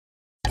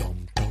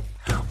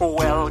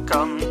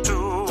Welcome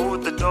to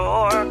the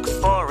Dork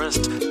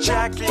Forest.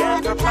 Jackie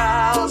and her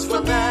pals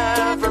will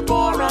never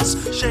bore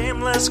us.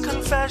 Shameless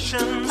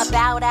confessions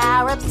about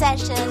our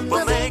obsession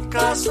will make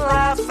us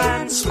laugh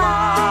and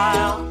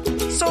smile.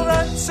 So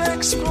let's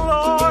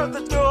explore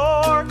the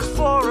Dork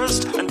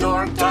Forest and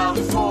dork down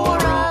for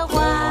a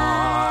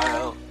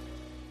while.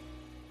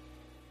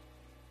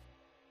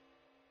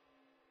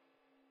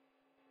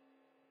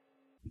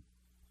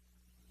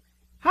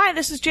 Hi,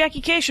 this is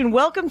Jackie Cation.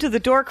 Welcome to the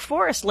Dork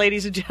Forest,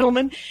 ladies and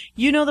gentlemen.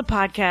 You know the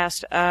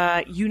podcast.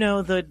 You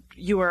know the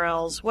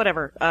URLs,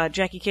 whatever.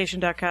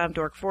 JackieCation.com,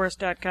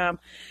 DorkForest.com.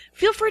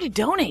 Feel free to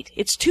donate.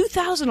 It's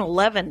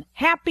 2011.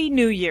 Happy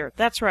New Year.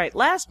 That's right.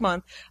 Last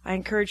month, I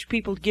encouraged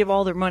people to give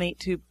all their money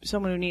to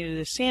someone who needed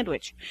a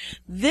sandwich.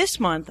 This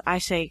month, I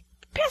say,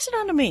 pass it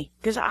on to me,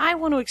 because I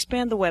want to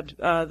expand the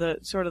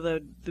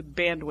the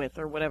bandwidth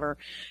or whatever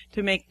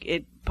to make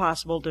it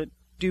possible to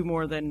do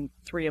more than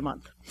 3 a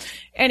month.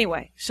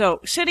 Anyway, so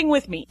sitting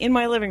with me in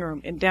my living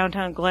room in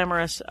downtown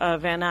glamorous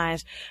Van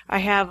Nuys, I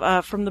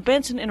have from the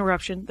Benson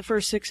Interruption, the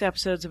first 6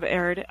 episodes have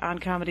aired on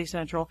Comedy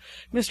Central,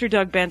 Mr.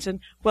 Doug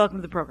Benson. Welcome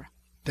to the program.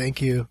 Thank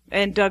you.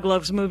 And Doug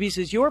Loves Movies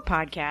is your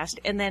podcast.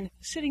 And then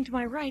sitting to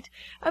my right,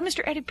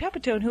 Mr. Eddie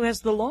Pepitone, who has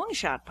the Long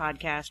Shot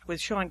podcast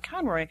with Sean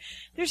Conroy.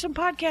 There's some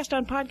podcast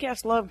on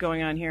podcast love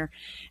going on here.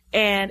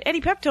 And Eddie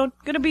Pepitone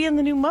going to be in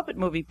the new Muppet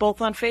movie, both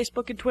on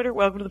Facebook and Twitter.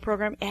 Welcome to the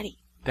program, Eddie.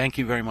 Thank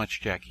you very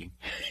much, Jackie.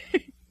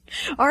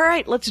 All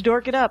right, let's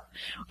dork it up.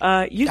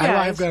 You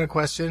guys, I've got a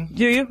question.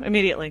 Do you?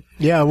 Immediately.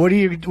 Yeah, what do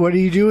you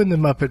do in the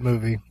Muppet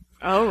movie?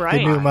 Oh, right.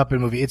 The new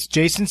Muppet movie. It's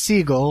Jason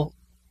Segel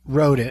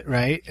wrote it,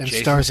 right? And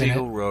Jason stars in it.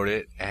 Segel wrote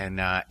it,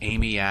 and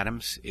Amy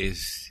Adams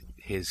is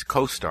his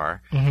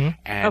co-star. Mm-hmm.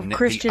 And of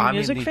Christian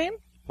music fame?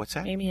 What's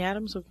that? Amy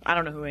Adams? I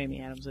don't know who Amy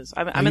Adams is.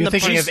 I'm You're in the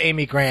thinking of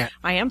Amy Grant.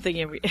 I am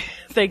thinking.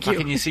 Thank you.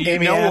 Can you see?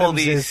 Amy know Adams all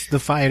these. Is the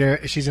fighter.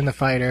 She's in The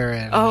Fighter.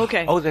 And Oh,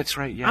 okay. Oh, that's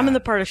right. Yeah. I'm in the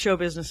part of show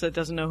business that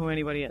doesn't know who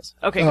anybody is.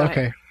 Okay. Go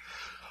okay.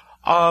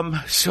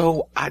 ahead.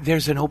 So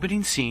there's an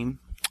opening scene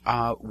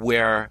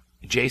where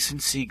Jason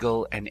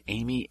Segel and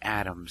Amy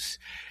Adams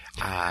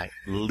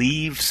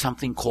leave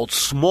something called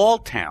Small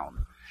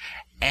Town,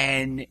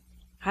 and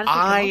How did they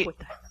come up with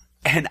that?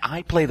 And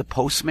I play the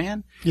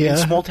postman in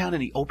Small Town,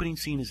 and the opening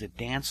scene is a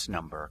dance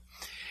number.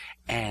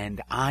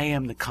 And I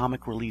am the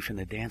comic relief in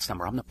the dance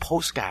number. I'm the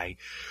post guy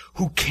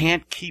who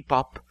can't keep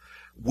up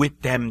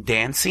with them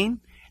dancing.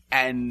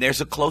 And there's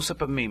a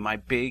close-up of me. My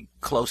big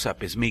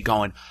close-up is me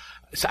going,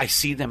 so I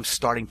see them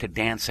starting to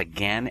dance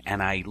again,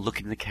 and I look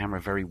into the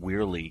camera very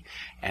wearily,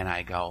 and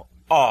I go,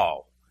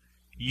 oh,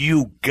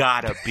 you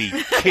gotta be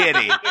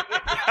kidding.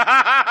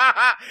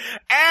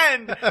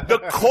 And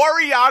the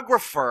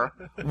choreographer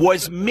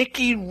was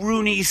Mickey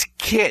Rooney's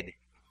kid.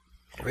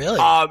 Really?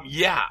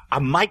 Yeah,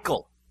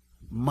 Michael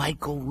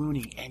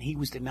Rooney, and he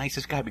was the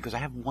nicest guy because I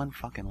have one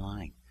fucking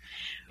line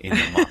in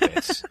the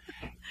Muppets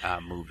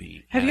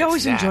movie. Have you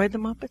always enjoyed the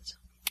Muppets?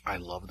 I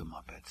love the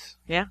Muppets.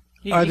 Yeah.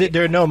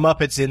 There are no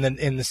Muppets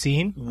in the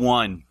scene?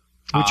 One.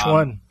 Which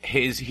one?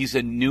 He's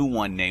a new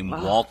one named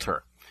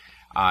Walter.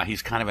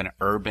 He's kind of an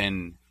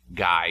urban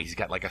guy. He's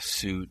got like a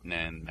suit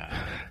and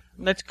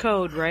That's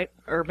code, right?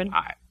 Urban.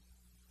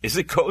 Is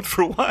it code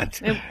for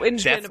what? In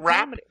Death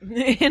rap?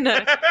 comedy. In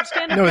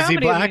stand-up No, is he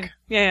comedy, black? I mean.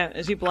 Yeah.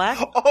 Is he black?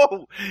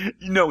 Oh,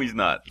 no, he's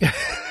not.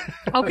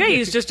 Okay,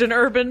 he's just an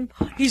urban.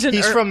 He's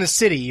from the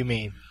city, you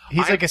mean?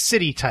 He's like a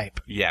city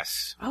type.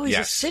 Yes. Oh, he's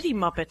yes. a city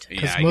Muppet.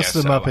 Yeah, Because I most guess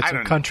of the so. Muppets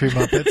are country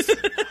Muppets.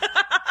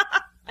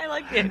 I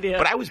like the idea.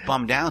 But I was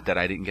bummed out that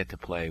I didn't get to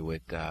play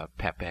with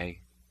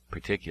Pepe.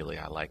 Particularly,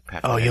 I like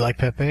Pepe. Oh, you like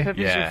Pepe? Pepe's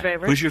Yeah. your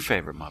favorite? Who's your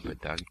favorite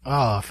Muppet, Doug?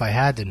 Oh, if I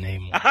had to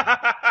name one.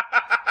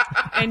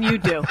 And you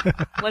do.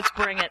 Let's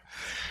bring it.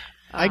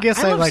 I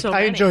guess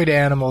I enjoyed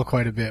Animal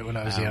quite a bit when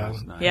I was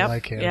young. Nice. Yep. I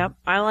like him. Yep.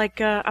 I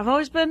like. I've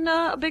always been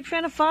a big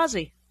fan of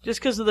Fozzie, just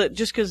because of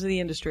the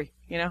industry.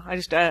 You know, I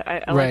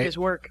like Right. his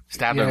work.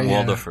 Statler and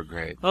Waldorf are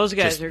great. Those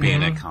guys Just are being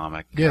good. a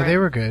comic. Yeah, Right. they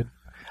were good.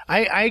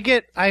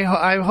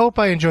 I hope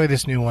I enjoy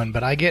this new one,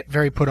 but I get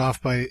very put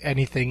off by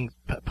anything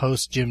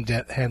post Jim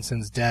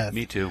Henson's death.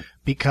 Me too.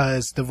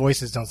 Because the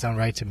voices don't sound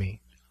right to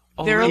me.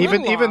 Oh, They're a really?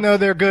 little Even off. though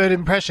they're good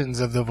impressions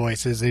of the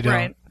voices, they don't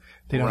Right.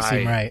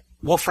 seem right.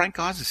 Well, Frank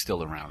Oz is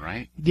still around,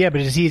 right? Yeah, but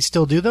does he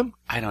still do them?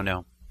 I don't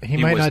know. He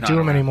might was not do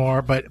them around.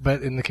 anymore, but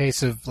in the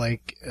case of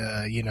like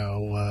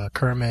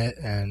Kermit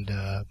and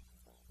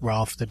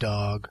Ralph the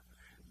dog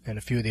and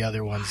a few of the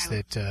other ones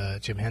that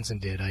Jim Henson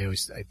did, I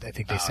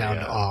think they sound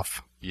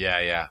off.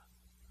 Yeah.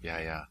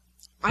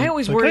 I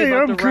always Like, worry hey,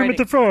 about I'm the Kermit writing.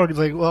 the Frog. It's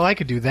like, well, I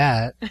could do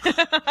that.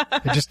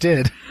 I just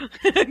did.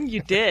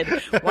 You did.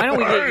 Why don't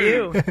we get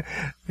you?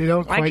 You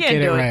don't I quite can't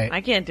get it do right.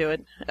 I can't do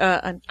it.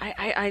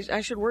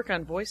 I should work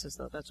on voices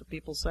though. That's what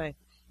people say.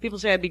 People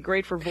say I'd be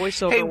great for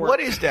voiceover Hey, work. what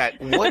is that?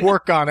 What?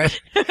 Work on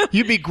it.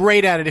 You'd be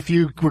great at it if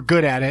you were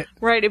good at it.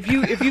 Right. If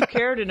you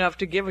cared enough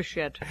to give a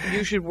shit,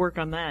 you should work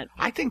on that.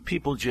 I think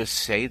people just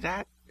say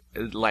that.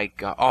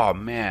 Like, oh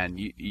man,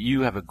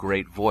 you have a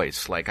great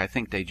voice. Like, I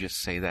think they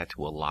just say that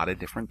to a lot of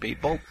different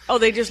people. Oh,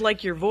 they just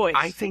like your voice.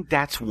 I think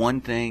that's one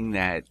thing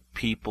that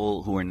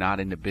people who are not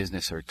in the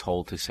business are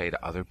told to say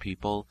to other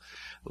people,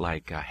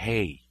 like,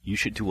 hey, you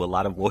should do a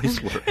lot of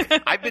voice work.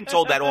 I've been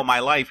told that all my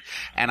life,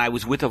 and I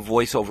was with a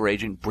voiceover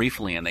agent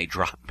briefly, and they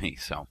dropped me,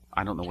 so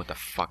I don't know what the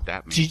fuck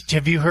that means.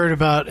 Have you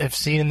have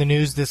seen in the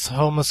news this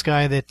homeless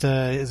guy that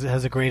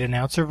has a great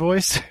announcer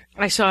voice?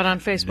 I saw it on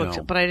Facebook,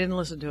 No. but I didn't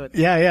listen to it.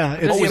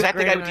 Yeah. Was that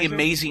the guy with the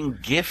amazing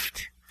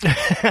gift?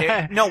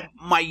 No,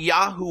 my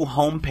Yahoo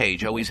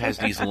homepage always has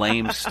these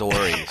lame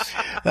stories.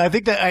 I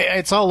think that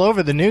it's all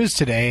over the news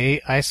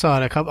today. I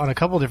saw it on a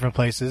couple different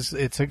places.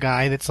 It's a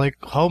guy that's like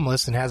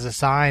homeless and has a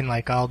sign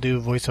like "I'll do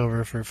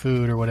voiceover for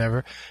food" or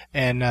whatever.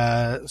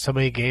 And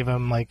somebody gave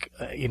him they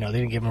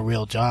didn't give him a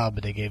real job,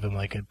 but they gave him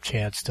like a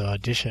chance to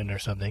audition or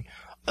something.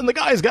 And the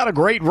guy's got a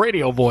great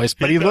radio voice,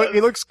 but he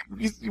looks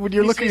when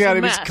you're looking at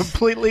him, he's a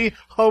completely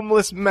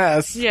homeless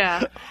mess.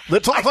 Yeah.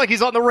 That talks like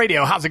he's on the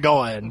radio. How's it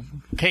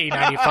going?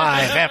 K95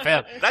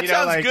 FM. That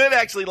sounds good,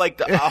 actually. Like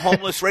a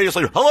homeless radio,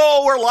 like,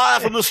 "Hello, we're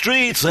live from the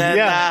streets, and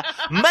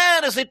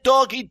man, is it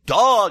doggy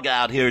dog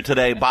out here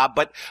today, Bob?"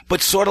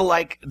 But sort of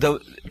like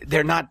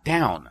they're not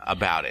down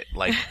about it.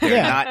 Like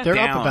they're not they're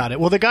down. up about it.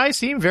 Well, the guy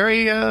seemed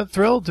very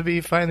thrilled to be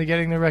finally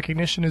getting the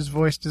recognition his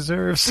voice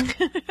deserves.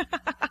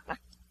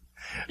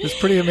 It's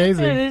pretty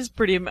amazing. It is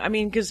pretty. I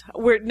mean, because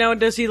now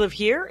does he live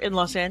here in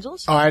Los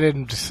Angeles? Oh, I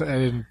didn't notice. I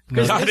didn't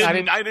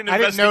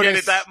investigate notice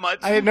it that much.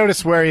 I didn't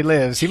notice where he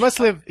lives. He has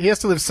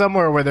to live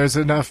somewhere where there's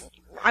enough.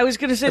 I was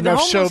going to say the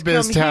Enough homeless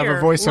showbiz come to have a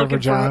here voiceover looking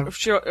job.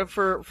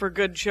 for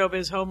good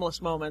showbiz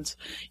homeless moments.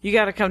 You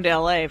got to come to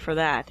L.A. for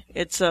that.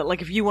 It's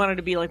like if you wanted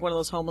to be like one of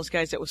those homeless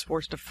guys that was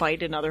forced to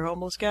fight another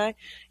homeless guy,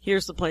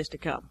 here's the place to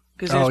come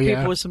because there's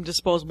people with some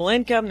disposable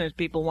income. There's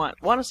people want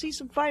to see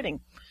some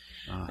fighting.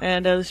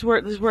 And this is where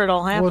it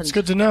all happens. Well, it's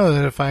good to know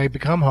that if I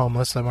become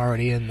homeless, I'm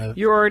already in the.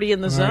 You're already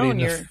in the zone.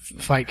 Already in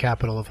the fight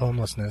capital of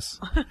homelessness.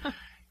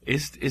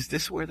 Is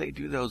this where they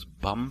do those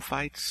bum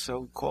fights,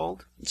 so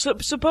called? So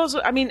suppose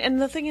and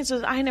the thing is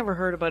I never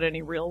heard about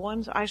any real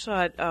ones. I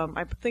saw it.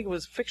 I think it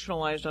was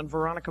fictionalized on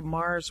Veronica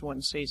Mars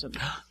one season.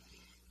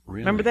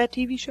 Really? Remember that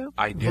TV show?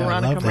 I do.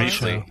 Veronica I love that Mars.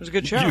 show. It was a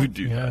good show. You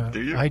do Yeah, that,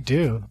 do you? I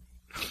do.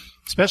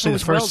 Especially It the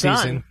was first well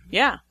done. season.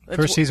 Yeah,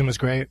 First season was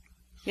great.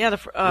 Yeah,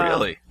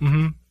 Really?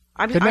 Mm-hmm.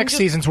 I'm The next just-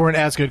 seasons weren't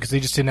as good because they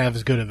just didn't have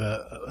as good of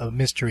a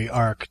mystery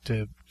arc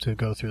to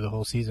go through the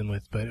whole season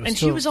with. But it was And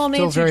still, she was all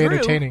still Nancy very Drew,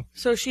 entertaining.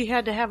 so she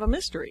had to have a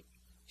mystery.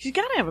 She's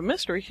got to have a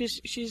mystery.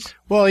 She's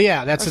Well,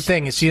 yeah, that's the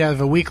thing. Is she'd have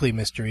a weekly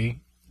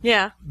mystery,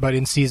 yeah. but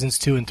in seasons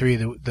 2 and 3,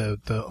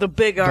 the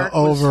big arc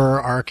was-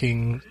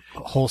 overarching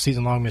whole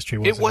season long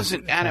mystery It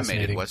wasn't animated,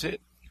 fascinating. was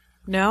it?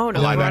 No, No,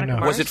 Veronica no.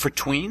 Mars. Was it for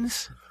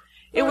tweens?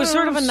 It was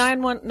sort of a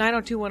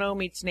 90210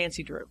 meets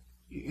Nancy Drew.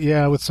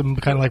 Yeah, with some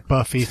kind of like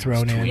Buffy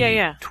thrown in.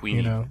 Yeah. Tweeny.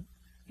 You know,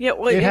 Yeah,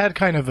 well, it had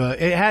kind of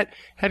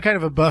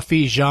a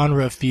Buffy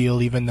genre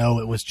feel, even though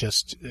it was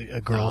just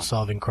a girl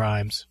solving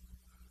crimes.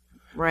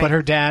 right. But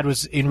her dad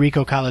was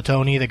Enrico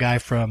Colantoni, the guy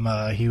from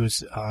he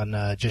was on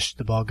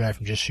the bald guy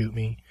from Just Shoot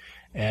Me,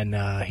 and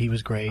he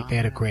was great. They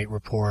had a great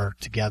rapport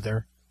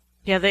together.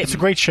 yeah, It's a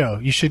great show.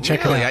 You should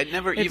check Really? it out. I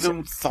never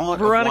even thought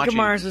Veronica of watching.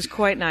 Mars is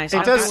quite nice.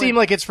 It does seem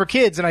like it's for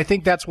kids, and I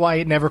think that's why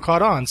it never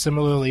caught on.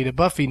 Similarly to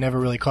Buffy, never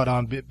really caught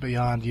on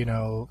beyond,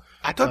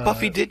 I thought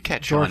Buffy did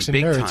catch on dorks and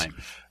big nerds. time.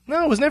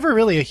 No, it was never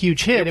really a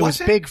huge hit. It was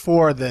wasn't? big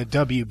for the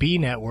WB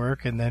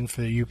network, and then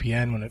for the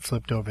UPN when it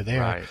flipped over there.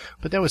 Right.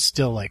 But that was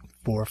still like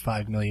 4 or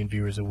 5 million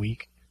viewers a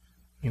week.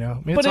 I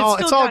mean, But it it's still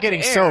all got to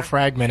getting air. so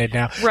fragmented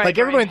now. Right, like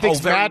everyone right. thinks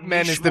very Mad Men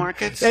niche is the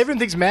markets? everyone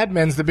thinks Mad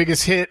Men's the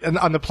biggest hit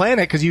on the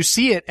planet because you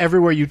see it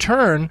everywhere you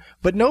turn,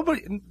 but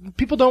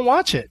people don't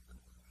watch it.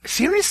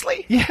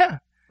 Seriously? Yeah.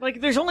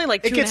 Like there's only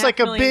like It gets like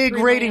a 2.5 million, big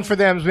 3 rating million. for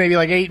them, maybe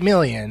like 8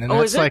 million, and Oh,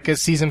 that's is it? like a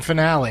season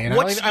finale. And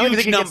What's I don't even huge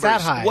think it numbers?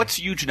 gets that high. What's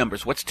huge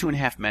numbers? What's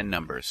 2.5 Men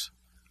numbers?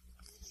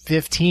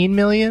 15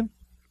 million?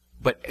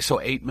 But so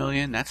 8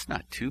 million, that's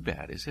not too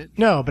bad, is it?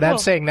 No, but I'm Well-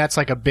 saying that's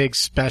like a big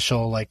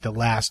special, like the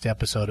last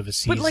episode of a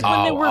season. But like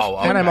when they were,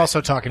 and I'm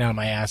also talking out of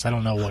my ass. I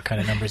don't know what kind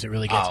of numbers it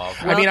really gets. Oh,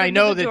 okay. I mean, I Welcome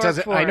know to the that it Dork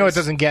doesn't. I know it Forest.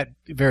 doesn't get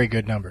very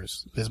good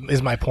numbers.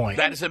 Is my point?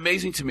 That is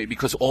amazing to me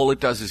because all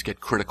it does is get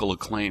critical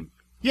acclaim.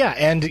 Yeah,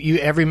 and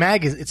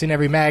it's in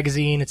every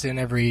magazine. It's in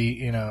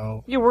every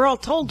yeah, we're all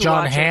told to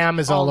John watch Hamm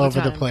it is all over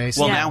the time. place.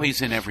 Well, Yeah. now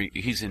he's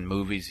in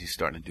movies. He's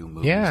starting to do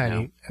movies Yeah,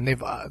 now. and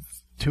they've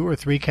 2 or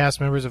 3 cast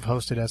members have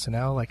hosted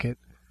SNL. Like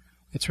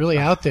it's really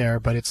out there,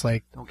 but it's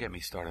like Don't get me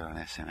started on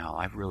SNL.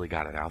 I've really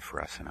got it out for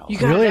SNL. You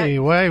got really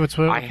why? What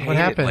I hate what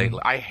happened? it lately.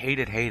 I hate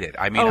it.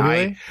 I mean, Oh,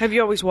 really? Have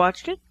you always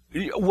watched it?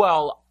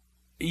 Well,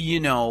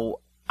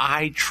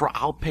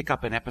 I'll pick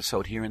up an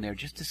episode here and there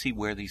just to see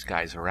where these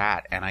guys are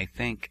at, and I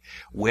think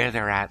where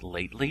they're at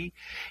lately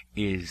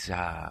is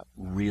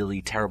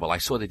really terrible. I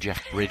saw the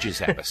Jeff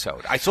Bridges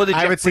episode. I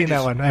haven't seen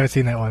that one,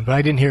 but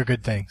I didn't hear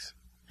good things.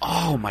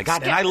 Oh my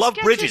God! And I Sketch love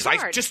is Bridges. I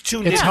hard. just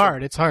tuned in. It's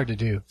hard. It's hard to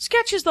do.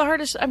 Sketch is the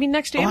hardest. I mean,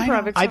 next to Oh, I know.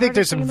 improv, it's I the think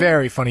there's hardest some thing in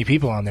very funny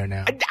people on there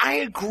now. I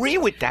agree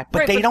with that, but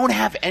Right, they but- don't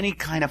have any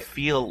kind of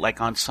feel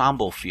like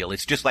ensemble feel.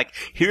 It's just like,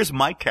 here's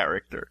my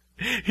character.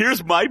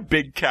 here's my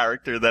big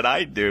character that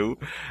I do.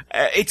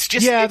 It's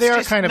just they are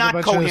just kind of not a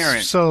bunch coherent.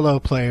 of solo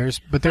players,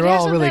 but they're But all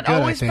hasn't really that good, I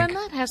always think. been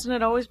that? Hasn't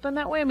it always been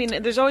that way? I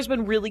mean, there's always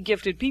been really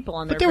gifted people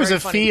on there. But there was very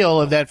a funny feel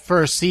people. of that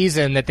first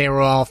season that they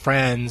were all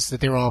friends,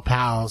 that they were all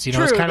pals. You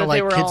know, it's True, kind that of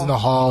they like were Kids all- in the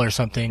Hall or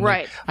something.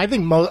 Right. I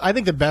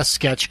think the best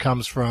sketch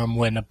comes from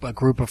when a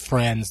group of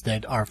friends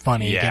that are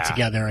funny Yeah. get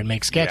together and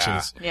make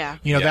sketches. Yeah.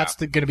 You know, Yeah. that's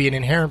going to be an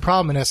inherent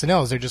problem in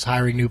SNL is they're just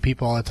hiring new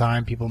people all the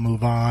time. People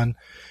move on.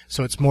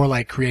 So it's more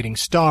like creating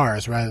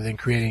stars rather than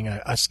creating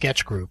a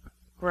sketch group,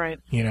 Right.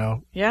 you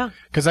know? Yeah.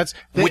 Because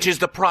Which is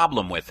the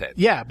problem with it.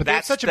 Yeah, but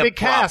that's that's such a the big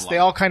cast. problem. They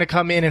all kind of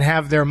come in and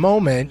have their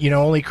moment. You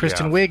know, only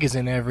Kristen Yeah. Wiig is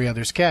in every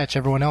other sketch.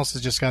 Everyone else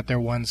has just got their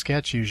one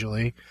sketch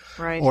usually.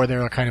 Right. Or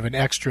they're kind of an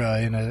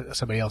extra in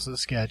somebody else's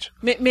sketch.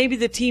 Maybe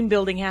the team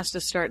building has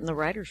to start in the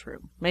writer's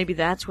room. Maybe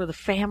that's where the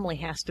family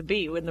has to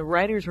be, in the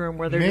writer's room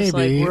where they're just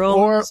like, Maybe. we're all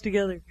Or- in this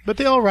together. But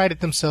they all write it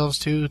themselves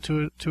too,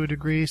 to a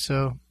degree.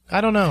 So I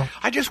don't know.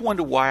 I just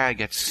wonder why I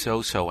get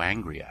so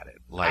angry at it.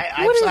 Like,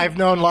 I've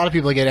known a lot of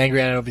people get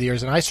angry at it over the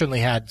years, and I certainly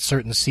had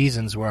certain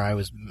seasons where I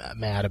was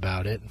mad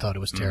about it and thought it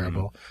was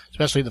terrible.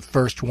 Especially the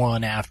first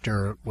one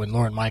after when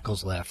Lorne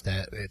Michaels left.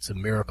 That it's a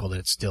miracle that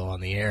it's still on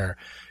the air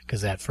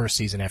because that first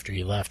season after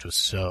he left was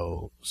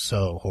so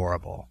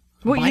horrible.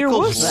 What year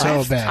Michaels was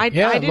that? So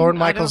bad. Lorne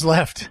Michaels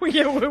left.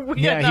 Yeah, we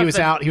Yeah, got he was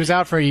nothing. out. He was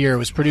out for a year. It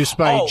was produced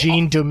by Oh,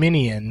 Gene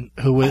Dominion,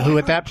 who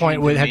at that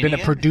point Gene had been a Dominion?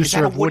 Is producer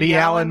that a of Woody Woody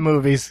Allen Allen?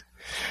 movies.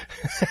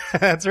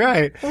 That's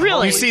right.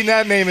 Really? You've seen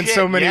that name in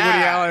so many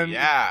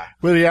yeah,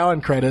 Woody Allen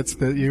credits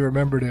that you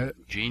remembered it.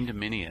 Gene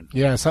Dominion.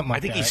 Yeah, something like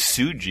I think that. he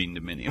sued Gene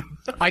Dominion.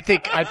 I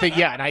think,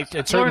 yeah, and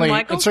it certainly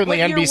Michaels? certainly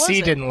What year was NBC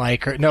it? didn't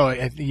like her. No,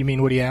 you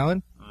mean Woody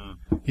Allen?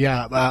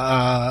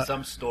 Yeah,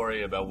 Some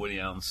story about Woody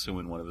Allen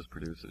suing one of his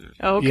producers.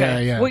 Oh,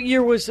 okay. Yeah. What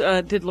year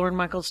did Lorne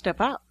Michaels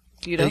step out?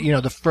 Do you know?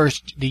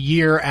 the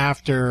year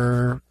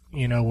after,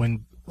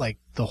 when like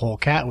the whole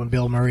when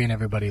Bill Murray and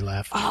everybody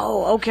left.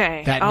 Oh,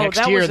 okay. That oh, next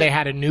that year was they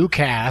had a new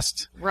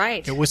cast.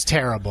 Right. It was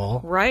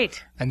terrible.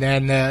 Right. And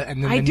then I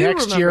the do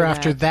next year remember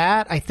after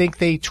that, I think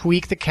they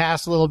tweaked the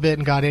cast a little bit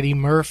and got Eddie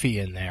Murphy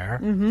in there.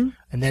 Mm-hmm.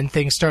 And then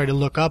things started to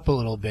look up a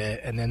little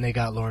bit, and then they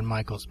got Lorne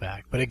Michaels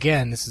back. But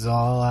again, this is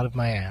all out of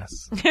my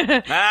ass.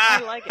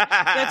 I like it.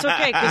 That's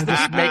okay, because the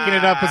Just making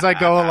it up as I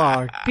go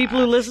along. people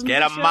who listen Get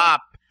to a the show,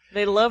 mop.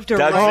 they love to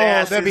Does write. it? Oh,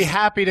 Asses. they'll be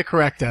happy to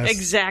correct us.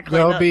 Exactly.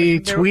 They'll be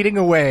They're- tweeting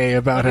away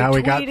about they're how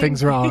we got tweeting.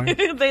 things wrong.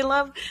 they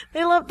love,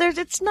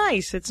 it's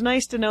nice. It's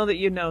nice to know that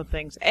you know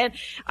things. And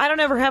I don't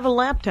ever have a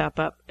laptop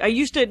up. There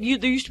used to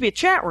be a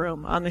chat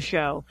room on the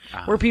show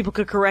where people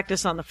could correct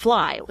us on the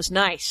fly. It was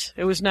nice.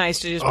 It was nice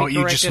to just Oh, be you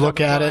corrected just on look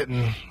the at fly. it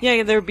and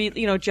Yeah, there'd be,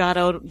 John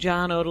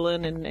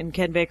Odolin and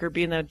Ken Baker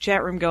be in the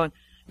chat room going,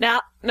 no,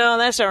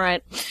 that's all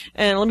right.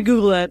 And let me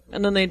Google that.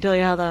 And then they tell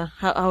you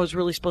how it's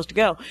really supposed to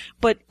go.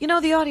 But,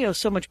 the audio is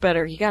so much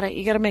better. You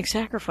gotta make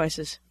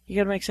sacrifices.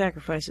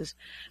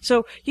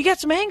 So you got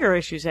some anger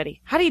issues, Eddie.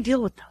 How do you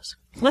deal with those?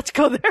 Let's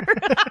go there.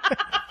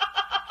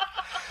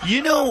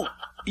 You know,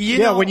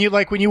 when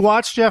you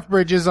watched Jeff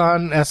Bridges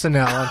on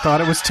SNL and thought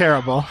it was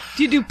terrible.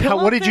 Do you do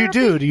pillow What did you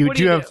do?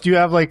 therapy? Do you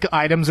have like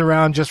items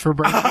around just for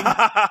breaking?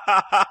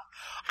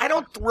 I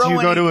don't throw Do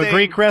you go to a anything.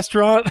 Greek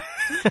restaurant?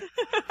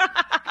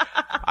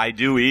 I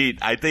do eat.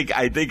 I think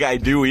I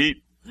do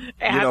eat.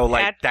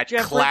 Like At that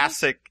Jeff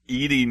classic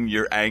eating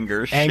your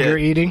anger shit. Anger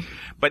eating?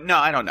 But no,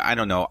 I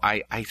don't know.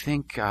 I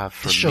think for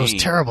This show's me,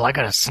 terrible. I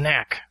got a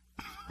snack.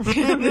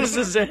 This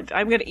is it.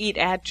 I'm going to eat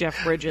at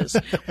Jeff Bridges.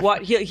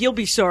 What he'll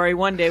be sorry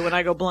one day when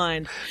I go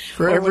blind.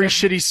 For Or every whatever.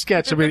 shitty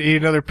sketch, I'm going to eat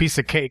another piece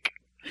of cake.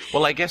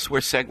 Well, I guess we're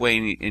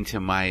segueing into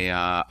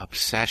my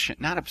obsession.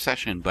 Not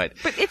obsession, but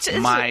it's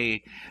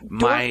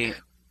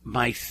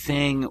my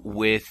thing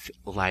with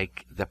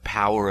like the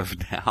Power of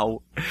Now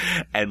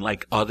and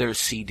like other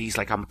CDs.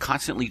 Like I'm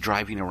constantly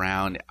driving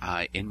around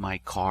in my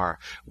car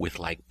with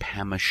like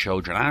Pema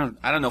Chodron.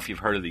 I don't know if you've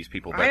heard of these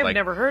people, but I have like,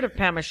 never heard of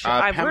Pema Chodron.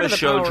 I've heard of the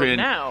Power of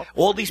Now.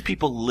 All these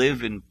people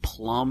live in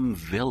Plum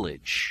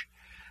Village.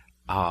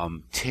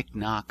 Thich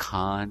Nhat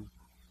Hanh.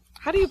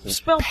 How do you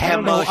spell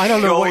Pema Pema? I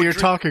don't know what you're Chodron.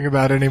 talking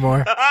about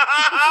anymore.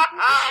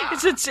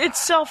 It's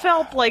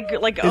self-help, like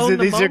own the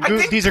These are moment.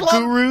 think these are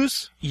Plum-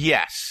 gurus?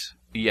 Yes.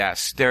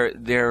 They're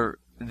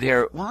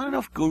well, I don't know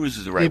if gurus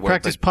is the right They word.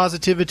 practice but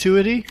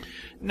positivity?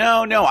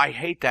 no, I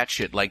hate that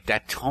shit. Like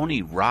that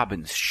Tony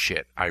Robbins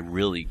shit. I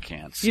really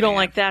can't stand. You don't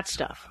like that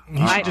stuff.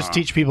 You should just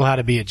teach people how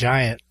to be a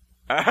giant.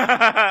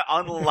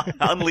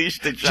 Unleash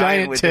the giant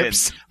Giant within.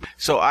 tips.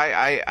 So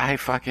I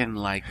fucking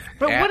like.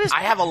 But what is-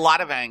 I have a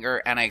lot of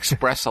anger, and I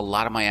express a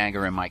lot of my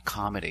anger in my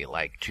comedy.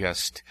 Like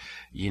just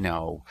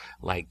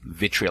like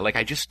vitriol. Like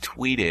I just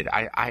tweeted.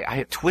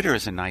 I Twitter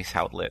is a nice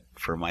outlet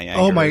for my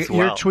anger. Oh my! as well.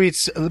 Your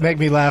tweets make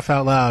me laugh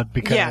out loud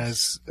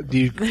because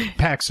you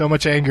pack so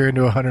much anger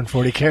into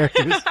 140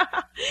 characters.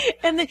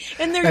 And they're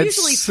That's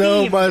usually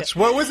so themed. much.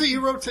 What was it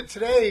you wrote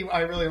today?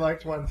 I really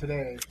liked one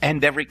today.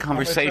 And every I'm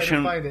gonna try to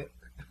conversation. find it.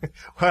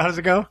 How does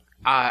it go?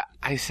 I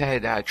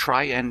said,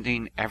 try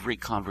ending every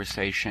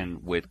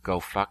conversation with "Go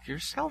fuck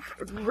yourself."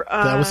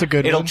 That was a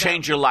good It'll one.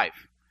 change your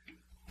life.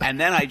 And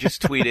then I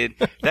just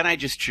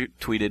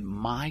tweeted,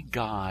 my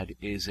God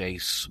is a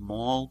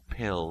small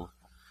pill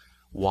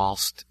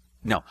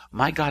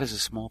my God is a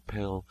small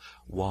pill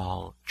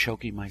while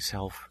choking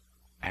myself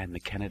and the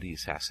Kennedy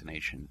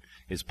assassination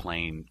is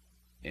playing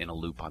in a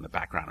loop on the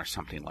background or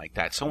something like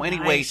that. So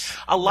anyway,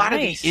 a lot of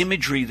the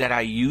imagery that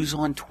I use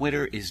on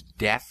Twitter is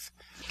death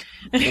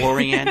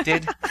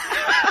oriented.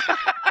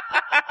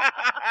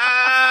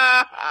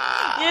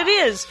 It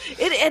is.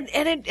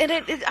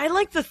 I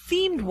like the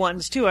themed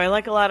ones too. I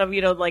like a lot of,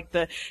 like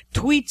the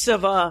tweets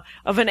of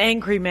an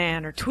angry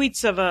man or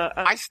tweets of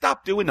I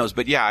stopped doing those,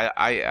 but yeah,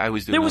 I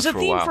was doing there was those a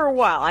theme for a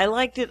while. I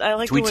liked it. I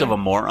liked tweets of a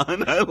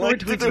moron. I like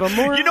tweets of a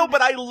moron.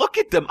 But I look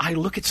at them. I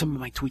look at some of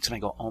my tweets and I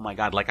go, oh my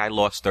God, like I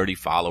lost 30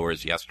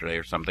 followers yesterday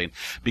or something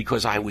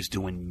because I was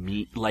doing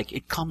mean. Like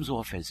it comes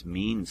off as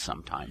mean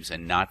sometimes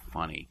and not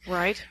funny.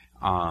 Right.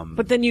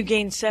 But then you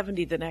gain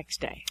 70 the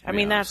next day. I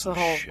mean, that's the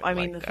whole,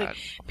 the thing.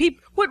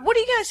 People, what do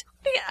you guys,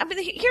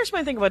 here's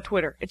my thing about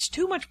Twitter. It's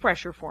too much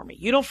pressure for me.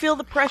 You don't feel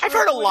the pressure? I've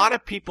heard a lot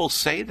of people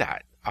say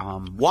that.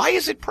 Why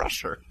is it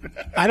pressure?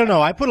 I don't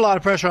know. I put a lot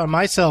of pressure on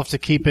myself to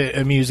keep it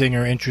amusing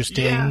or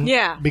interesting.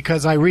 Yeah.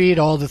 Because I read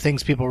all the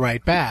things people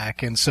write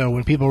back. And so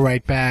when people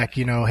write back,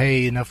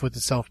 hey, enough with the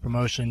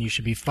self-promotion, you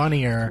should be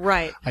funnier.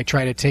 Right. I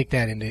try to take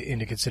that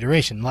into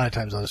consideration. A lot of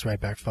times I'll just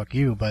write back, fuck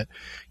you. But,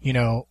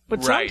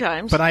 But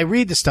sometimes. But I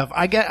read the stuff.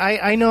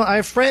 I know I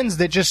have friends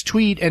that just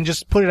tweet and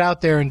just put it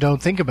out there and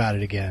don't think about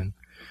it again.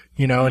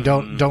 And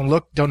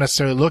don't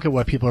necessarily look at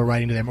what people are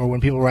writing to them, or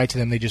when people write to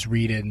them, they just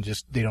read it and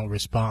they don't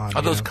respond.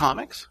 Are those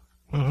comics?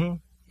 Mm-hmm.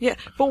 Yeah,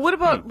 but what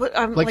about?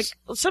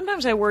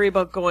 Sometimes I worry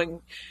about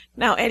going.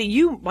 Now, Eddie,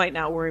 you might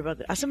not worry about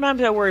that. Sometimes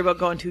I worry about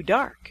going too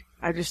dark.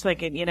 I'm just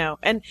thinking,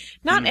 and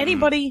not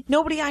anybody.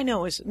 Nobody I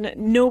know is.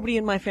 Nobody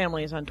in my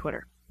family is on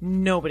Twitter.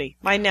 Nobody.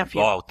 My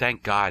nephew. Oh,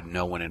 thank God,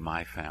 no one in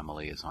my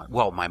family is on.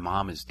 Well, my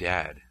mom is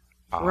dead.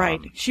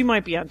 Right. She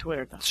might be on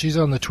Twitter, though. She's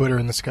on the Twitter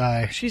in the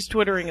sky. She's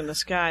twittering in the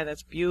sky.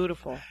 That's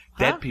beautiful.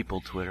 Dead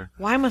people Twitter.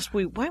 Why must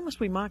we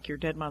mock your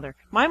dead mother?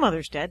 My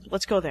mother's dead.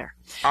 Let's go there.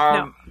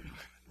 No.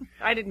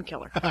 I didn't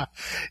kill her.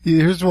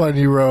 Here's one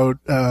you wrote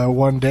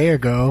one day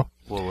ago.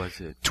 What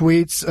was it?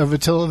 Tweets of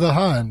Attila the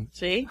Hun.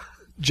 See?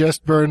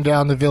 Just burned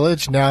down the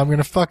village. Now I'm going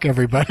to fuck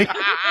everybody.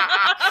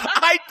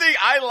 I think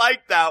I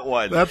like that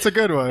one. That's a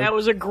good one. That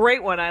was a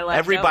great one. I like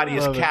Everybody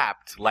is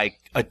capped. Like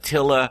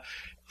Attila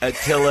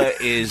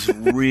is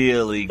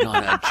really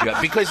gonna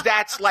judge because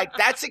that's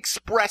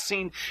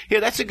expressing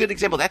here. That's a good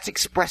example. That's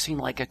expressing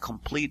like a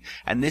complete,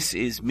 and this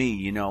is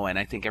me, and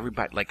I think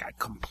everybody like a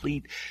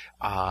complete,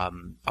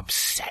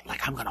 upset.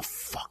 Like I'm gonna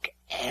fuck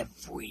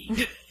every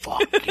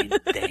fucking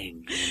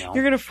thing,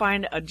 You're gonna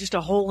find just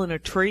a hole in a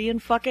tree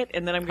and fuck it,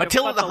 and then I'm gonna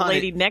fuck the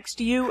lady next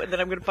to you, and then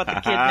I'm gonna fuck the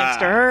kid next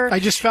to her. I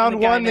just found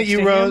one that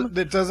you wrote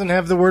that doesn't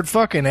have the word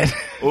fuck in it.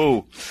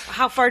 Ooh.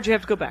 How far did you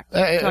have to go back?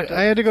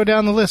 I had to go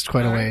down the list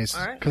quite a ways.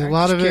 Because a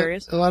lot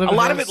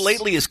of it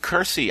lately is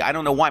cursy. I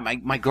don't know why.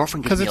 My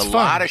girlfriend gives me a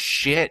lot of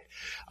shit,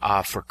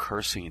 for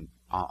cursing.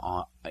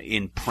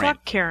 In print.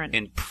 Fuck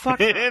Karen. Fuck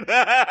her.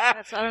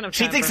 I don't know.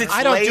 She thinks it's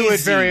I don't lazy. do it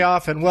very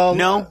often. Well,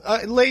 no?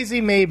 Lazy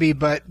maybe,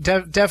 but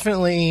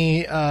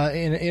inappropriate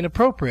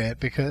inappropriate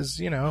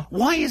because,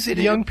 Why is it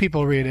young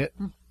people read it.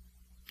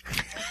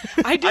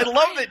 I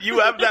love that you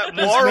have that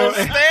moral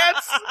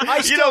stance.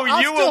 I'll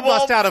still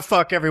bust out a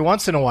fuck every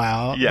once in a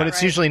while, but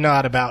it's usually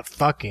not about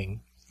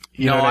fucking.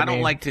 You know what I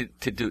don't like to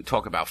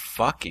talk about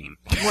fucking.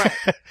 Right.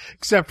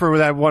 Except for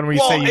that one where you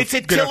say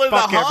you're gonna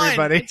fuck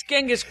everybody. It's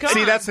Genghis Khan.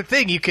 See, that's the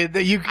thing.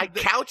 I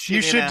couch it.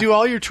 You should do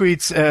all your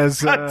tweets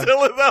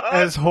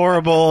as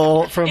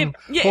horrible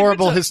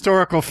horrible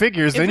historical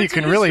figures. Then you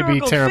can really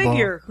be terrible.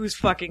 Figure who's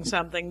fucking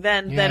something,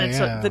 then it's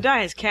the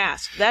die is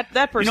cast.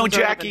 That person.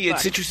 Jackie,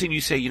 it's interesting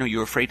you say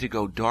you're afraid to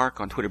go dark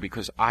on Twitter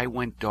because I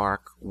went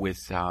dark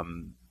with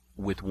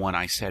one.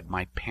 I said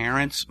my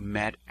parents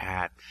met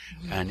at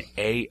an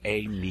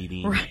AA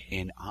meeting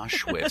in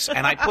Auschwitz,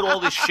 and I put all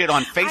this shit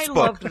on Facebook.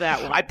 I loved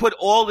that one. I put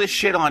all this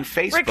shit on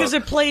Facebook. Right, because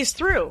it plays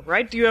through,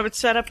 right? Do you have it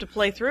set up to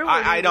play through?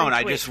 I don't.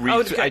 I just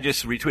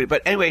retweet it.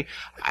 But anyway,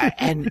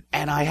 and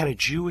I had a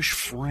Jewish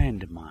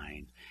friend of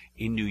mine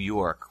in New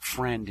York,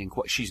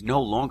 she's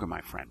no longer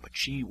my friend, but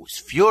she was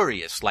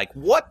furious. Like,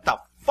 what the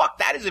fuck?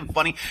 That isn't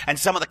funny. And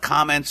some of the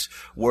comments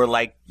were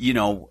like,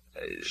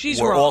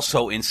 she's were wrong.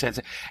 also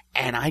insensitive.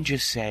 And I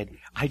just said,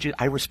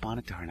 I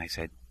responded to her and I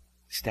said,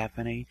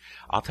 Stephanie,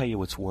 I'll tell you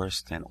what's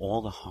worse than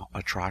all the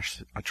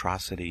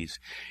atrocities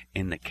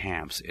in the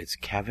camps. It's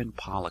Kevin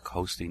Pollak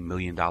hosting $1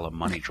 Million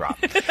Money Drop.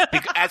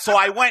 And so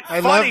I went funny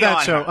I love that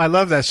on show. her. I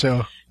love that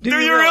show. Do you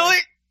really?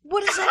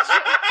 What is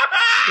that?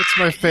 It's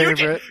my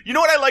favorite. You know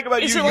what I like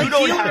about is you? It like you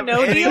don't deal have or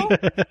no any. deal?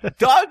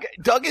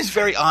 Doug is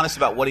very honest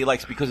about what he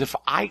likes because if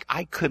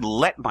I could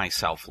let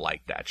myself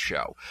like that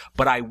show,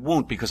 but I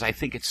won't because I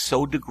think it's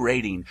so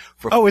degrading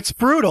for. Oh, it's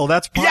brutal.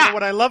 That's part of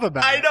what I love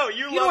about it. I know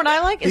you know what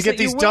I like. You get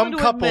these dumb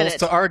couples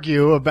to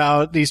argue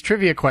about these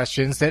trivia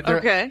questions.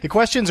 The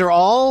questions are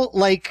all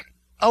like.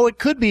 Oh, it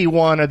could be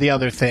one or the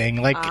other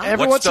thing. Like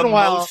every once in a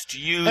while, most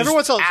used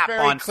app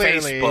on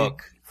Facebook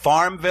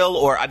Farmville,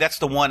 or that's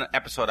the one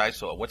episode I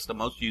saw. What's the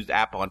most used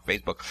app on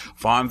Facebook?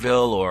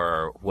 Farmville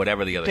or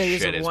whatever the other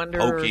Days shit of is.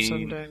 Wonder or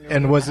something.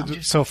 And was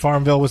it so?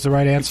 Farmville was the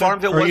right answer.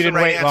 Farmville or was you the didn't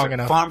right wait answer. long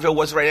enough. Farmville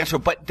was the right answer.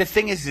 But the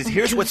thing is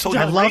here's what's so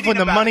I degrading love when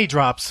the about money it.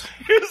 drops.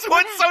 Here's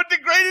what's so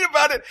degrading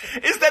about it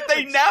is that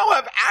they now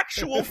have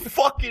actual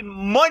fucking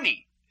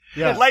money.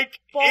 Yeah. Like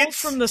Falls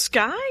it's from the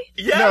sky?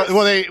 yes. No,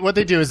 well, what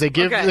they do is they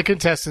give Okay. the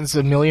contestants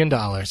 $1 million,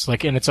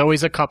 like, and it's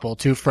always a couple,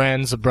 2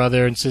 friends, a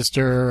brother and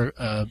sister,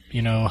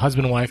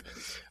 husband and wife.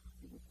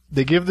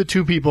 They give the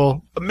 2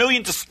 people $1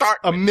 million to start.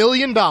 $1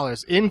 million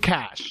in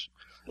cash.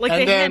 Like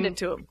And they then- hand it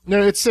to him.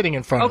 No, it's sitting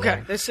in front of Okay,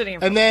 them. they're sitting in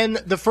front And then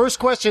the first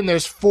question,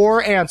 there's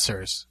 4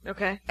 answers.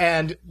 Okay.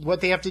 And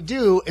what they have to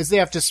do is they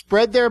have to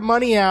spread their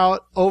money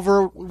out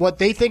over what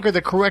they think are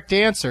the correct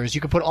answers.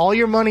 You can put all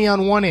your money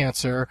on one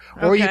answer,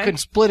 or you Okay. can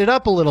split it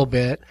up a little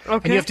bit. Okay.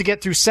 And you have to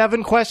get through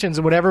 7 questions,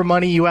 and whatever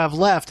money you have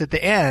left at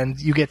the end,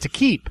 you get to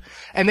keep.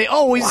 And they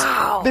always,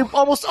 they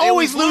almost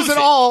always lose it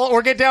all,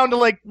 or get down to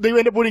like, they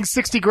end up winning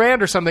 60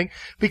 grand or something,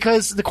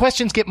 because the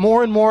questions get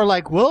more and more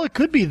like, well, it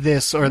could be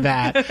this or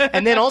that.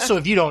 And then also,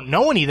 if you don't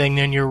know anything,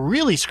 then you're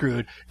really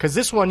screwed, because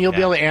this one you'll be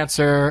able to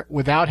answer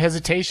without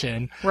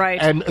hesitation. Right.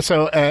 And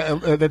so,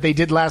 that they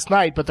did last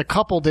night, but the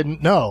couple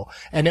didn't know.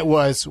 And it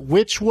was,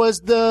 which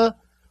was the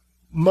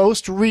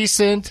most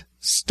recent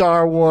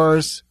Star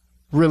Wars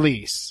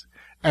release?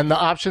 And the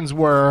options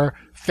were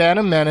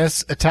Phantom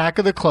Menace, Attack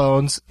of the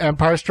Clones,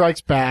 Empire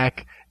Strikes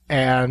Back,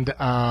 and,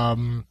 I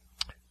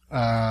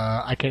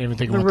can't even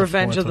think of The what the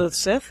Revenge of fourth the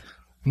Sith?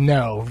 one.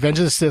 No, Revenge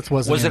of the Sith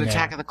wasn't Was it in there.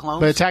 Attack of the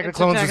Clones? But Attack of the It's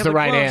Clones Attack is of the the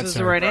right Clones answer. is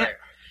the right answer.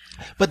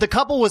 But the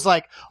couple was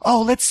like,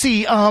 oh, let's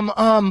see,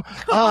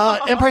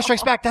 Empire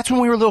Strikes Back, that's when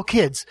we were little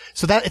kids.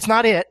 So that, it's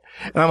not it.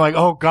 And I'm like,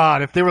 oh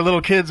God, if they were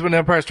little kids when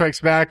Empire Strikes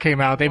Back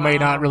came out, they may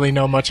not really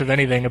know much of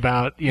anything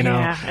about,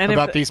 Yeah, and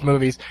about if- these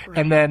movies.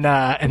 And then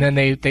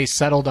they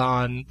settled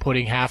on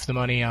putting half the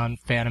money on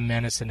Phantom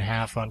Menace and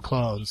half on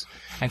Clones.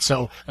 And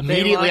so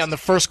immediately lost- on the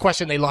first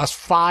question, they lost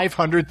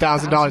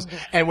 $500,000.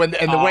 And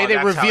the way they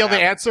that's how reveal it the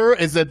happened. answer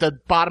is that the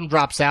bottom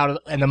drops out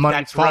and the money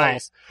That's falls.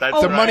 right.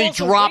 That's The right. money Falls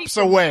away drops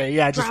from- away.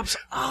 Yeah,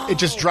 it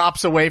just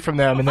drops away from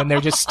them, and then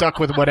they're just stuck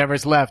with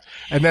whatever's left.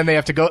 And then they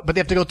have to go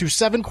through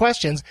 7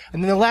 questions,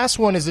 and then the last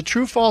one is a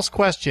true/false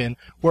question.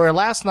 Where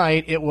last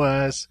night it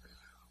was,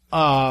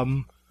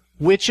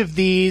 which of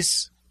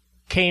these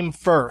came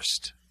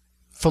first,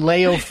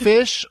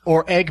 Filet-O-Fish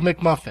or Egg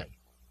McMuffin?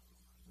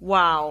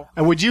 Wow.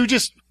 And would you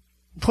just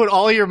put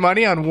all your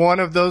money on one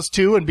of those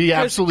 2 and be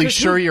absolutely 'cause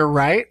sure who- you're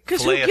right?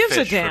 Because who Filet-O-Fish gives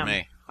a for damn?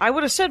 me. I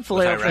would have said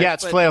filet Was I o fish. right? Yeah,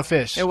 it's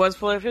Filet-O-Fish. It was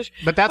filet o fish.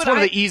 But that's one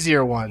of I- the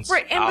easier ones.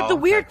 Right, but the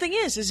weird thing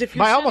is if you're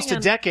By sitting almost a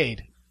on-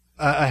 decade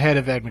ahead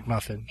of Egg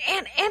McMuffin.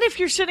 And if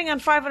you're sitting on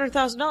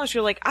 $500,000,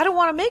 you're like, I don't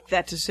want to make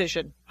that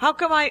decision. How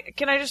come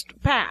can I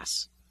just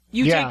pass?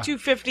 You Yeah. take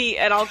 $250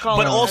 and I'll call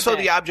it But a also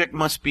day. the object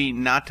must be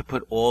not to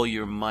put all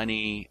your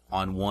money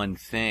on one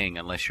thing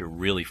unless you're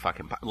really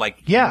fucking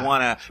Yeah. you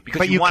want to because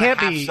But you you want to can't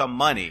have be- some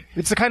money.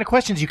 It's the kind of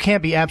questions you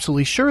can't be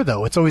absolutely sure,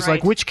 though. It's always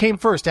like, Right. which came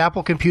first,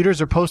 Apple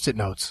computers or Post-it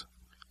notes?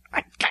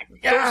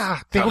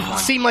 They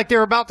seem like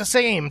they're about the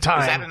same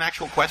time. Is that an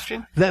actual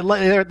question?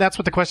 That's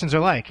what the questions are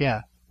like,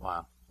 yeah.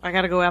 Wow. I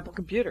got to go Apple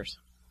computers.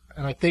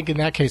 And I think in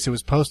that case it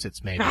was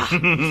Post-its, maybe.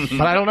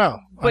 But I don't know.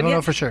 I don't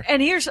know for sure.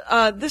 And here's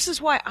this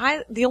is why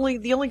the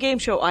only game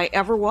show I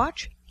ever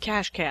watch,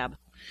 Cash Cab.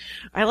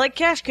 I like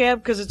Cash Cab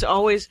because it's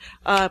always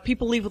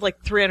people leave with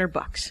like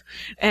 $300,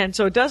 and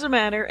so it doesn't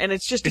matter, and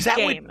it's just Is a that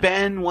game. with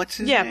Ben? What's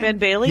his name? Ben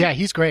Bailey. Yeah,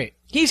 he's great.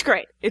 He's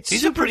great. It's He's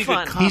a super pretty good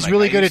fun. comic. He's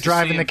really I good used at to see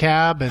driving the him.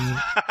 cab, and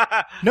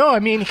no, I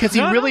mean because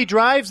he really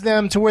drives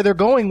them to where they're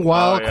going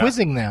while Oh, yeah.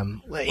 quizzing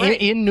them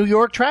in New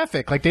York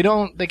traffic. Like they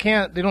don't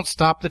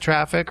stop the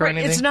traffic or Right,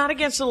 anything. it's not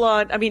against the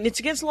law. I mean, it's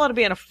against the law to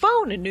be on a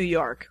phone in New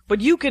York, but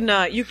you can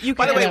you can.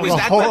 By the way, have was a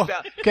that whole-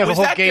 developed- you have a was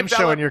whole that game show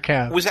developed- in your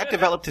cab. Was that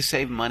developed to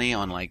save money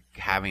on like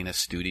having a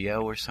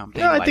studio or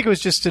something? No, I Like- think it was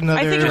just another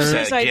I think it was Just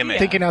his a idea. gimmick.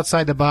 thinking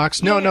outside the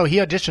box. No, he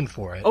auditioned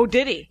for it. Oh,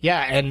 did he?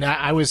 Yeah, and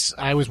I was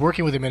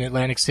working with him in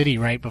Atlantic City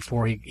right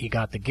before he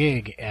got the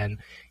gig, and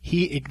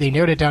they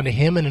narrowed it down to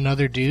him and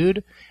another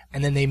dude,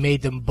 and then they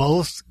made them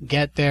both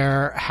get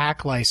their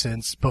hack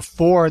license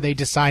before they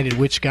decided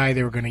which guy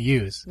they were going to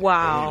use.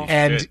 Wow.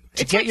 And shit.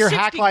 to It's get like your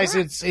 60 hack grand.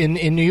 license in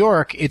New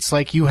York, it's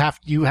like you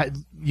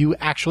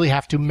actually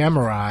have to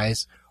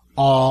memorize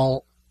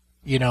all,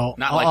 Not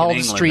like all in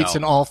the England, streets though.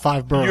 in all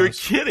 5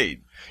 boroughs. You're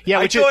kidding. Yeah,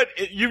 I which is- thought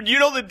you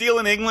know the deal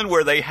in England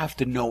where they have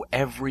to know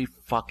every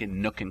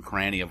fucking nook and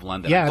cranny of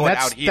London. I Yeah, thought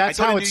that's out here, I that's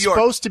thought how in it's New York-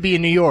 supposed to be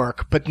in New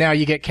York. But now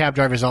you get cab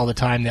drivers all the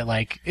time that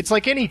it's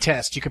like any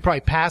test. You could probably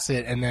pass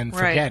it and then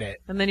forget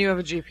it. And then you have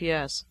a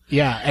GPS.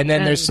 Yeah, and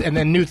then And- and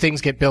then new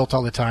things get built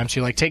all the time. So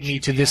you're like, take me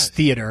to this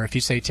theater. If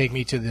you say take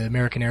me to the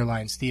American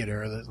Airlines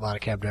theater, a lot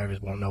of cab drivers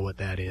won't know what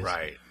that is,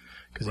 Right.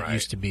 Because right. it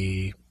used to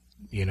be,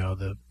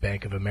 the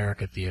Bank of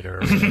America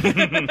theater.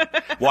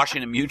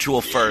 Washington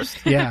Mutual first,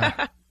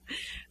 Yeah.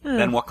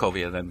 then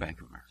Wachovia, then Bank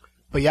of America.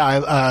 But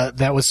yeah,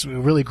 that was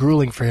really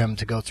grueling for him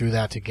to go through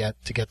that to get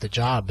the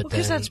job. But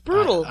because then that's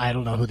brutal. I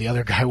don't know who the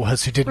other guy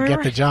was who didn't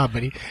get the job,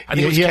 but I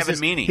think it was Kevin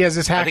Meaney. He has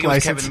his hack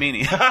license. I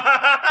think it was Kevin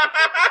Meaney.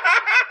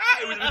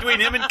 It was between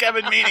him and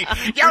Kevin Meaney.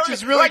 Which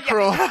is really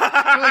cruel.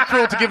 Really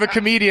cruel to give a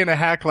comedian a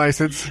hack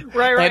license.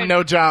 Right. And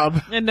no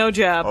job. And no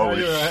job. Oh,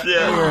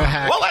 You're a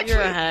hack. Well, actually,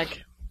 You're a hack.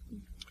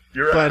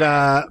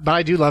 But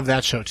I do love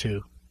that show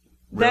too.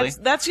 Really?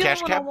 That's the Cash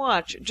only one I Cab?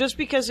 watch, just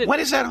because it. When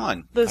is that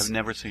on? This- I've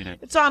never seen it.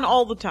 It's on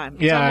all the time.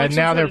 It's on Yeah, and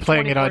Lexington now they're at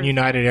playing it on 24.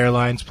 United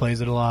Airlines, plays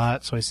it a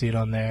lot, so I see it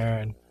on there.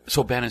 And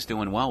So Ben is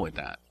doing well with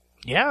that.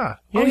 yeah,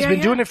 Oh, he's yeah, been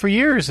yeah. doing it for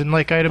years, and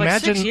like I'd Like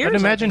imagine, 6 years, I'd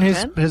imagine I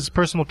think, his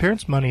personal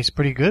appearance money's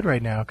pretty good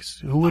right now. Because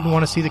who wouldn't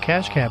want to see the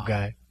cash cab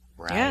guy?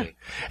 Right. Yeah.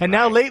 And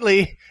now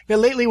lately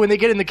when they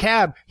get in the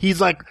cab,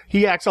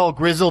 he acts all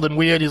grizzled and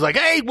weird. He's like,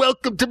 "Hey,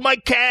 welcome to my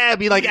cab."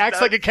 He like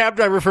acts like a cab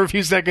driver for a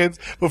few seconds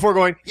before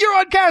going, "You're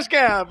on cash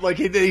cab." Like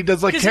he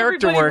does like 'Cause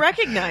character everybody work.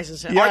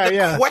 recognizes him. Yeah.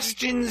 Are the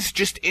questions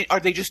are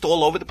they just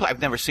all over the place?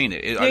 I've never seen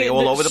it. Are they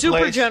all over the super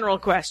place? general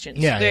questions.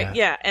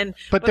 Yeah.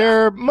 But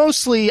they're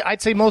mostly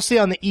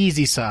on the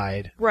easy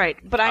side. right.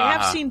 But I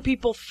have Uh-huh. seen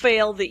people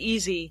fail the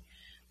easy.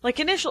 Like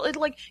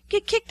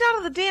get kicked out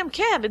of the damn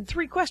cab in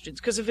 3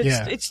 questions, because if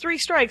it's 3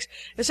 strikes,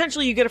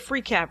 essentially you get a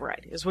free cab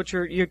ride is what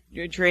you're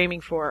aiming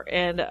for,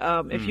 and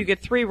if you get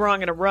 3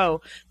 wrong in a row,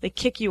 they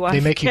kick you out. They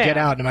of the make you cab get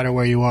out no matter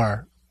where you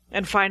are.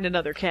 and find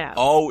another cab.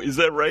 Oh, is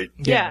that right?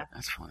 Yeah.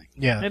 That's funny.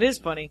 Yeah. It is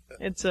funny.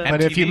 It's a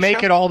But if you MTV make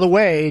show? it all the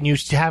way and you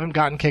haven't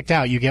gotten kicked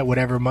out, you get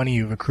whatever money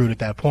you've accrued at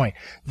that point.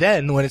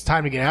 Then, when it's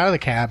time to get out of the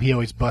cab, he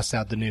always busts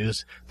out the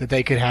news that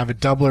they could have a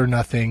double or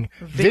nothing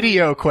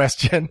video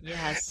question.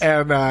 Yes.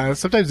 And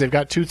sometimes they've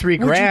got $2-3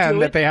 do grand it?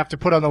 that they have to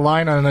put on the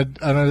line on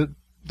a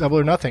double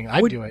or nothing.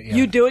 I'd do it. Yeah.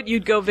 You do it,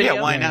 you'd go video.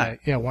 Yeah, why not?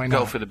 Yeah, why not?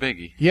 Go for the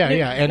biggie. Yeah, Yeah,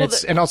 yeah, and well,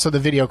 and also the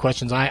video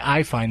questions.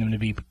 I find them to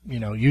be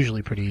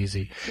usually pretty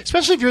easy,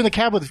 especially if you're in the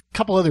cab with a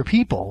couple other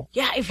people.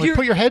 Yeah, if like, you're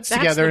put your heads that's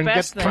together the and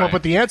best come up thing.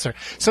 with the answer.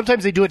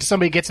 Sometimes they do it to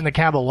somebody who gets in the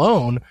cab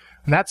alone,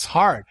 and that's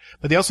hard.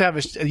 But they also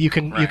have you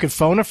can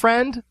phone a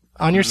friend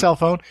on your cell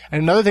phone,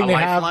 and another thing A they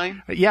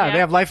lifeline? have, Yeah. they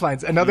have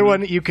lifelines. Another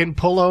one you can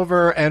pull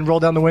over and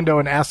roll down the window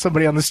and ask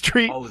somebody on the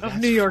street. Oh, Of that's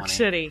New York funny.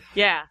 City.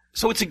 Yeah.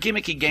 So it's a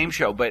gimmicky game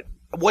show, but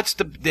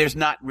there's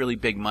not really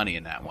big money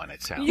in that one,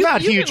 it sounds. You,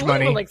 Not you huge can live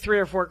money. with like 3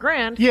 or 4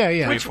 grand. Yeah,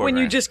 yeah. Which 3 or 4 when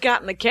you grand. just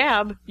got in the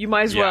cab, you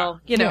might as Yeah.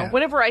 well, Yeah.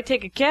 whenever I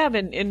take a cab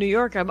in New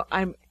York,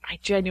 I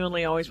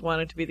genuinely always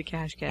want it to be the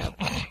cash cab.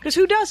 Because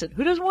who doesn't?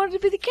 Who doesn't want it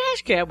to be the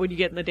cash cab when you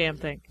get in the damn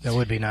thing? That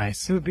would be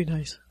nice. It would be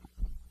nice.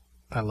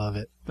 I love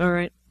it. All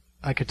right.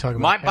 I could talk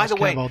about By the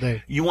way, all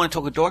day. you want to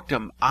talk a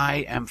dorkdom? I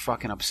am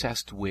fucking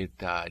obsessed with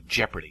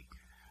Jeopardy.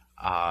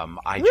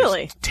 I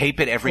Really? just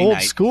tape it every Old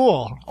night.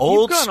 school.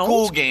 Old You've gone school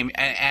old game,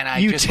 and I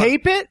You just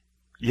tape it,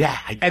 yeah,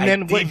 and I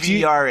then what,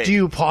 DVR it. do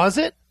you pause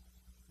it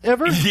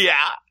ever? Yeah.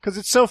 Because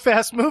it's so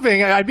fast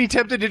moving, I'd be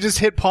tempted to just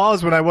hit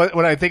pause when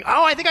I think,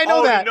 I think I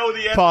know that. You know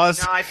the end.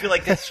 Pause. No, I feel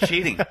like that's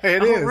cheating.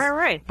 It is.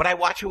 Right. But I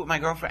watch it with my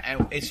girlfriend,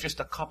 and it's just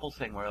a couple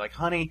thing where, like,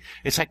 honey,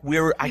 it's like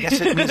I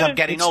guess it means I'm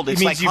getting old. It It's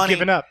means like, you've honey,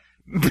 given up.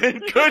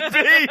 It could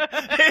be.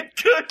 It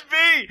could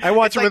be. I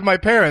watch It's it with my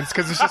parents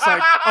because it's just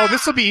like, oh,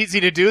 this will be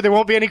easy to do. There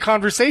won't be any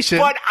conversation.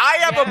 But I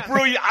have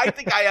I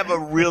think I have a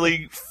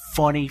really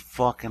funny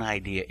fucking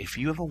idea. If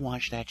you ever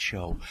watch that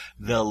show,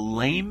 the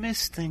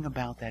lamest thing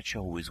about that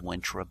show is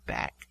when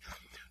Trebek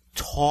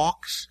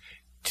talks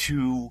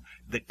to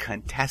the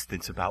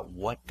contestants about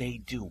what they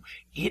do.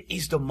 It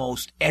is the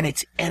most, and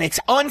it's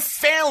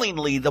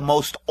unfailingly the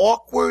most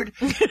awkward,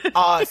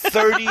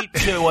 30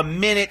 to a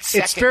minute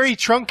seconds. It's very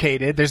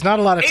truncated. There's not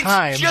a lot of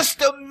time. It's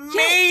just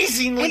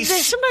amazingly And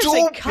then sometimes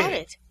stupid. they cut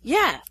it.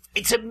 Yeah.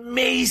 It's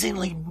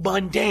amazingly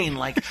mundane.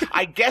 Like,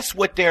 I guess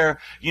what they're,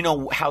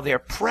 how they're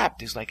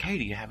prepped is like, hey,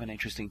 do you have an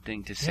interesting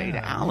thing to say to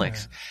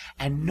Alex?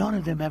 And none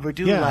of them ever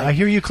do. Yeah, like, I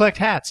hear you collect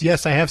hats.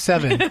 Yes, I have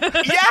 7. yeah,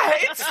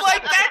 it's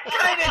like that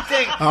kind of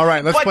thing. All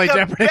right, let's play the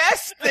Jeopardy.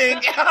 Best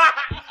thing,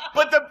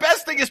 but the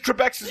best thing is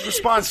Trebek's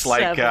response,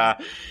 like,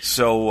 7.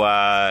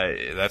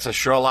 that's a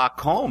Sherlock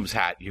Holmes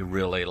hat. You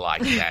really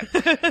like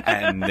that?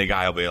 And the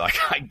guy will be like,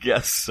 I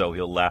guess so.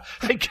 He'll laugh.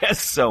 I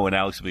guess so. And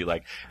Alex will be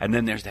like, and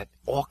then there's that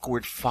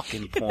awkward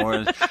fucking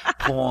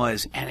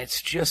pause, and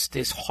it's just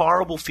this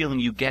horrible feeling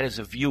you get as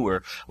a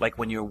viewer, like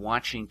when you're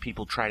watching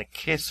people try to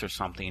kiss or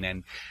something,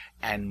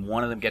 and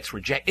one of them gets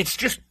rejected. It's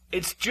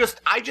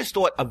just, I just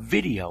thought a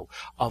video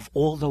of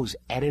all those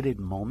edited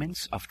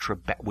moments of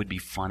Trebek would be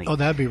funny. Oh,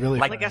 that'd be really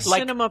Like a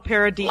Cinema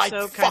Paradiso like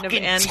kind of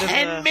fucking end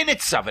 10 of the...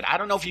 minutes of it. I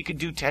don't know if you could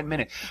do 10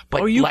 minutes,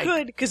 but Oh, you like,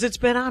 could, because it's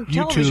been on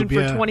television YouTube,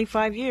 yeah. for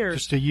 25 years.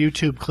 Just a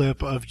YouTube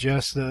clip of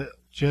just the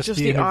Just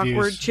the interviews.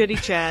 awkward chitty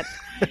chat.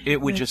 it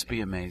would just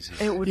be amazing.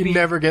 It would You be.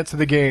 never get to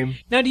the game.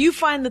 Now, do you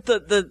find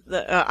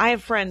that I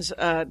have friends,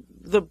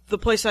 the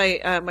place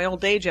my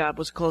old day job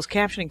was a closed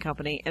captioning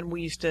company, and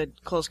we used to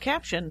close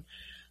caption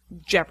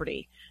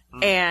Jeopardy.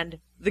 And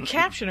the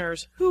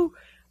captioners, who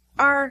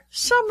are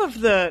some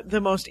of the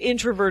most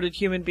introverted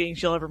human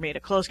beings you'll ever meet. A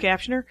closed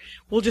captioner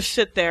will just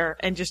sit there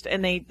and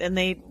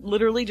they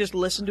literally just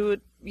listen to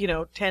it,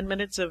 10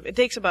 minutes it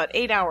takes about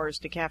 8 hours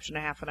to caption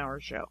a half an hour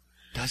show.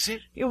 Does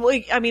it? Well,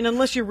 I mean,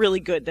 unless you're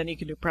really good, then you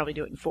can probably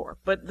do it in 4.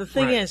 But the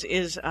thing is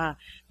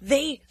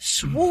they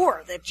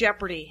swore that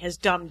Jeopardy has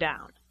dumbed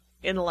down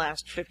in the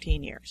last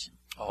 15 years.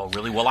 Oh,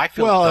 really? Well, I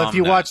feel Well, dumb if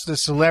you now. watch the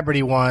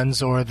celebrity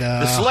ones or the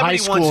high celebrity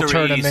school ones are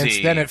tournaments,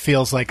 easy. then it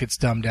feels like it's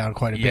dumbed down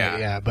quite a bit. Yeah.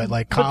 Yeah, but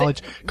like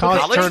college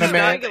College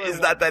tournament is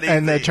not that easy.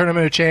 and the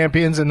Tournament of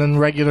Champions and then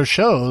regular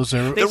shows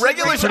are The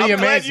regular shows, pretty I'm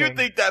glad amazing. you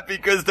think that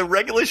because the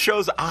regular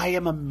shows, I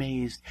am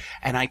amazed.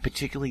 And I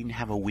particularly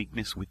have a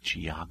weakness with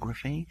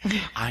geography.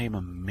 I am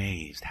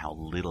amazed how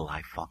little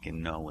I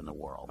fucking know in the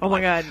world. Oh, my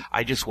God.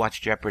 I just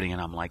watched Jeopardy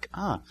and I'm like,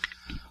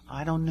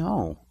 I don't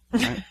know.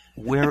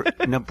 Where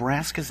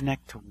Nebraska's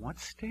next to what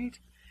state?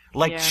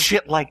 Like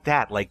shit like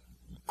that. Like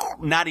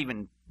not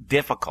even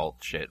difficult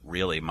shit,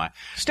 really. My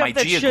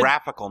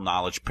geographical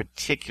knowledge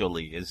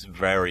particularly is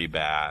very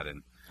bad.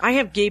 And I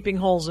have gaping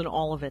holes in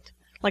all of it.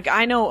 Like,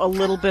 I know a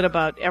little bit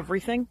about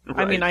everything. Right.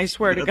 I mean, I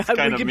swear to That's God,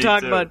 we kinda can me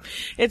talk too. about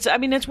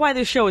it's why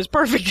this show is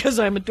perfect, because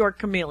I'm a dork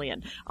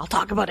chameleon. I'll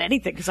talk about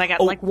anything, because I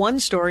got like one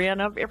story on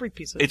every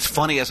piece of it's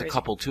funny as a crazy.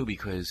 couple too,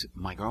 because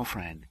my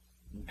girlfriend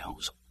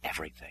knows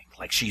everything.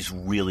 Like, she's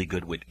really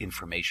good with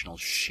informational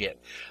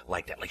shit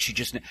like that. Like, she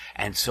just,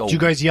 and so. Do you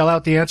guys yell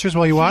out the answers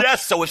while you watch?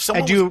 Yes, so if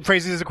someone And do you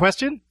phrase it as a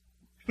question?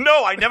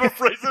 No, I never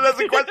phrase it as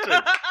a question.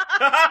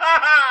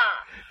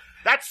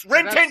 That's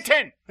Rin Tin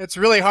Tin. It's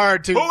really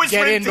hard to Who is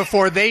get Rin in Tin?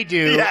 before they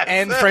do Yes.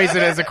 and phrase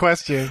it as a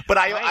question. But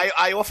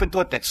I often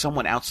thought that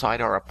someone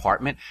outside our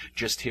apartment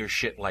just hears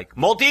shit like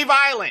Maldive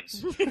Islands,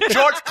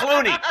 George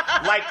Clooney,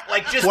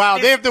 like just. Wow,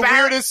 they have the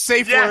disparate- weirdest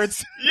safe Yes,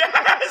 words.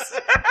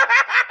 Yes.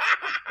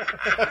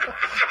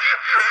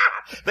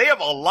 They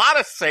have a lot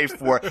of safe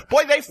words.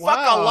 Boy, they fuck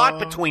a Wow. lot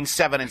between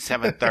 7 and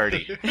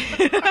 7:30.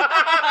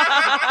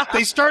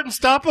 They start and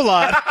stop a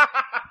lot.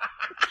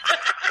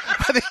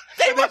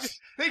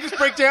 They just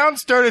break down,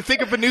 start to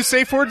think of a new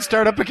safe word, and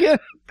start up again.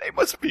 They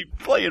must be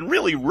playing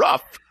really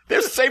rough.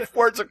 Their safe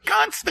words are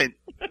constant.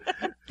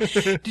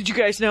 Did you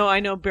guys know I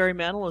know Barry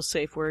Manilow's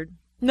safe word?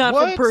 Not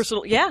What? from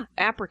personal. Yeah,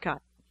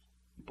 apricot.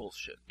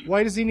 Bullshit.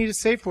 Why does he need a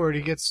safe word?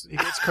 He gets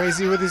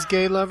crazy with his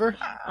gay lover?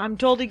 I'm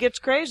told he gets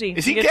crazy.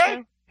 Is he gets gay?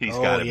 cra- He's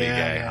Oh, got to be yeah,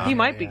 gay. yeah. Huh? He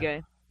might be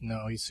gay.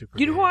 No, he's super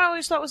You know gay. who I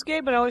always thought was gay,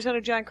 but I always had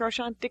a giant crush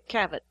on? Dick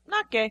Cavett.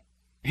 Not gay.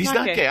 He's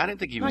not gay. I didn't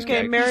think he was Not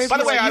gay. gay. Married By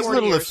the for way, like He's a 40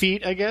 little years.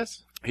 effete, I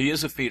guess. he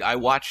is a feat.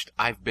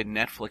 I've been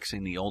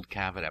Netflixing the old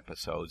Cavett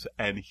episodes,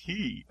 and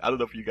I don't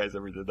know if you guys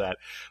ever did that,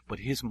 but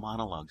his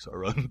monologues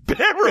are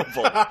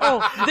unbearable.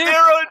 Oh,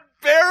 They're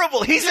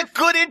unbearable. He's a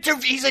good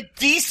he's a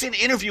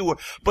decent interviewer,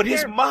 but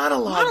his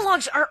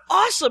monologues are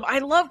awesome. I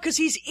love because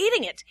he's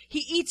eating it. He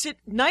eats it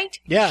night,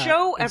 Yeah,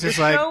 show it's after just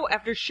like- show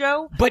after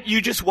show. But you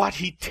just watch,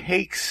 he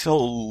takes so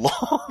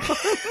long.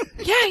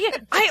 Yeah.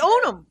 I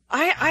own him.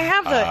 I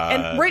have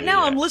and right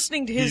now yeah. I'm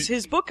listening to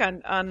his book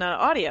on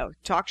audio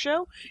talk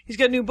show. He's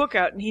got a new book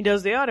out and he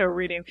does the audio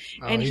reading.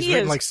 And he's he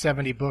written is like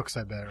 70 books,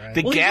 I bet, right?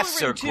 The Well, he's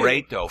guests only are written 2.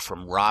 great, though,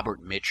 from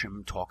Robert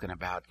Mitchum talking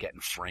about getting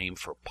framed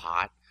for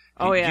pot.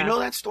 Oh, Do yeah. you know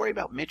that story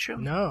about Mitchum?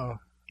 No.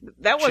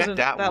 that check wasn't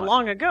that one.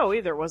 long ago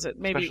either, was it?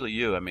 Maybe Especially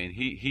you. I mean,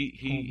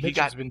 he Mitchell's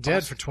got been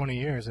dead for 20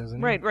 years, hasn't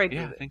he? right.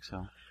 Yeah, I think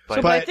so.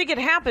 But I think it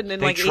happened in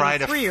they like tried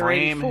to 83 or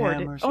frame 84.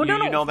 him or Oh something.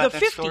 no, You know about the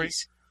that 50s. story?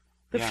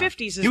 The Yeah.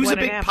 50s is He was when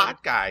a big it happened.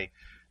 pot guy,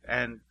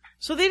 and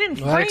So they didn't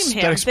Well, frame that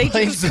him. They explains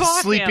just the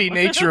caught sleepy him.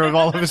 nature of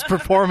all of his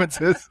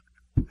performances.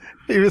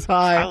 He was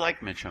high. I like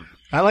Mitchum.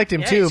 I liked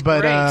him Yeah, too, he's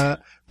but great.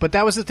 but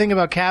that was the thing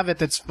about Cavett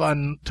that's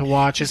fun to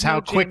watch is There's how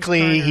no James quickly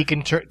Garner. he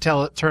can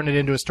turn it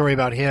into a story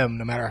about him,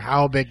 no matter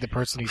how big the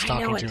person he's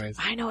talking to is.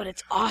 I know it.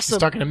 It's He's awesome.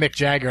 talking to Mick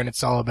Jagger, and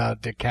it's all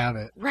about Dick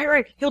Cavett.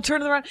 Right. He'll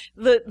turn it around.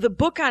 The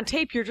book on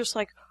tape, you're just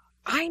like,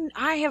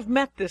 I have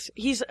met this.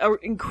 He's an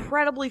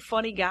incredibly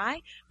funny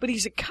guy, but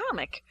he's a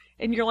comic.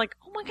 And you're like,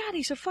 oh my God,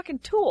 he's a fucking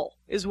tool,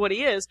 is what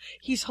he is.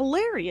 He's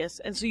hilarious,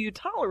 and so you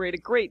tolerate a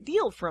great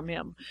deal from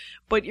him.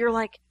 But you're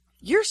like,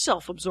 your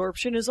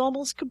self-absorption is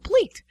almost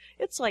complete.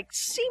 It's like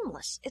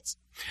seamless.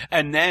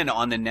 And then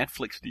on the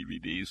Netflix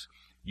DVDs,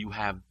 you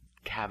have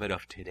Cavett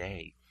of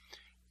Today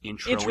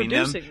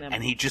Introducing them.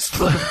 and he just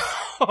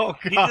Oh,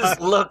 he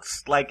just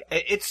looks like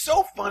it's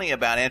so funny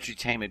about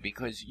entertainment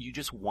because you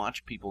just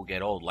watch people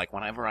get old. Like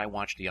whenever I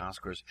watch the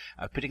Oscars,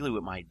 particularly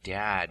with my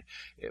dad,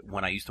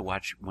 when I used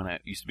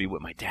to be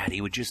with my dad, he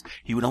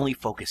would only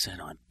focus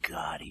in on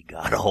God, he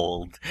got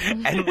old.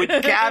 And with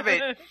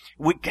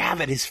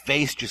Cavett, his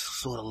face just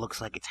sort of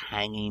looks like it's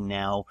hanging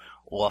now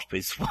off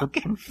his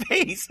fucking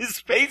face. His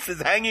face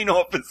is hanging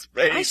off his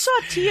face. I saw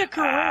Tia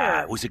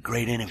Carrere. It was a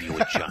great interview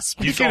with John.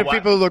 Speaking of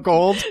people who look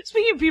old,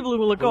 Speaking of people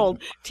who look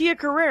old, Tia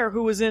Carrere,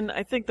 who was in,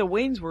 I think, the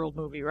Wayne's World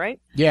movie,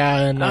 right? yeah,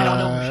 and I don't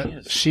know who she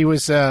is. she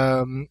was.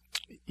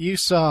 You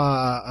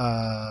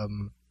saw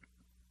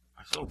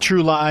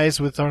True Lies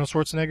with Arnold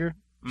Schwarzenegger.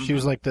 She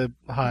was like the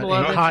hot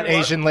Beloved.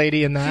 Asian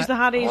lady in that. She's the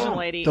hot Asian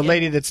lady. the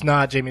lady that's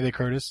not Jamie Lee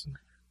Curtis.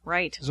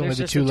 Right. There's only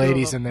the just two of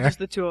ladies them. in there. Just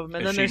the two of them.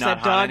 And Is then she there's not that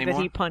hot dog that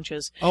anymore? he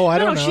punches. Oh, I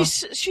don't no, know.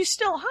 she's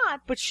still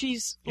hot, but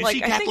she's You like,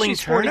 see I think Kathleen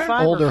she's Turner?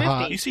 45 Older or 50.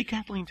 hot. You see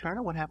Kathleen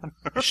Turner? What happened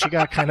to her? She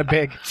got kind of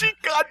big. She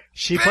got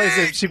She big!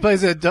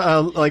 plays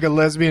like a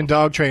lesbian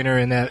dog trainer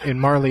in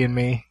Marley and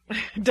Me.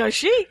 Does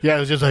she? Yeah, it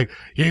was just like,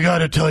 you got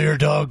to tell your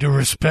dog to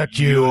respect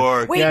you.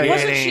 You're Wait, Yeah,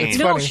 wasn't kidding. she? It's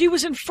No, funny. she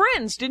was in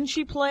Friends. Didn't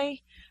she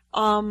play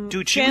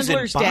Dude, she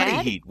Chandler's was in Body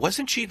dad? Heat.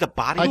 Wasn't she the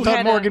Body I Heat? thought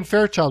had Morgan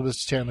Fairchild was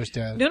Chandler's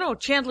dad No,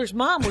 Chandler's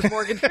mom was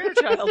Morgan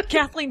Fairchild.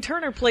 Kathleen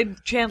Turner played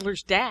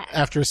Chandler's dad.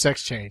 after a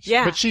sex change.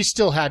 Yeah. But she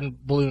still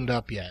hadn't ballooned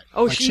up yet.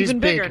 Oh, Like, she's she's even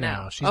big bigger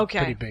now. She's Okay.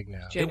 pretty big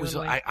now. It was.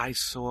 Genuinely. I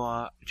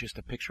saw just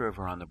a picture of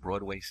her on the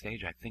Broadway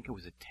stage. I think it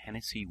was a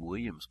Tennessee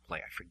Williams play.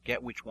 I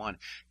forget which one.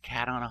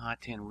 Cat on a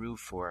Hot Tin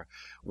Roof or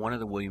one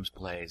of the Williams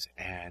plays.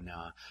 And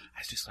I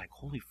was just like,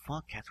 holy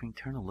fuck, Kathleen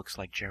Turner looks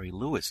like Jerry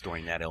Lewis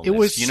during that illness. It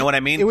was, you know what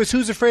I mean? It was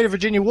Who's Afraid of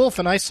Virginia Woolf,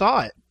 and I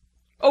saw it.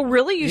 Oh,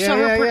 really? You Yeah, saw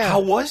her? yeah, yeah. How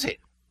was it?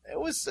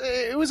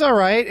 It was all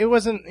right. It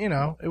wasn't,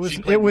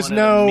 She played it was one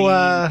no,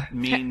 of the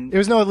mean. it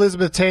was no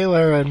Elizabeth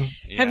Taylor, and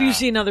Have you Yeah.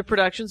 seen other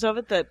productions of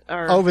it that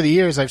are? over the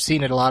years I've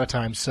seen it a lot of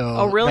times. So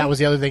Oh, really? that was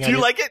the other thing. Do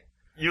you like it?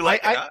 You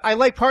like it? I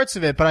like parts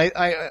of it, but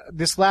I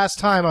this last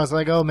time I was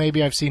like, oh,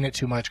 maybe I've seen it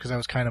too much because I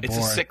was kind of It's a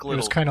bored. sick It was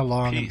little kind of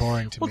long and piece.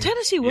 boring to Well, me.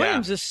 Tennessee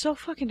Williams is so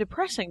fucking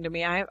depressing to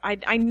me. I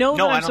know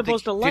No, that I I'm don't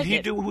supposed think, to like Did he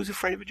it. do Who's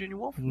Afraid of Virginia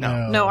Woolf?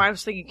 No, I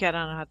was thinking Cat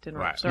on a Hot Tin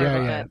Roof. Right. Sorry Yeah,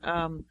 about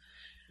yeah. that.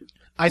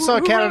 I saw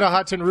Who Cat on wrote- a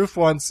Hot Tin Roof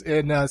once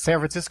in San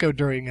Francisco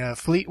during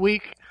Fleet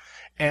Week,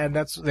 and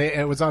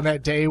it was on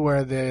that day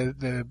where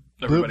the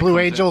Everybody Blue comes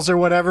in. Angels or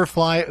whatever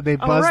fly. They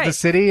buzz right. the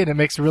city, and it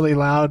makes really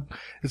loud.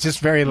 It's just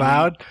very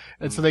loud,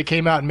 and so they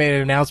came out and made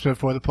an announcement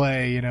for the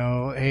play.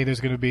 Hey, there's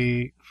going to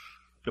be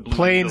The Blue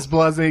planes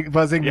Angels.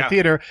 buzzing the Yeah.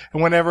 theater,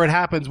 and whenever it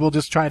happens, we'll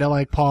just try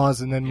to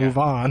pause and then move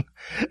on.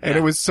 And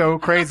it was so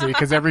crazy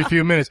because every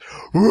few minutes,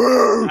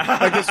 woo,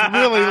 like this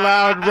really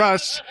loud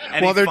rush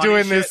Any while they're funny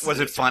doing shit? this. Was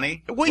it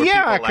funny? Well, Were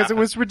yeah, people because it laughing?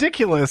 was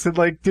ridiculous. It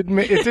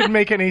didn't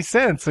make any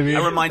sense. I mean,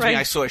 That reminds me, Right.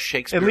 I saw a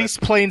Shakespeare. at least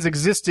planes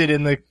existed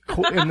in the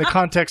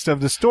context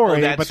of the story,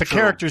 Oh, that's but the true.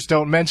 characters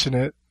don't mention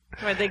it.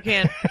 Right, they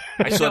can't.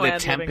 I saw no the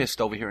ad-libbing. Tempest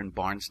over here in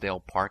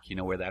Barnesdale Park. You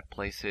know where that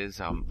place is?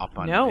 Up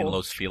on No. in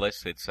Los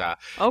Feliz. It's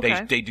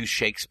Okay. they do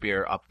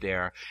Shakespeare up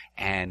there,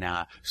 and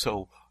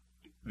so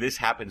this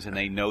happens, and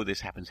they know this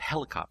happens.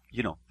 Helicopter,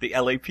 the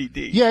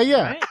LAPD. Yeah,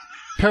 yeah. Right.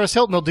 Paris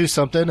Hilton will do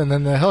something, and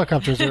then the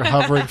helicopters are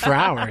hovering for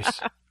hours.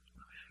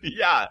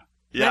 yeah,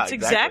 That's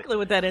exactly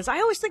what that is. I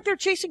always think they're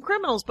chasing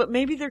criminals, but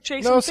maybe they're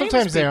chasing No, famous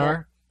sometimes they people.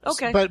 are.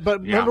 Okay. But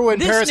remember when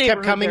This Paris kept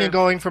neighborhood coming there. and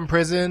going from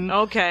prison?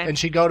 Okay. And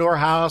she'd go to her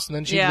house, and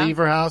then she'd Yeah. leave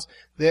her house.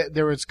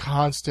 There was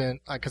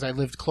constant, because I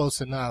lived close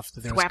enough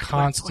that there was Thwap, thwap,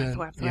 constant,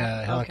 thwap, thwap. yeah,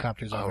 Okay.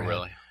 helicopters Oh, overhead.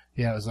 really?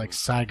 Yeah, it was like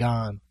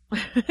Saigon.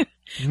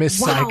 Miss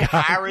Wow. Saigon.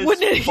 Paris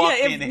Wouldn't it? Yeah,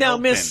 fucking now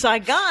Hilton. Miss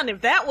Saigon,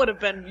 if that would have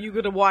been, you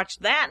could have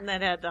watched that and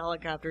that had the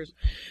helicopters.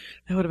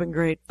 That would have been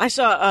great. I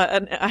saw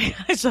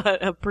I saw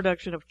a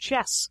production of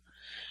Chess,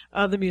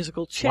 the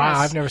musical Chess. Wow,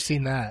 I've never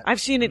seen that.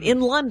 I've seen it in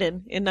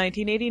London in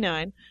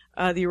 1989,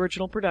 the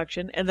original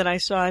production, and then I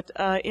saw it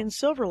in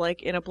Silver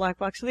Lake in a black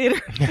box theater.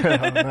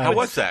 How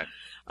was that?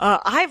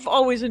 I've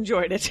always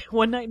enjoyed it.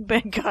 One Night in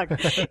Bangkok.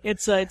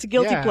 It's a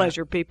guilty Yeah.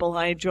 pleasure, people.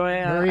 I enjoy.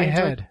 Murray I enjoy-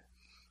 Head.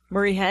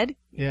 Murray Head.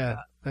 Yeah,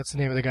 that's the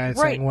name of the guy that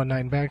Right. sang One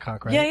Night in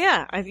Bangkok, right?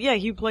 Yeah.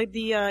 He played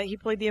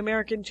the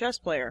American chess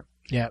player.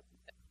 Yeah.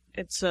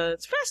 It's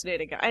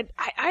fascinating.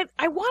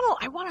 I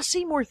want to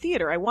see more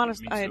theater. Me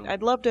too.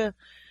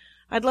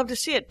 I'd love to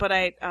see it, but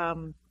I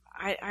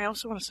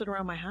also want to sit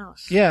around my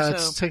house. Yeah,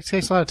 So- it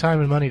takes a lot of time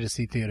and money to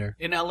see theater.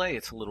 In LA,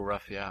 it's a little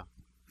rough, yeah.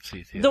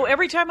 See theater. Though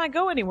every time I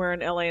go anywhere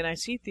in LA and I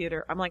see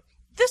theater, I'm like,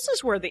 this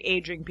is where the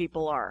aging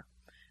people are.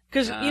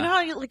 Because you know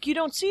how you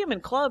don't see them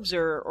in clubs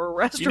or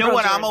restaurants. You know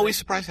what? or I'm anything. always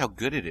surprised how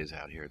good it is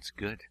out here. It's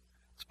good.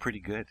 It's pretty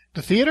good.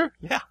 The theater?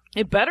 Yeah.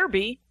 It better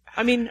be.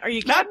 I mean, are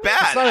you kidding Not me?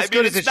 bad. It's not as I mean,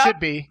 good as it's it not- should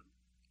be.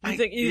 You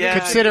think- you Yeah,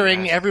 think-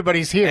 Considering yeah.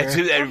 everybody's here.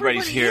 Everybody's Everybody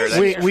here. is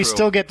That's here. We true.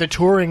 still get the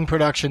touring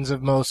productions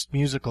of most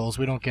musicals.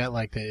 We don't get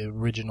like the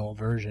original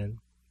version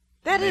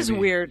that is Maybe.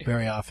 weird.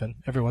 very often.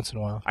 Every once in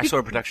a while. I saw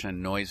a production of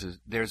Noises.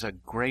 There's a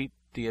great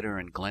theater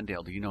in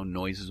Glendale. Do you know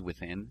Noises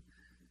Within?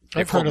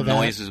 They're I've called heard of that.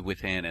 Noises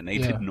Within, and they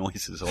Yeah. did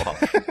Noises Off.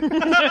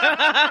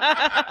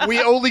 We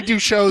only do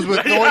shows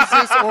with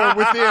noises or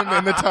within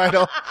in the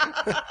title.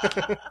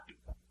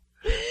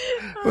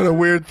 What a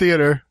weird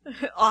theater.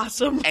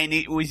 Awesome. and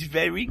it was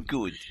very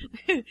good.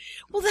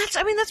 Well, that's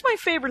my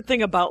favorite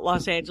thing about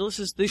Los Angeles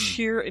is the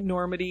sheer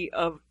enormity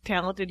of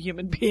talented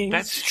human beings.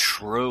 That's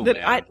true, that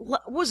man.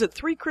 what was it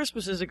 3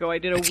 Christmases ago? I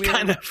did a It's weird.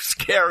 kind of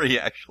scary,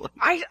 actually.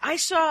 I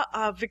saw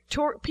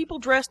people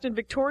dressed in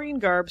Victorian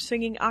garb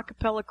singing a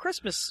cappella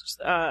Christmas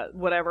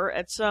whatever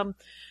at some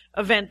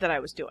event that I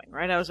was doing.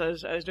 Right, I was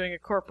doing a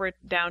corporate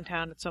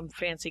downtown at some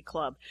fancy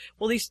club.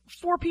 Well, these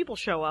 4 people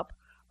show up,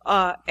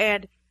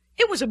 and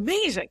it was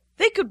amazing.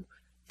 They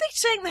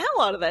sang the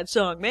hell out of that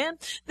song, man.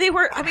 They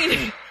were, I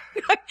mean,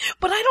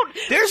 but I don't.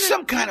 There's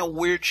some kind of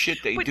weird shit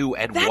they But do,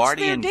 that's their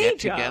Edwardian day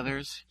job.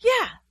 get-togethers.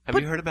 Yeah, Have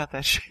you heard about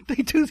that shit? They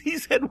do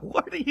these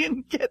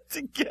Edwardian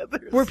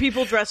get-togethers. Where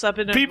people dress up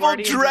in People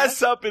Edwardian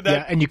dress up in that.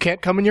 Yeah, and you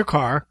can't come in your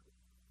car.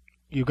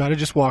 You got to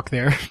just walk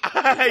there.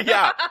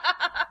 Yeah.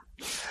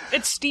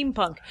 It's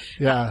steampunk.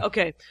 Yeah.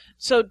 Okay,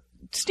 so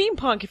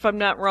steampunk, if I'm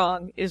not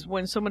wrong, is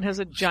when someone has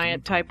a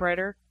giant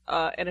typewriter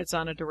and it's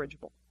on a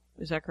dirigible.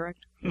 Is that correct?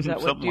 Is that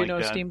what? Something Do you like know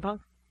that. steampunk?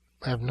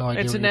 I have no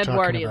idea It's what an you're talking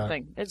Edwardian about.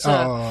 thing. It's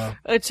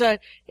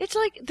it's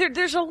like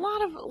there's a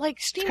lot of like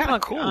It's kind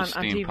of steampunk cool, on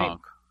steampunk. TV.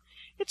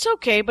 It's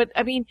okay, but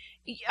I mean,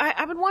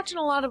 I've been watching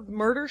a lot of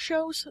murder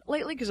shows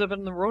lately because I've been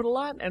on the road a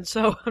lot, and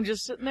so I'm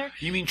just sitting there.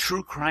 You mean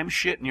true crime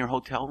shit in your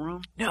hotel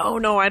room?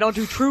 No, I don't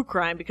do true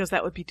crime because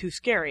that would be too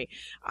scary.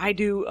 I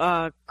do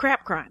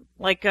crap crime,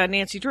 like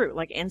Nancy Drew,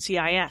 like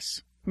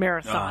NCIS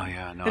marathon. Oh,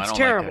 yeah. No, it's I don't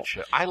terrible. like that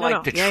shit. I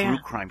like the Yeah, true yeah.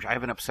 crime. I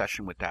have an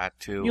obsession with that,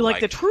 too. You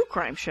like the true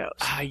crime shows?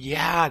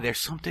 Yeah, there's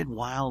something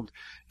wild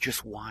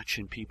just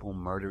watching people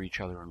murder each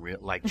other in real,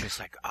 like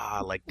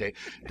the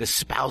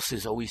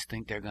spouses always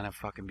think they're gonna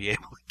fucking be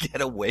able to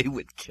get away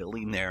with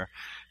killing their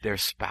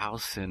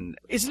spouse, and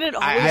Isn't it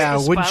always Yeah,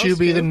 the wouldn't you spouse,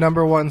 be too? the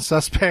number one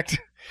suspect?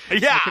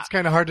 yeah, It's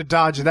kind of hard to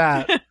dodge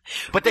that.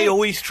 but they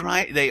always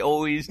try, they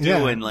always do,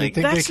 Yeah, and like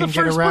they think That's they the can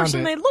get first around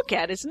person it. they look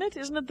at, isn't it?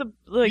 Isn't it the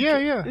like?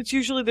 Yeah. It's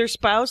usually their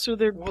spouse or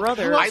their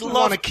brother. Who I else would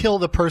love- want to kill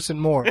the person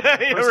more? The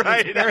person You're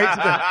right. who's married to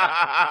them.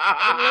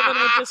 I've been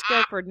living with this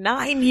guy for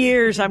 9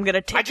 years. I'm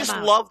gonna take I just him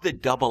out. love the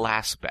double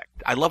aspect.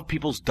 I love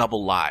people's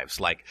double lives.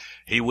 Like,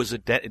 he was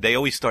they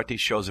always start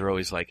these shows, they're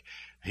always like,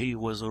 he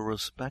was a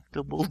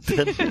respectable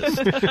dentist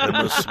in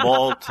the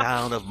small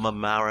town of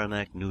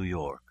Mamaroneck, New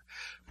York.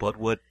 But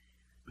what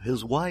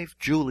his wife,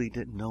 Julie,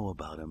 didn't know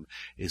about him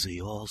is he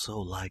also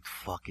liked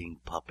fucking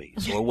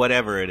puppies, or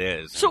whatever it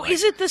is. So And, like,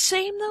 is it the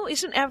same though?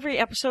 Isn't every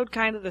episode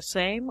kind of the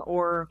same,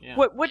 or Yeah.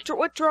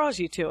 what draws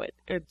you to it?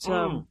 It's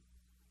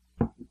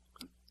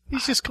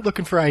He's just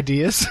looking for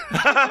ideas.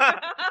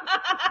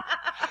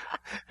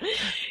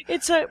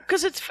 it's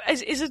because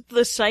is it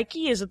the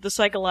psyche? Is it the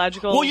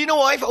psychological? Well, you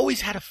know, I've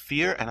always had a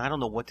fear, and I don't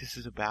know what this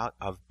is about,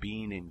 of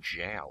being in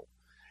jail.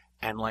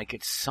 And like,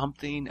 it's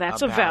something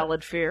that's about, a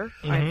valid fear.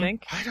 I Mhm.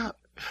 think.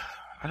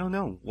 I don't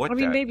know what I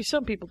mean, that- maybe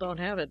some people don't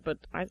have it, but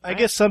I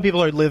guess some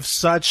people live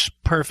such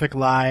perfect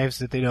lives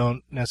that they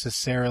don't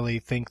necessarily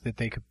think that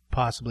they could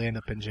possibly end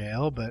up in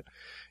jail. But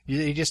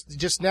you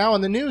just now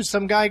on the news,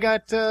 some guy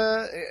got,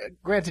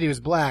 granted he was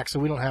black, so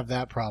we don't have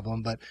that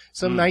problem, but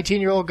some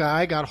 19-year-old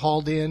guy got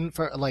hauled in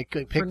for, like,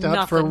 picked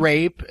up for nothing.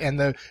 rape, and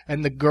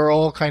the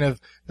girl kind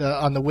of,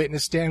 on the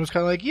witness stand was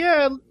kind of like,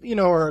 yeah, you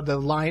know, or the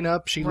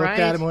lineup, she looked Right.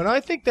 at him and went, I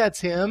think that's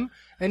him.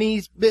 And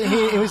he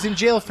was in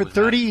jail for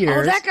 30 years.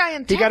 Oh, that guy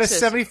in He got a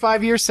Texas.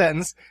 75-year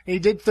sentence. And he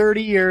did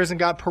 30 years and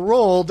got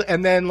paroled.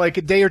 And then, like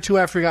a day or two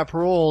after he got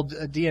paroled,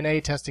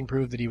 DNA testing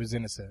proved that he was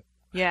innocent.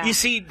 Yeah. You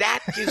see, that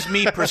gives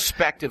me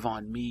perspective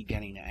on me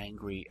getting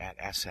angry at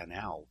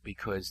SNL,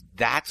 because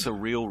that's a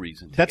real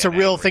reason to That's a get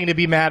real angry. thing to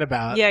be mad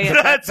about. Yeah,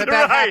 yeah. That's But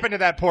right. that happened to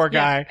that poor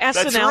guy. Yeah.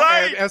 SNL. That's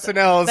right. And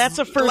SNL is, That's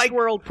a first Like,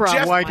 world problem.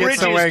 Jeff Why I get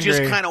Bridges so just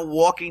angry. kind of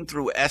walking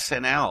through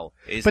SNL.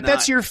 but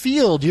that's your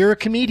field. You're a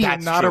comedian,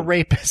 That's not a true.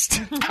 rapist.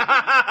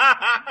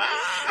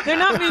 They're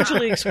not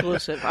mutually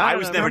exclusive. I don't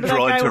was know. never Remember that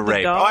drawn guy to with the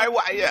rape. dog?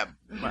 Yeah.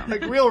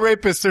 Like, real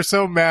rapists are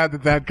so mad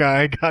that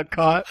guy got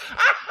caught.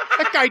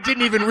 That guy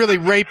didn't even really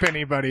rape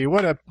anybody.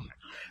 What a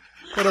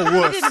He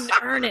wuss. didn't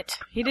earn it.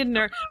 He didn't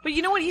earn. But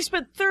you know what? He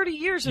spent 30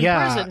 years in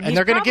Yeah, prison. and He's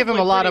they're going to give him a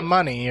probably lot of pretty-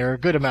 money, or a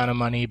good amount of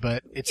money,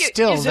 but it's Is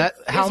still it- that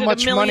how is it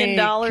much $1 million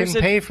money can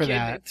pay for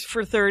that.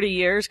 for 30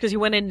 years? Because he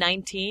went in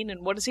 19,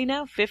 and what is he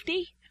now?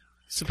 50?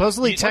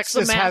 Supposedly What's the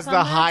Texas math has on the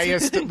that?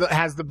 highest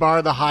has the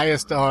bar the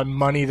highest on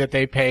money that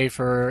they pay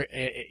for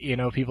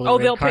people who Oh, are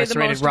they'll pay the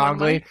incarcerated most amount of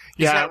wrongly. money?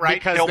 Yeah, that right?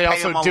 because They'll they pay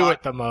also them a do lot.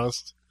 it the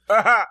most.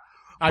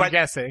 I'm But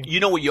guessing. You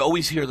know what? You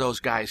always hear those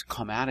guys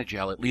come out of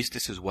jail. At least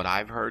this is what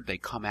I've heard. They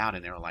come out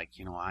and they're like,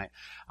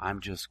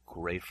 I'm just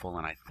grateful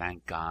and I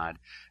thank God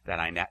that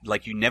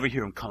like you never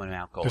hear them coming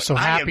out going, They're so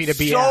I happy am to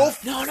be so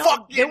out. No.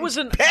 fucking There was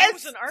an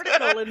pissed.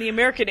 article in the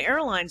American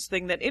Airlines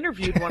thing that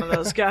interviewed one of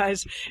those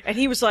guys, and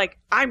he was like,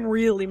 "I'm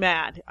really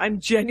mad. I'm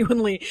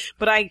genuinely,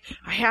 but I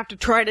have to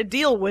try to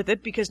deal with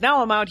it because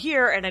now I'm out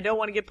here and I don't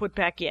want to get put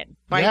back in.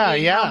 By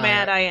being how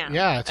mad I am.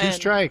 Yeah, two And-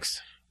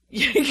 strikes.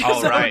 Because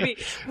Oh, that right. would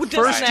be, well,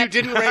 doesn't First, that- you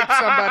didn't rape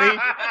somebody,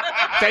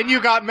 then you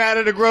got mad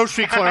at a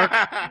grocery clerk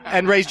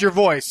and raised your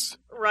voice.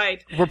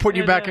 Right. We're putting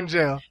you And, back in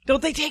jail.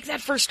 Don't they take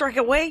that first strike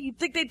away? You'd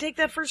think they'd take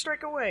that first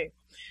strike away.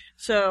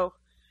 So,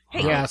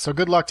 hey, Yeah, so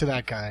good luck to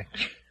that guy.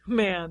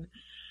 man,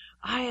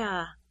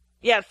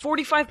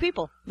 45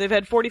 people. They've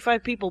had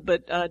 45 people,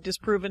 but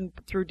disproven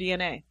through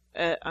DNA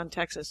on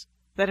Texas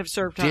that have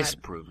served time.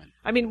 Disproven.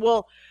 I mean,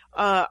 well,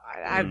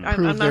 I'm Prove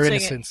not their saying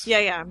innocence. it.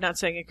 Yeah, I'm not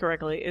saying it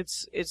correctly.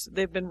 It's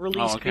they've been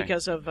released okay.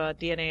 because of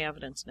DNA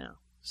evidence now.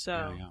 So.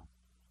 There you go.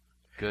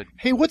 good.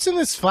 Hey, what's in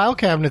this file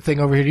cabinet thing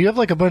over here? Do you have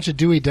like a bunch of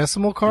Dewey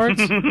Decimal cards?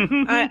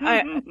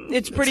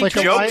 It's pretty like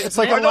cool. it's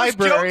like a Are those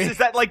library. jokes? Is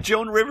that like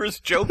Joan Rivers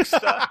joke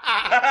stuff?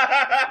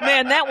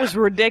 Man, that was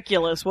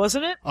ridiculous,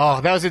 wasn't it?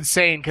 Oh, that was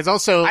insane. Because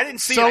also, I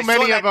didn't see so it. I saw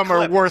many that of them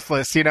clip. are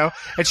worthless, you know?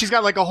 And she's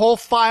got like a whole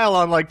file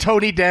on like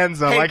Tony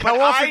Danza. Hey, like, but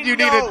how often I do you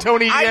need know- a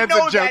Tony I Danza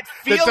know joke that that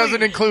feeling.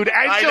 doesn't include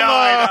Angela?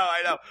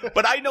 I know.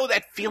 But I know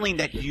that feeling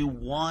that you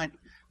want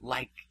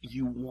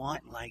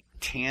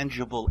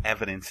tangible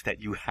evidence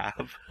that you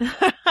have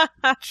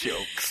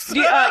jokes.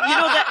 You know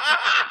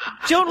that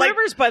Joan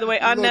Rivers, by the way,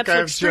 on Look, I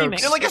have Netflix streaming.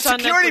 jokes. They're like a It's on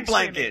security Netflix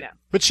blanket. streaming now.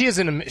 But she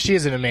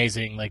is an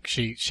amazing, like,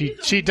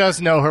 she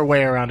does know her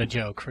way around a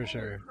joke, for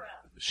sure.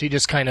 She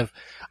just kind of,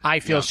 I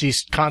feel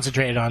she's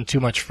concentrated on too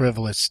much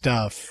frivolous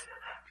stuff.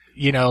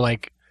 You know,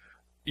 like,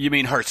 You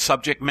mean her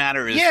subject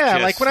matter is yeah,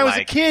 just like when I was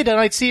a kid and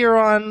I'd see her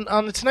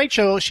on the Tonight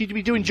Show, she'd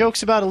be doing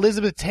jokes about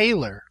Elizabeth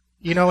Taylor,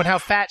 you know, and how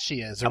fat she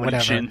is or how many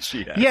whatever. chins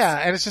she has. Yeah,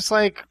 and it's just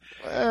like,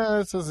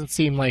 this doesn't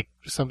seem like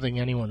something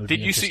anyone would Did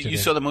be you interested see? You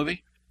in. saw the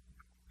movie?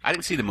 I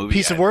didn't see the movie.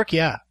 Piece yet. of work,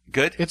 yeah.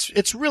 Good.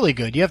 It's really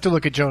good. You have to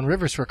look at Joan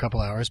Rivers for a couple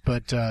hours,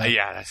 but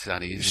Yeah, that's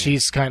not easy.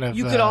 she's kind of.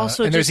 You could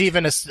also and there's just-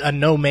 even a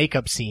no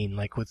makeup scene,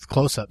 like with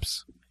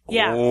close-ups.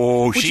 Yeah.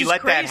 Oh, Which she is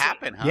let that crazy.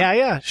 happen, huh?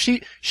 Yeah.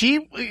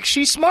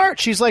 She's smart.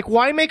 She's like,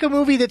 why make a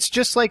movie that's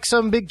just like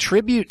some big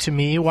tribute to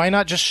me? Why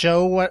not just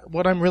show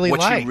what I'm really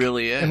What she like,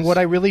 really is. and what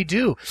I really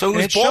do? So it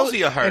And was shows-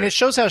 ballsy of her. and it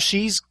shows how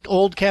she's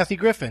old Kathy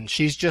Griffin.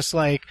 She's just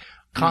like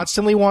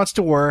constantly wants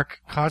to work,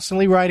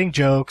 constantly writing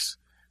jokes,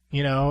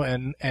 you know,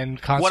 and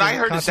constantly. What I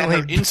heard is that her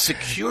constantly-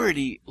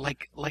 insecurity,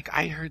 like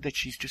I heard that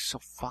she's just so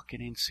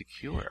fucking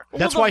insecure.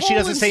 That's Well, why the she whole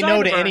doesn't say inside no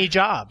of to her- any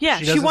job. Yeah,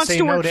 she doesn't wants say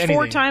to no work to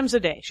 4 anything. times a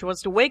day. She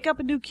wants to wake up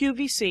and do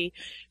QVC.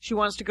 She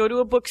wants to go to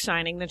a book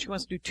signing. Then she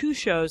wants to do 2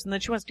 shows. And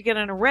then she wants to get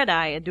on a red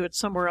eye and do it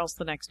somewhere else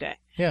the next day.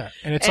 Yeah,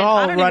 and it's And I all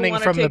don't even running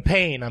wanna from the take-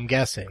 pain, I'm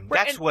guessing. Right,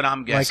 That's and- what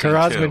I'm guessing. Like her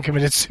husband too.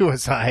 committed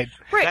suicide.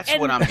 Right. That's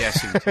and, what I'm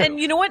guessing too. And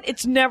you know what?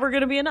 It's never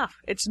going to be enough.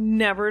 It's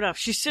never enough.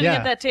 She's sitting Yeah.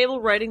 at that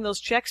table writing those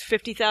checks,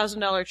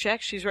 $50,000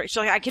 checks. She's like,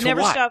 I can To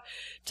never what? stop.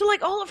 To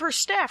like all of her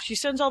staff. She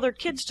sends all their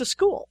kids to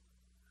school.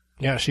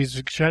 Yeah, she's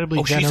incredibly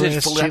Oh, she's a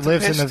generous. She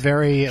lives in a philanthropist?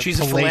 very She's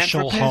a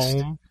palatial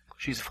philanthropist? home.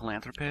 She's a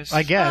philanthropist.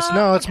 I guess.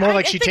 No, it's more I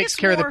like she think takes it's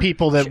care of the more-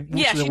 people that,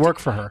 Yeah, that she work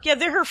ta- for her. Yeah,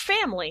 they're her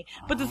family.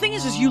 But the thing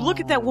is you look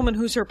at that woman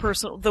who's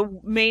the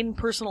main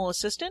personal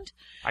assistant,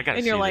 I gotta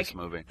and see you're this like,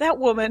 movie. that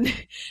woman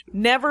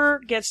never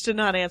gets to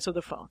not answer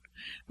the phone.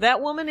 That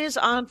woman is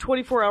on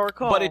 24-hour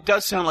call. But it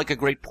does sound like a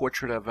great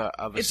portrait of a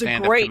It's a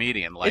stand-up great-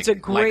 comedian. Like, it's a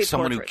great like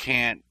someone portrait. who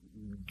can't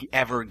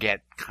ever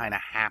get kind of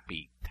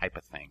happy type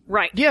of thing.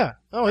 Right. Yeah.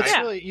 Oh, it's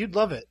Yeah. really, you'd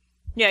love it.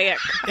 Yeah,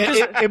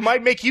 yeah. It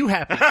might make you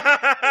happy.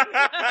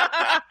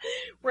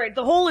 Right.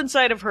 The whole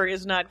inside of her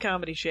is not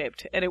comedy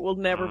shaped, and it will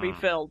never be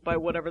filled by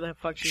whatever the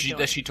fuck she's doing.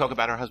 Does she talk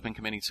about her husband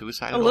committing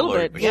suicide? A at all, little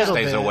or bit, She yeah.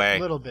 stays away. A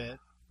little bit.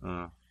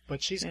 Uh.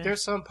 But Yeah.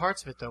 there's some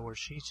parts of it though where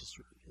she's just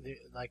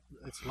like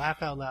it's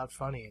laugh out loud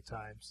funny at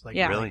times. Like,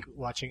 Yeah. Really? like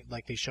watching,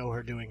 like they show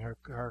her doing her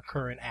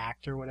current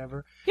act or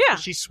whatever. Yeah.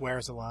 She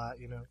swears a lot,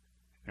 you know.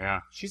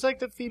 Yeah. She's like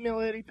the female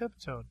Eddie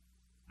Pepitone.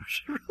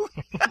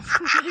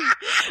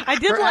 I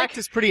did Her like act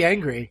is pretty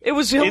angry. it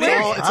was is.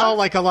 hilarious. It's all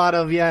like a lot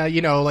of,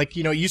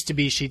 it used to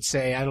be she'd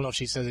say, I don't know if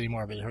she says it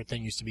anymore, but her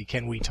thing used to be,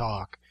 can we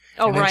talk?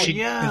 Oh, and then right.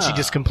 And she'd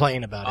just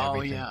complain about Oh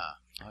everything. yeah.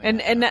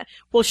 And that,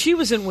 well, she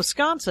was in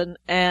Wisconsin,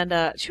 and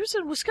she was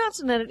in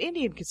Wisconsin at an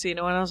Indian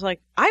casino, and I was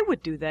like, I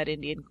would do that,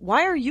 Indian.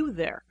 Why are you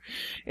there?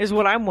 Is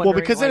what I'm wondering.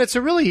 Well, because then like, it's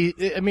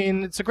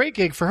it's a great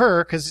gig for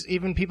her, because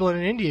even people in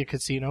an Indian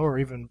casino, or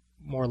even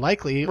more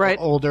likely, Right.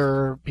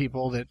 older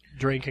people that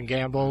drink and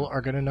gamble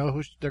are going to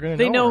know they're going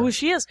to they know her. who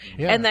she is.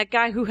 Yeah. And that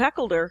guy who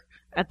heckled her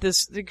at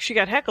this, she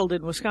got heckled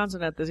in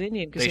Wisconsin at this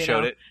Indian casino.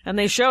 showed it? And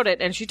they showed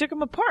it, and she took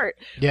him apart.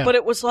 Yeah. But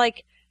it was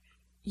like,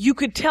 you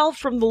could tell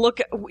from the look.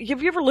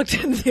 Have you ever looked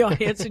into the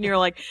audience and you're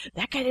like,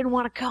 that guy didn't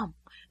want to come.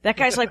 That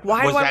guy's like,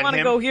 why Was do I that want to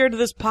him? go here to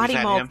this potty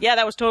that mouth? him? Yeah,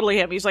 that was totally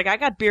him. He's like, I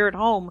got beer at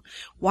home.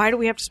 Why do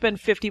we have to spend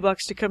 $50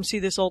 to come see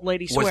this old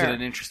lady swear? Was it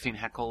an interesting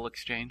heckle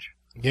exchange?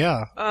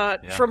 Yeah.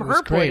 From It was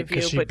her point great, of view,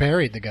 because she but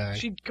buried the guy.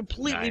 she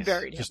completely Nice.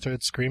 buried him. Just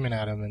started screaming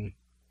at him, and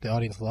the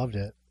audience loved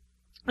it.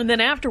 And then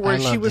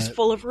afterwards, I she loved was it.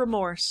 full of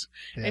remorse.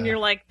 Yeah. And you're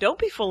like, don't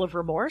be full of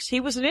remorse. He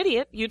was an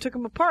idiot. You took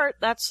him apart.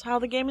 That's how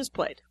the game is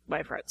played,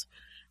 my friends.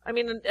 I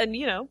mean, and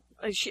you know,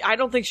 I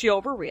don't think she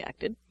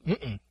overreacted.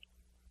 Mm-mm.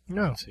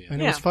 No, See it.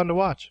 and it Yeah. was fun to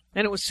watch.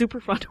 And it was super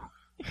fun to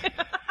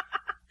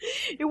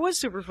It was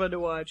super fun to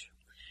watch.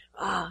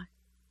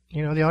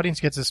 The audience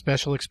gets a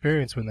special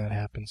experience when that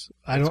happens.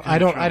 I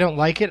kinda true. don't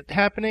like it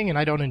happening, and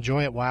I don't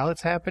enjoy it while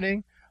it's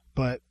happening,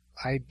 but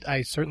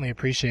I certainly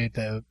appreciate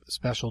the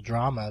special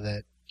drama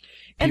that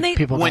And they-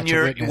 people When got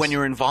to witness.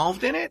 you're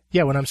involved in it,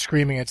 Yeah, when I'm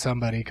screaming at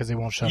somebody because they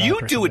won't shut up. you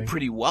or do something. it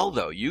pretty well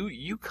though.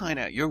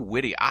 You're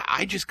witty.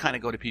 I just kind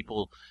of go to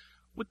people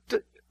with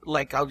the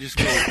like. I'll just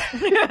go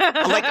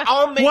like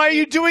I'll make. Why are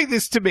you doing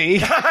this to me?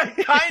 kind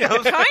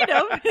of. kind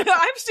of.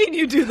 I've seen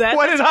you do that.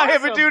 What did That's I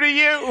ever awesome. do to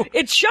you?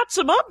 It shuts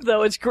him up,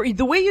 though. It's great.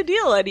 The way you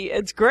deal, Eddie,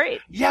 it's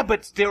great. Yeah,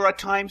 but there are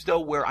times though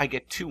where I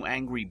get too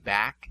angry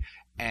back,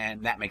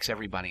 and that makes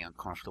everybody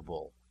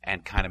uncomfortable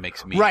and kind of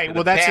makes me Right.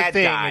 Well, that's the bad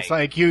thing. guy. It's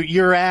like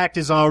your act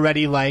is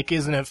already like,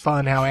 isn't it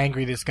fun how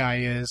angry this guy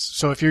is?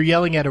 So if you're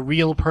yelling at a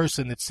real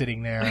person that's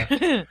sitting there,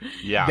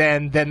 yeah.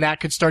 then that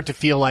could start to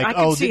feel like, I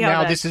can see how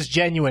now that- this is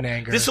genuine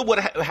anger. This is what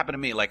happened to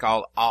me. Like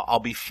I'll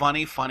be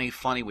funny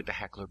with the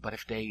heckler, but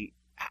if they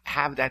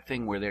have that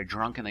thing where they're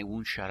drunk and they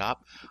won't shut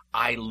up,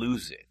 I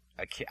lose it.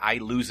 I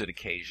lose it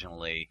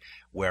occasionally,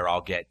 where I'll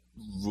get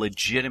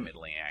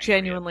legitimately angry,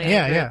 Genuinely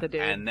Yeah, angry yeah. at the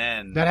dude. and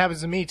then That happens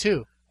to me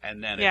too.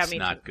 Yeah, it's me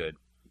not too. good.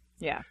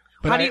 Yeah.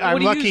 But How do you- what I'm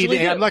do you lucky. usually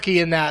do? I'm lucky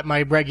in that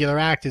my regular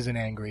act isn't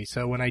angry.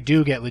 So when I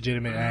do get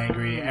legitimate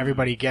angry,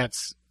 everybody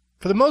gets.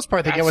 For the most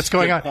part, they get That's what's a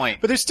going good on.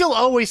 point. But there's still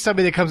always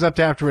somebody that comes up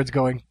to afterwards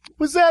going,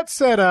 "Was that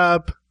set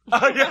up?" You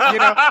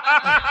know,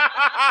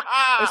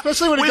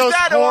 especially when it Was goes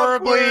that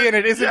horribly awkward? and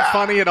it isn't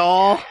funny at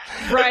all.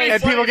 Right.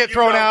 And people funny get if you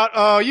thrown go- out.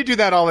 Oh, you do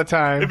that all the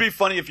time. It'd be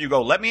funny if you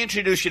go, let me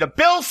introduce you to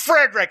Bill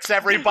Fredericks,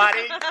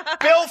 everybody.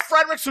 Bill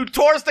Fredericks, who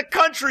tours the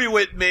country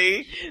with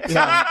me.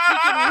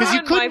 Because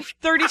you Ruined couldn't.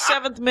 my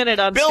 37th minute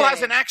on Bill stage.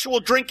 has an actual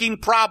drinking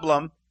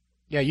problem.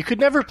 Yeah, you could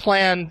never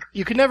plan.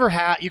 You could never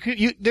have.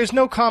 There's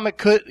no comic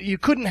could. You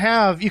couldn't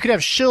have. You could have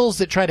shills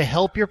that try to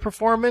help your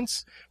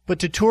performance, but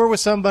to tour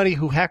with somebody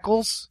who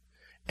heckles,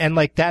 and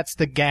like that's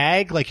the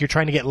gag, like you're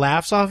trying to get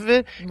laughs off of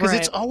it, because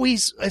it's Right.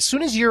 always as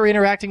soon as you're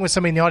interacting with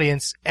somebody in the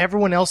audience,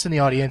 everyone else in the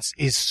audience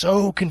is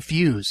so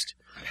confused.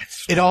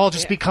 It all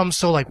just becomes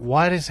so like,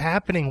 what is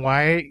happening?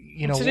 Why,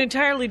 It's an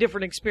entirely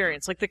different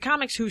experience. Like the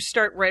comics who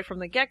start right from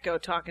the get-go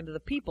talking to the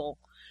people,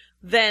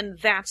 then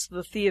that's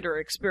the theater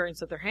experience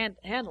that they're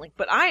handling.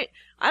 But I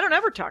don't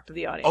ever talk to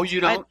the audience. Oh, you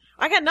don't?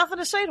 I got nothing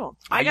to say to them.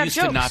 I got used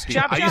jokes. to not be.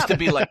 Chop, I used chop. to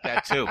be like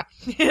that too.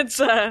 It's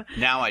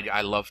Now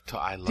I love to.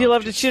 I love. Do you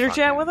love to just chitter chat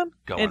fucking with 'em?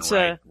 Going It's,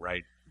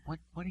 right. What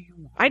do you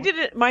want? I did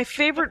it. My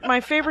favorite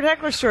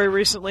heckler story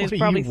recently is What do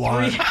probably you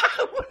want?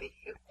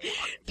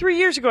 3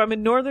 years ago. I'm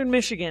in northern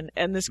Michigan,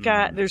 and this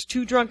guy, there's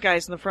two drunk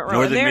guys in the front row. and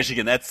Northern they're-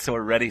 Michigan. That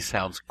already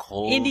sounds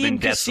cold Indian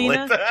and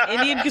Casino, desolate.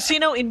 Indian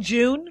Casino in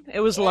June. It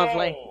was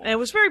lovely. And it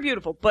was very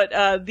beautiful. But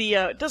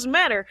it doesn't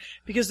matter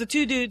because the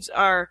two dudes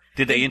are.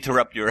 Did they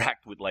interrupt your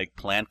act with like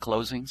plant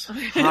closings?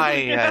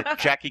 Hi,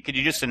 Jackie. Could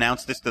you just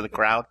announce this to the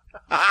crowd?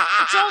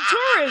 It's all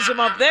tourism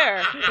up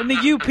there in the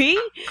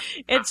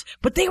UP.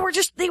 But they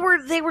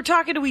were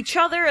talking to each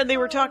other and they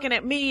were talking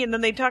at me and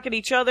then they talk at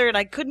each other and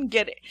I couldn't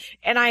get it.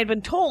 And I had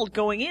been told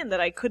going in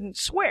that I couldn't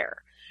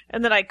swear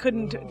and that I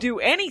couldn't do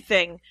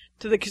anything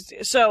to the.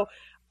 So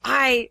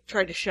I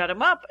tried to shut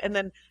him up and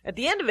then at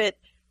the end of it.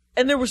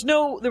 And there was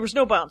no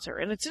bouncer,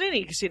 and it's an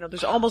Indian casino.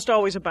 There's almost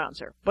always a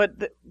bouncer, but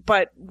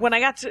when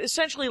I got to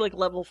essentially like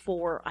level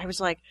 4, I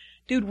was like,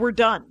 dude, we're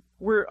done.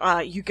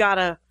 You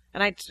gotta.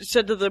 And I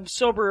said to the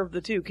sober of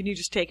the two, can you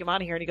just take him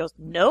out of here? And he goes,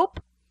 nope,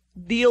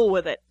 deal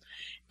with it.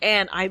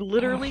 And I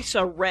literally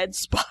saw red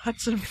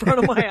spots in front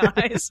of my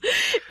eyes,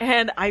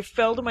 and I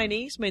fell to my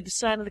knees, made the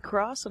sign of the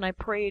cross, and I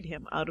prayed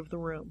him out of the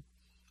room.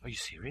 Are you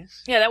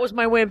serious? Yeah, that was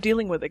my way of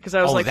dealing with it because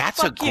I was like, that's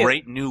a fuck you.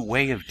 great new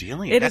way of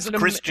dealing. It That's is an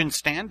Christian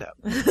stand-up.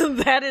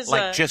 That is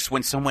Like just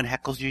when someone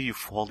heckles you, you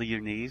fall to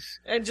your knees.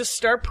 and just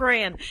start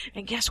praying.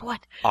 And guess what?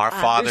 Our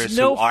fathers there's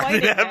no who art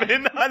in fighting,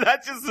 heaven.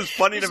 That's just as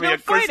funny There's to me. no A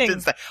Christian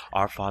fighting. stand.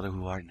 Our Father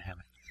who art in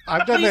heaven.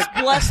 I've done Please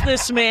the bless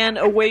this man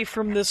away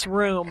from this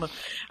room.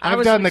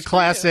 I've done the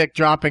classic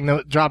dropping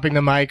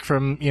the mic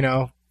from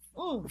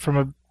from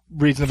a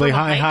reasonably From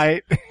a high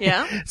height.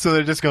 Yeah. So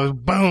it just goes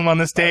boom on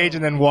the stage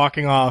and then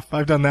walking off.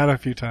 I've done that a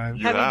few times.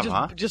 You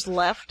have, Just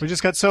left. We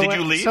just got so Did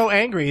you leave? so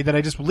angry that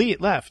I just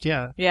left.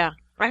 Yeah, Yeah.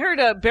 I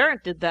heard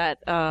Barrett did that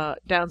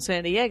down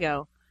San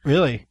Diego.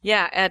 really.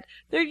 Yeah,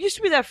 there used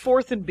to be that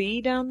 4th and B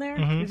down there.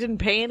 You didn't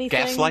pay anything.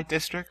 Gaslight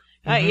District.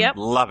 Yep.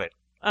 Love it.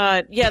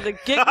 Yeah, the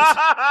gig.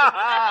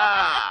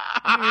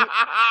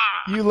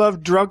 You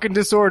love drunken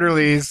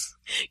disorderlies.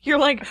 You're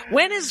like,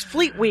 when is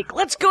Fleet Week?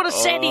 Let's go to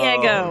San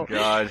Diego. Oh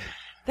God,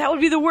 That would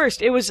be the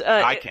worst. It was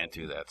I can't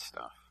do that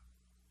stuff.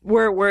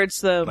 where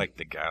it's the. Like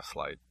the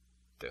Gaslight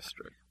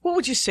District. What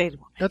would you say to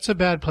him? That's a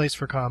bad place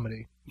for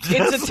comedy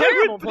It's a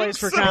terrible place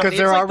for comedy. because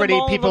there It's are like the already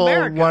Mall of people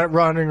America.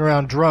 running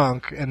around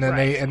drunk, and then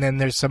Right. then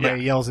there's somebody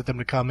Yeah. yells at them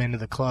to come into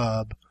the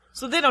club.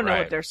 So they don't know Right.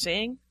 what they're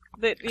seeing.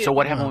 So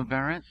what happened with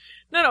Barrett?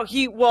 No,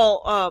 he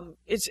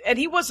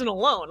wasn't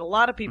alone. A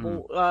lot of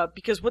people,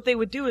 because what they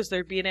would do is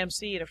there'd be an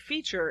MC in a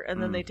feature,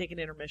 and then they take an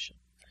intermission.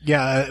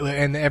 Yeah,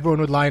 and everyone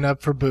would line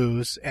up for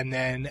booze, and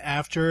then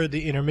after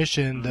the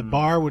intermission, the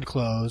bar would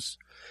close,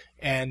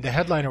 and the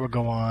headliner would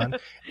go on,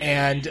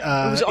 and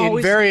was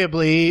always-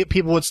 invariably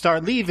people would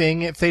start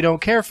leaving if they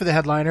don't care for the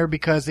headliner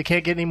because they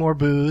can't get any more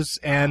booze,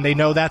 and they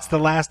know that's the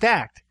last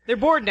act. They're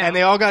bored now. And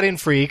they all got in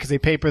free because they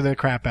paper the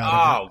crap out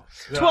of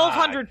it. Oh,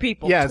 1,200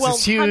 people. Yeah, it's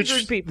this 1,200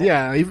 huge. people.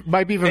 Yeah, it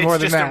might be even It's more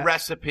than just that. a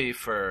recipe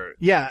for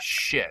Yeah.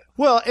 shit.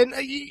 Well, and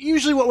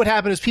usually what would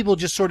happen is people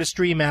just sort of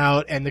stream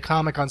out, and the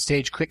comic on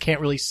stage can't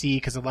really see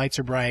because the lights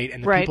are bright,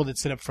 and the Right. people that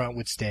sit up front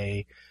would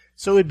stay.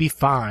 so it'd be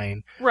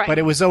fine. Right. But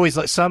it was always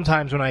like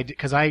sometimes when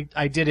because I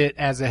did it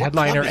as a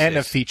headliner and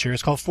a feature.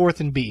 It's called 4th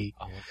and B.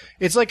 Oh, okay.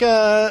 It's like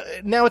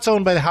now it's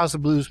owned by the House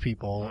of Blues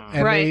people,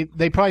 and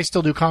they probably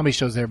still do comedy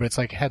shows there, but it's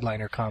like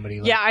headliner comedy.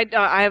 Like, yeah,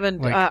 I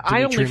haven't. like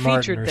I only Dimitri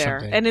Martin featured or there,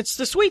 something. and it's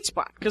the sweet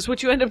spot because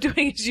what you end up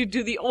doing is you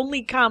do the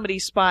only comedy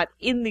spot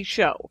in the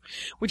show,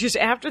 which is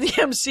after the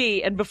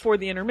MC and before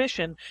the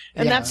intermission,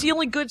 and that's the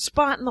only good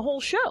spot in the whole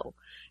show.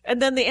 And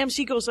then the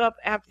MC goes up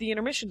after the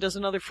intermission, does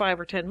another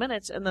 5 or 10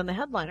 minutes, and then the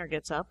headliner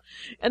gets up.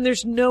 And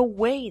there's no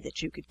way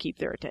that you could keep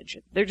their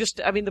attention. They're just,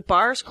 I mean, the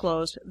bar's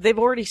closed. They've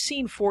already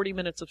seen 40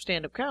 minutes of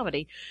stand-up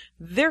comedy.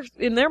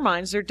 In their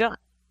minds, they're done.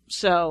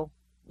 So,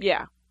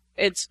 yeah.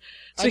 It's,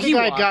 so I think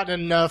I had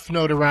gotten enough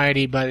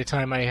notoriety by the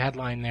time I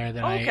headlined there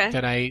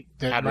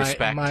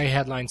that my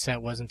headline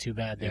set wasn't too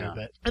bad there.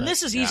 Yeah. And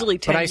this is easily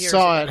 10 But I years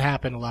saw ago. it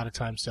happen a lot of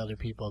times to other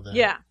people.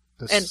 Yeah.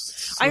 And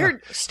I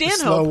heard Stanhope.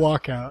 Slow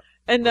walkout.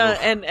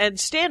 And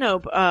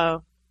Stanhope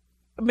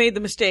made the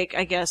mistake,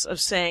 I guess, of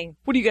saying,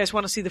 "What do you guys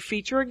want to see the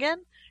feature again?"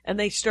 And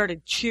they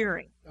started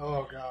cheering.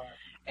 Oh God!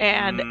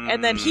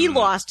 And then he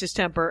lost his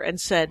temper and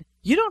said,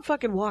 "You don't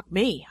fucking walk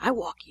me, I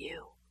walk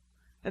you."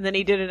 And then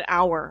he did an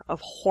hour of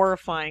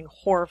horrifying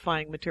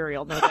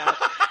material, no doubt.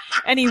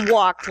 And he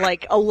walked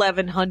like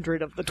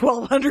 1,100 of the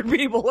 1,200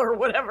 people or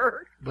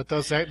whatever. But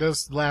those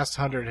last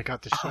 100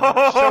 got the show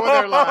of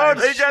their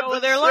lives. They got Show the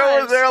of their show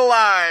lives. of their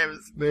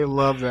lives. They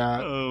love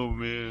that. Oh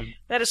man.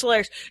 That is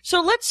hilarious.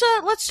 So let's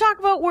talk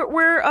about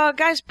where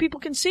guys, people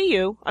can see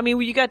you. I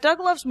mean, you got Doug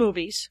Loves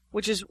Movies,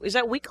 which is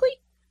that weekly?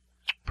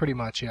 Pretty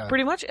much, yeah.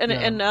 Pretty much? Yeah,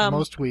 And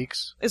most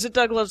weeks. is it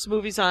Doug Loves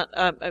Movies on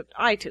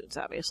iTunes,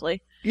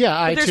 obviously?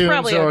 Yeah, But there's iTunes,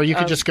 probably or you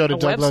could just go to a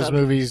web sub.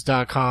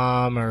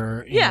 douglovesmovies.com,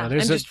 or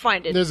and just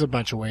find it. There's a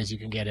bunch of ways you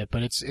can get it,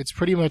 but it's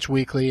pretty much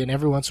weekly. And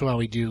every once in a while,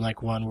 we do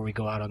like one where we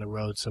go out on the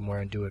road somewhere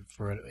and do it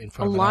in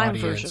front of an live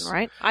audience. version,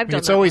 right? I've I mean, done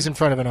it's that always one. in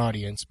front of an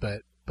audience,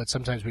 but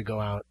sometimes we go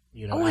out.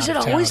 Oh, is it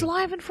always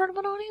live in front of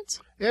an audience?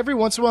 Every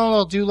once in a while,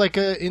 I'll do like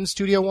a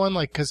in-studio one,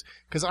 like, cause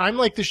I'm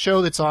like the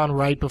show that's on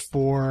right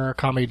before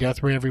Comedy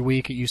Death Ray every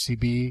week at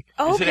UCB.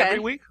 Oh, Is it every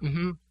week?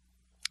 Mm-hmm.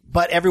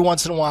 But every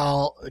once in a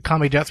while,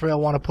 Comedy Death Ray will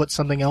want to put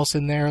something else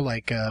in there,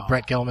 like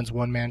Brett Gelman's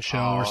one-man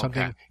show or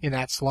something in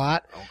that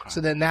slot. Okay. So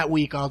then that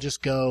week, I'll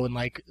just go and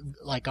like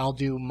I'll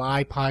do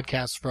my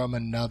podcast from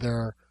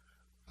another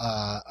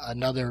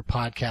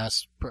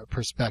podcast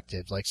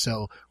perspective. Like,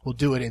 so we'll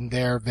do it in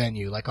their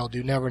venue. Like, I'll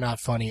do Never Not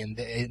Funny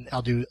and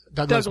I'll do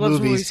Doug Loves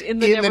Movies in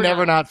the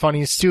Never Not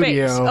Funny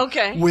studio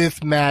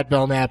with Matt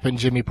Belknap and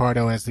Jimmy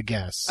Pardo as the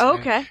guests.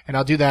 Okay. And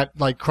I'll do that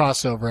like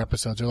crossover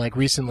episodes. Or like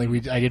recently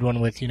I did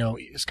one with,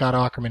 Scott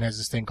Aukerman has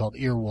this thing called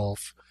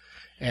Earwolf.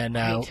 And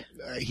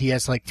he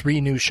has like 3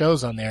 new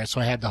shows on there.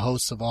 So I had the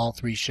hosts of all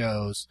 3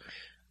 shows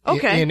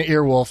in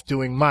Earwolf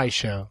doing my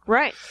show.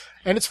 Right.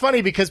 And it's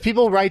funny because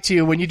people write to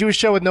you when you do a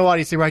show with no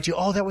audience. They write to you,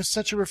 "Oh, that was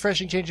such a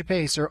refreshing change of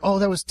pace," or "Oh,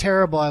 that was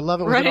terrible. I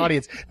love it with an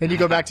audience." Then you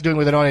go back to doing it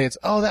with an audience.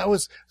 "Oh, that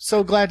was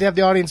so glad to have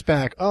the audience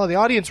back." "Oh, the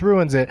audience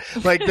ruins it."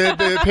 Like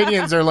the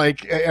opinions are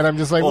like, and I'm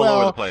just like, all over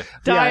well, the place.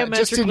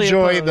 just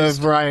enjoy the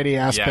variety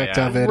aspect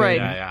of it. Right.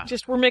 Yeah.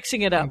 Just we're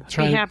mixing it up.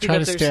 Be happy that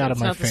to stay out of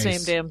it's my not face. the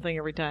same damn thing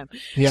every time.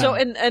 Yeah. So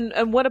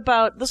and what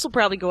about this? Will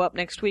probably go up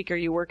next week. Are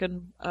you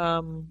working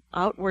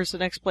out? Where's the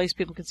next place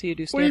people can see you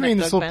do stand-up? What do you mean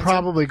Doug this will Benson?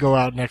 probably go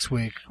out next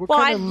week? What Well,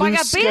 kind of I loose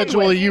got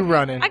schedule bandwidth. are you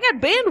running? I got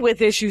bandwidth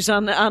issues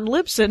on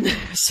Libsyn,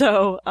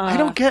 so I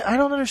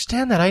don't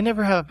understand that.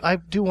 I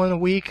do one a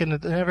week and I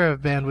never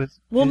have bandwidth.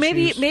 Well,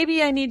 issues.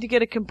 maybe I need to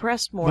get it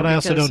compressed more. But I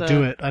also because, don't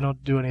do it. I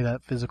don't do any of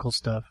that physical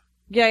stuff.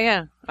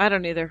 Yeah. I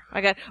don't either.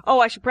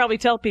 I should probably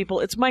tell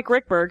people it's Mike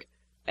Rickberg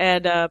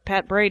and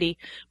Pat Brady.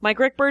 Mike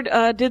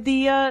Rickberg did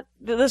the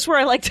this is where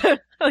I like to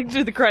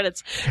do the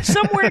credits.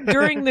 Somewhere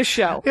during the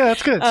show. Yeah,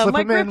 that's good. Slip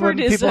Mike them in when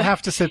Rickberg people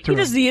have to sit through.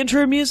 He does the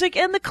intro music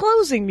and the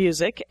closing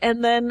music,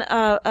 and then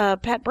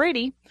Pat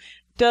Brady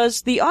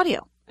does the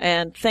audio.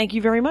 And thank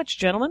you very much,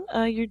 gentlemen.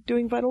 You're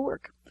doing vital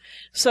work.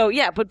 So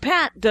yeah, but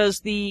Pat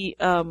does the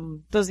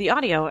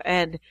audio,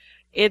 and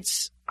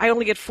I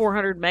only get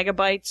 400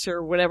 megabytes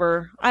or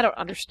whatever. I don't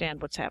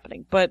understand what's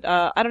happening, but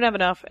I don't have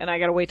enough, and I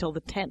got to wait till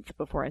the 10th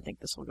before I think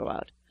this will go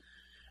out.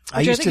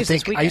 I used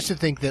to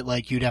think that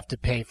like you'd have to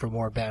pay for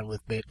more bandwidth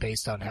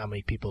based on how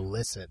many people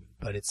listen,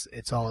 but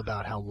it's all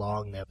about how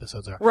long the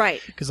episodes are.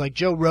 Right. Because like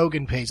Joe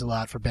Rogan pays a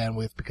lot for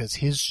bandwidth because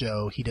his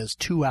show he does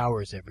 2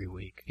 hours every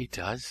week. He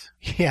does?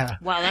 Yeah.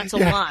 Wow, that's a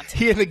lot.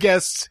 He and the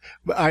guests,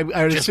 I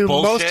would assume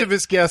bullshit? most of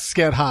his guests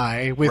get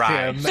high with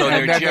him, So and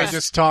they're then they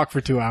just talk for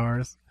 2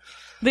 hours.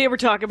 They ever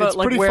talk about It's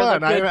like pretty where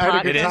fun. the good I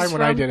had a good podcast time is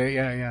when I from? did it.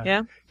 Yeah.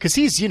 Yeah. Because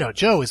he's,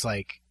 Joe is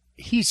like,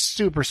 he's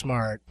super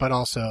smart, but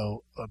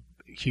also a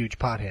huge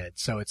pothead.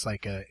 So it's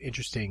like a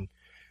interesting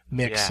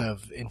mix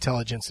of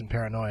intelligence and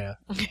paranoia.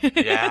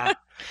 Yeah.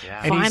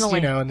 And Finally.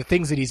 he's, and the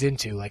things that he's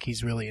into, like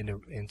he's really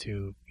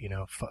into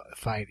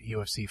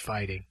UFC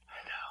fighting.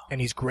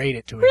 And he's great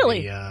at doing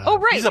Really? the,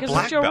 Right. He's a 'cause it's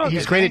black Joe belt. Rogan.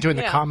 he's great at doing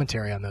the Yeah.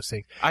 commentary on those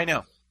things. I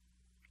know.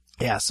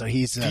 Yeah, so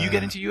he's. Do you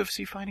get into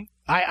UFC fighting?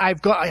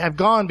 I've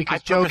gone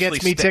because I Joe purposely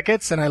gets me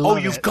tickets, and I love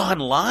it. Oh, you've gone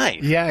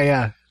live.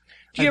 Yeah.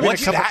 Do you I've ever been a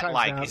do couple that times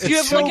like? now. It's Do you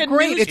have so like a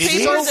great.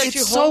 newspaper that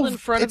you hold in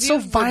front of it's you? so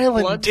with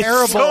violent blood? and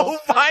terrible. It's so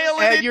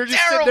violent and and you're just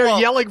terrible. sitting there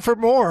yelling for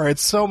more.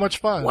 It's so much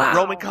fun. Wow.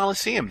 Roman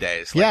Coliseum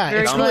days. Yeah,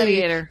 Very it's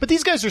gladiator. really. But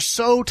these guys are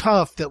so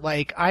tough that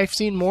like I've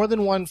seen more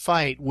than one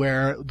fight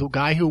where the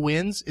guy who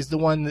wins is the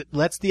one that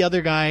lets the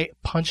other guy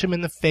punch him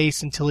in the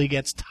face until he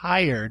gets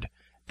tired,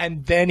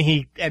 and then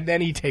he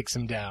takes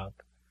him down.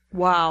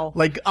 Wow.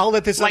 Like I'll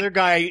let this Like- other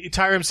guy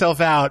tire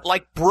himself out,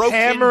 Like broken,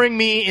 hammering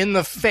me in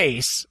the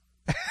face.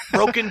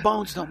 broken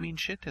bones don't mean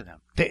shit to them.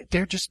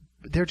 They're just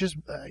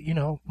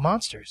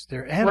monsters.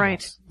 They're animals.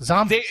 Right.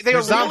 Zombies. They They're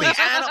are really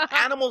zombies.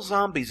 animal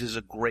zombies is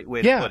a great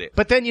way to Yeah, put it.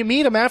 but then you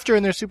meet them after,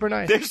 and they're super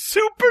nice. They're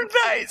super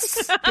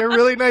nice. They're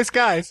really nice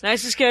guys.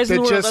 Nicest guys They in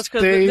the world. just- That's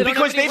because they- they don't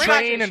because have any they've race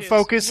train and issues.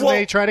 focus, and Well-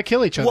 they try to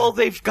kill each other. Well,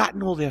 they've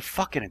gotten all their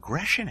fucking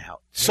aggression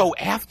out. So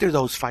after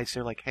those fights,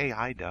 they're like, "Hey,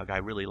 hi, Doug. I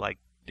really like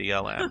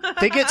DLM."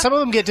 some of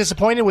them get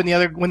disappointed when the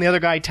other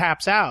guy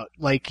taps out,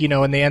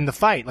 and they end the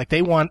fight. Like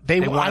I want to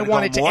it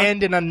go to more?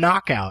 end in a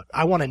knockout.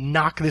 I want to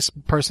knock this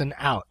person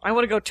out. I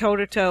want to go toe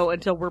to toe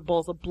until we're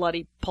both a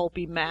bloody,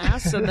 pulpy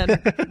mass, and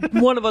then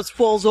one of us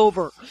falls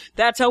over.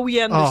 That's how we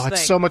end this Oh, thing.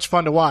 it's so much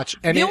fun to watch.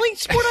 And The only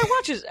sport I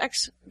watch is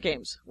X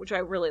Games, which I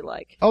really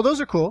like. oh, those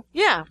are cool.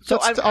 Yeah, so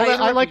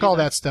I like all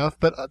that stuff,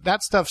 but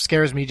that stuff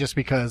scares me just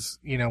because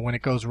when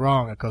it goes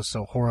wrong, it goes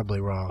so horribly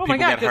wrong. Oh my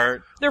People God, get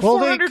hurt. They're Well,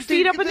 400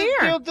 feet up in the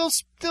air.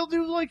 They'll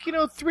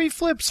do 3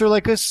 flips or they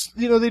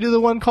do the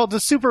one called the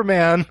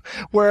Superman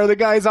where the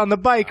guy's on the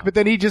bike, but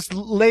then he just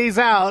lays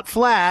out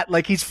flat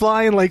like he's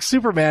flying like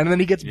Superman, and then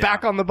he gets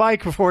back on the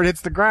bike before it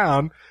hits the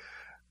ground.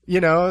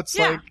 It's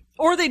Yeah, like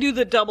or they do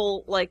the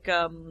double, like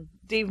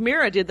Dave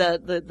Mira did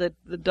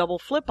the double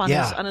flip on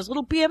his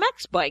little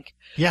BMX bike.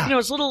 Yeah.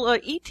 His little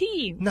ET.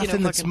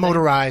 nothing that's fucking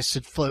motorized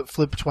should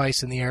flip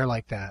twice in the air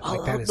like that. thing.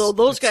 Like that is Those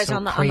that's guys so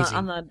on the crazy.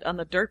 on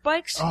the dirt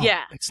bikes. Oh,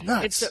 yeah, it's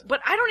nuts. But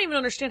I don't even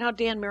understand how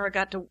Dan Mira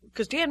got to,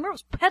 because Dan Mira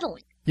was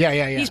pedaling.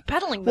 Yeah. He's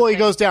pedaling. The Well, he thing.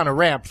 goes down a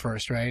ramp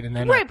first, right, and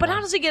then right. up But one.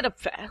 how does he get up?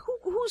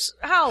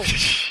 How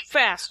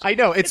fast? I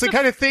know it's the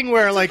kind of thing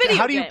where, it's a like, video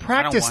how do you game.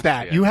 practice watch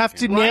that? the You X have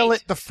to Games. nail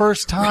Right. it the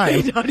first time.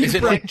 Is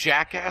it like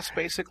Jackass,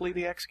 basically,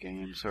 the X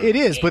Games? Or? It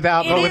is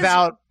without, It but is,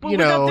 without but you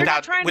know, they're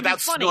not trying to be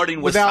without funny.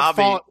 snorting without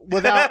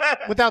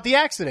wasabi. without the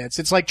accidents.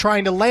 It's like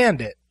trying to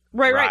land it.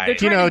 Right. Right. They're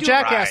trying to do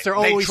Jackass, Right. they're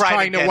They always try to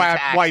trying to get wipe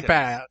accident.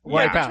 out. Yeah,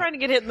 Wipe they're out. trying to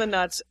get hit in the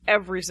nuts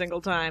every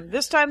single time.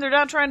 This time they're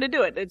not trying to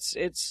do it. It's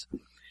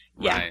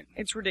Right.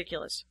 it's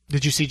ridiculous.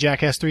 Did you see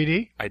Jackass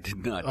 3D? I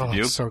did not. Oh, Did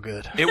you? it's so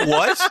good. It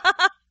was?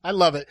 I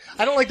love it.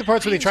 I don't like the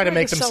parts where they try to enjoy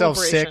make the themselves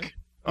celebration. sick.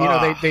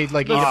 They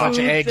like eat a bunch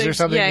of food eggs or things.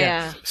 something.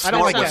 Yeah. I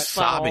don't like That that.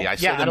 sounds wasabi. I foul.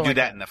 saw Yeah, I them don't do like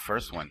that that. in the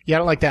first one. Yeah, I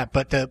don't like that.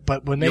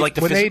 But when they like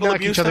the when they physical knock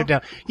abuse, each other though?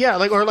 down,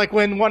 yeah, or like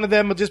when one of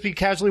them will just be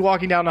casually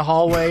walking down the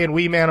hallway and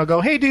Wee Man will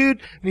go, "Hey, dude,"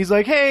 and he's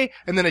like, "Hey,"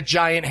 and then a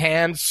giant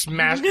hand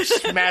smashes,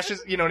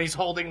 and he's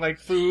holding like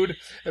food,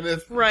 and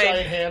the Right.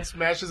 giant hand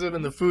smashes him,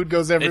 and the food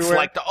goes everywhere. It's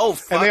like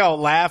fuck. and they all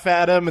laugh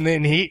at him, and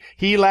then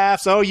he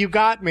laughs. Oh, you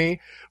got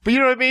me. But you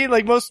know what I mean?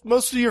 Like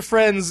most of your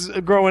friends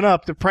growing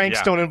up, the pranks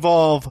Yeah. don't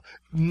involve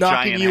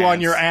knocking Giant you on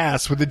hands. your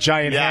ass with a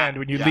giant Yeah, hand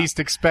when you yeah. least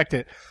expect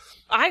it.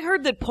 I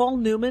heard that Paul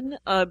Newman,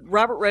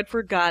 Robert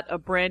Redford got a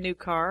brand new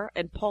car,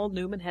 and Paul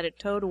Newman had it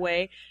towed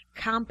away,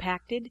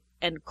 compacted,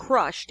 and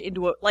crushed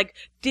into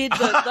did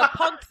the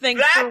punk thing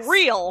for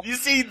real, You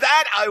see,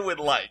 that I would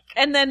like.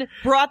 and then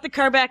brought the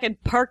car back and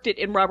parked it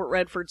in Robert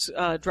Redford's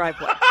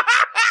driveway.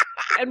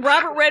 And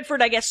Robert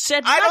Redford, I guess,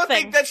 said I nothing. don't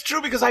think that's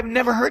true because I've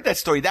never heard that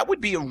story. That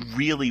would be a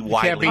really Can't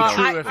widely be known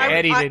true I- if I-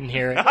 Eddie I- didn't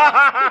hear it. What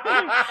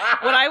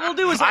I will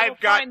do is I will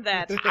find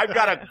that. I've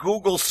got a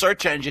Google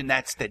search engine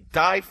that's to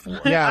die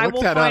for. Yeah, I look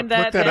will that find up.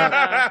 that. Look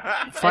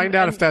that up. Find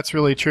out if that's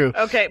really true.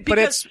 Okay, but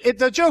because-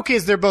 the joke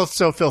is they're both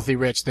so filthy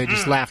rich they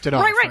just laughed it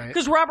off. Right.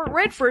 Because Robert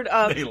Redford,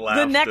 They the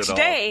laughed next it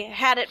day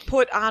had it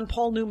put on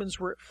Paul Newman's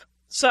roof.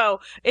 So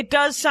it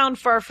does sound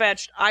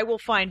far-fetched. I will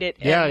find it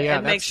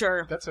and make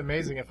sure. That's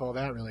amazing if all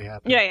that really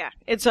happened. Yeah.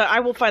 It's I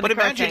will find But the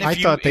car imagine thing. I If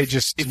you- thought they if-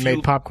 just if made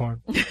you-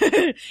 popcorn. If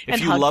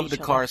And you hug love each the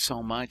other. car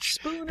so much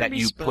Spoon or that be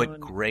you spoon. put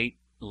great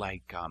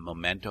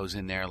mementos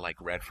in there, like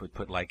Redford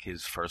put like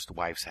his first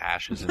wife's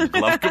ashes in the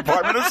glove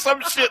compartment or some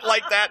shit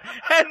like that,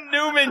 and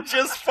Newman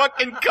just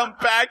fucking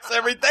compacts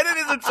everything. Then it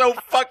isn't so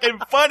fucking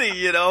funny,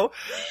 you know?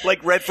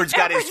 Like Redford's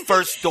got his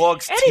first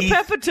dog's Eddie teeth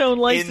Pepitone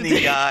likes in to the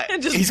do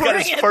and just he's got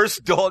bring his it.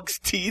 first dog's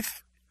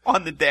teeth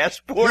on the Yo,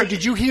 dashboard.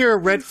 did you hear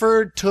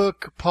Redford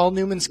took Paul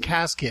Newman's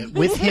casket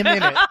with him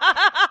in it,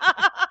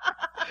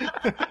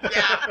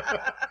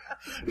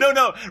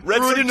 No, threw it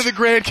Redford into the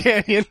Grand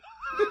Canyon?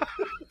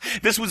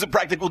 This was a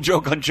practical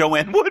joke on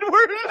Joanne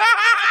Woodward.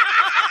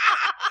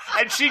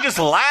 And she just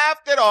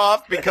laughed it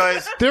off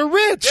because They're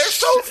rich. They're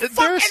so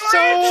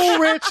fucking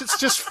rich. It's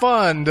just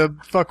fun to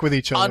fuck with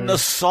each other. on the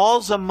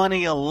Salsa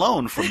money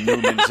alone from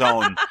Newman's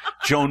own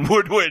Joan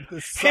Woodward.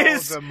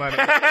 Salsa money.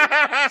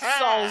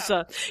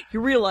 Salsa. You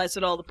realize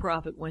that all the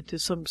profit went to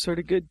some sort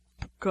of good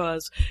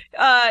cause.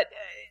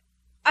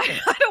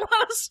 I don't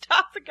want to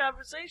stop the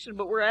conversation,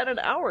 but we're at an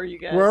hour, you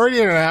guys. We're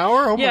already at an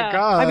hour? Oh yeah. my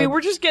god. I mean,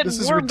 we're just getting this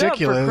is warmed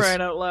ridiculous. up for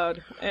crying out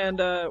loud. And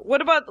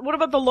what about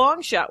the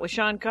long shot with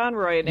Sean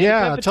Conroy and Eddie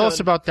Yeah, Pepitone? tell us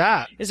about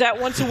that. Is that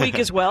once a week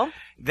as well?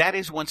 That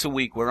is once a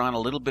week. We're on a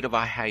little bit of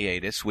a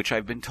hiatus, which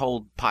I've been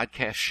told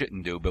podcasts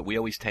shouldn't do, but we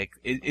always take.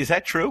 Is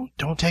that true?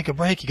 Don't take a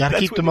break. You got to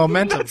keep the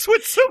momentum. That's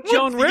what someone.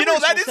 Joan Rivers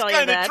that will is tell you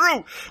kind of that.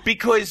 true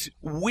because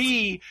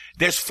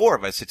there's four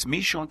of us. It's me,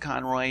 Sean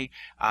Conroy,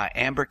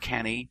 Amber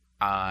Kenny,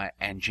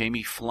 and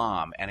Jamie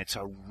Flom, and it's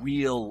a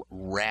real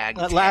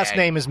ragtag. That last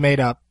name is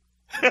made up.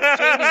 Jamie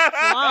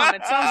Flom.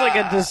 It sounds like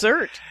a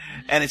dessert.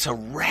 And it's a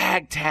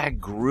ragtag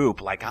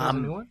group. Like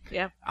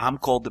I'm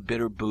called the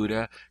Bitter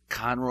Buddha.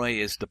 Conroy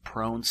is the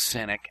prone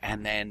cynic,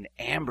 and then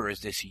Amber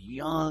is this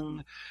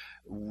young,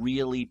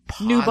 really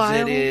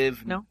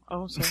positive. No?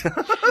 Oh, sorry.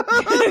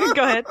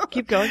 Go ahead.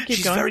 Keep going. She's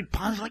very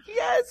positive. Like,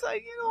 yes,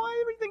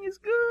 everything is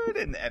good.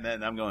 And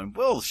then I'm going,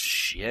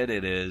 bullshit,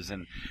 it is.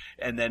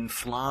 And then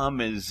Flom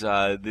is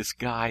this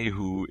guy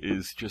who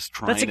is just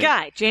trying. That's a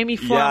guy. Jamie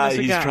Flom is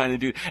a guy. Yeah, he's trying to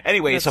do.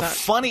 Anyway, That's it's a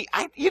funny.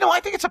 I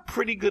think it's a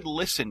pretty good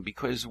listen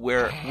because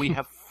we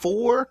have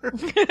four.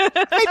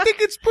 I think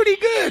it's pretty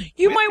good.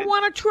 You might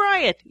want to try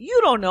it. You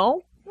don't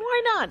know.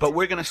 Why not? But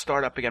we're going to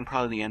start up again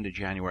probably the end of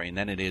January, and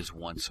then it is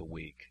once a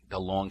week. The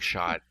Long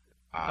Shot,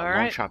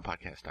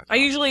 longshotpodcast.com. I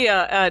usually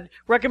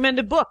recommend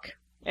a book.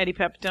 Eddie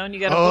Pepitone, you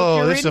got a book Oh,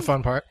 you're this is reading? a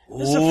fun part.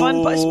 This is a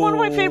fun part. It's one of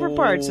my favorite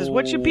parts is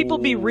what should people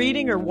be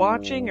reading or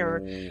watching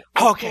or Okay,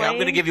 playing? I'm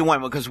going to give you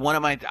one because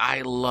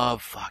I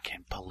love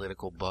fucking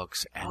political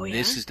books, and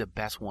this is the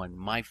best one.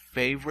 My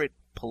favorite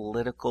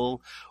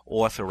political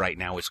author right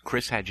now is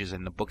Chris Hedges,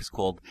 and the book is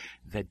called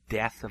The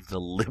Death of the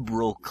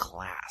Liberal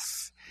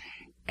Class.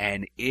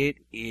 And it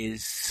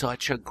is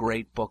such a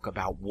great book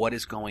about what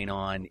is going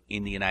on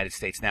in the United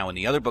States now. And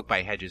the other book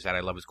by Hedges that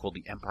I love is called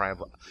The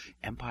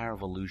Empire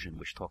of Illusion,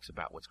 which talks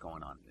about what's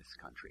going on in this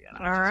country. And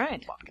I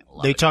just fucking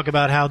love They it. talk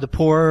about how the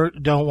poor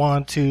don't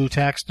want to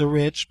tax the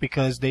rich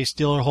because they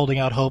still are holding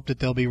out hope that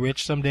they'll be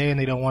rich someday and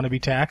they don't want to be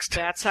taxed.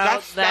 That's how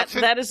that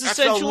is That's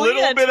essentially a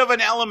little it. bit of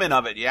an element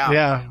of it, yeah.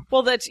 Yeah.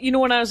 Well, that's,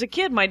 when I was a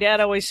kid, my dad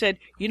always said,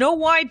 you know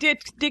why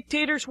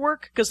dictators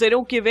work? Because they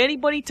don't give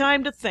anybody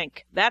time to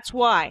think. That's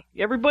why.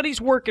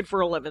 Everybody's working for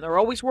a living. They're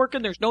always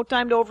working. There's no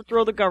time to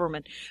overthrow the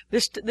government.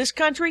 This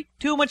country,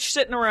 too much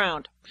sitting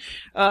around.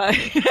 So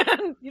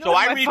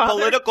I read father-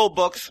 political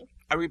books.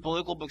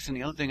 And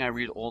the other thing I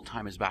read all the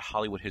time is about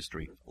Hollywood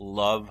history.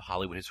 Love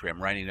Hollywood history.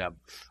 I'm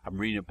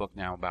reading a book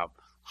now about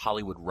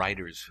Hollywood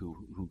writers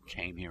who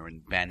came here,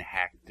 and Ben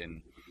Hecht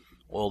and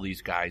all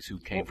these guys who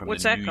came from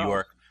What's the that New called?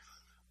 York.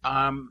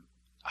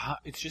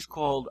 It's just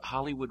called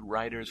Hollywood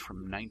Writers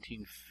from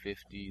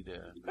 1950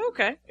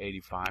 to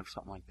 85,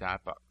 something like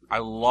that. But I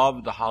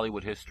love the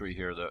Hollywood history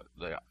here, the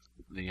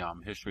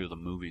history of the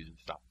movies and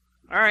stuff.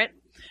 All right.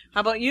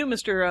 How about you,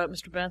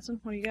 Mr. Benson?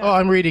 What do you got? Oh,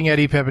 I'm reading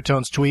Eddie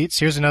Pepitone's tweets.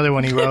 Here's another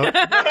one he wrote.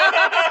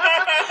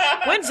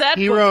 When's that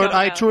He book wrote, coming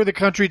I out? tour the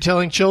country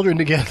telling children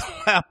to get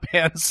lap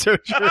band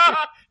surgery.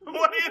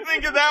 What do you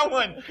think of that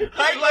one?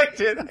 I liked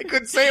it. I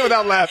couldn't say it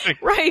without laughing.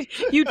 Right.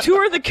 You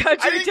tour the I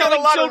country didn't get a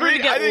telling lot of children to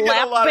read- I get didn't get a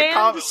lap lot of band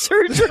comments.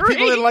 surgery.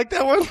 People didn't like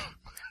that one?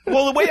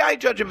 Well, the way I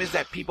judge them is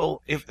that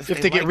people, if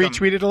If they get like 'em-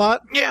 retweeted a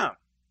lot? yeah.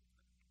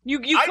 You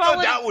I call thought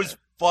it that was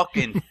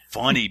fucking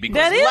funny because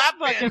That is lap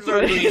fucking band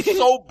surgery funny. is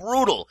so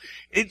brutal.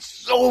 It's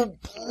so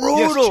brutal.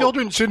 Yes,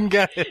 children shouldn't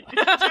get it.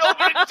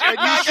 And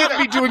you shouldn't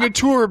be doing a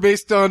tour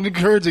based on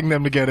encouraging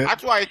them to get it.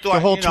 That's why I thought The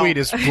whole tweet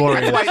is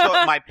glorious. That's why I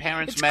thought my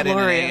parents It's met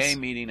glorious. in an AA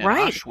meeting in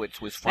Right.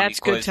 Auschwitz was funny. That's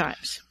good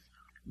times.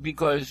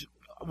 Because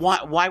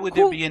why would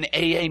there be an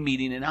AA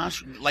meeting in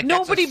Auschwitz? Like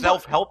Nobody that's a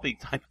self-helpy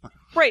type.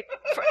 Right.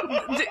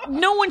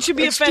 No one should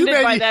be It's too offended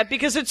bad by you- that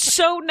because it's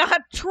so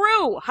not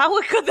true.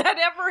 How could that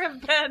ever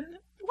have been?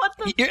 What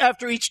the?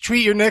 After each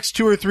tweet, your next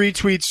 2 or 3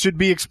 tweets should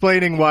be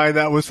explaining why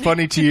that was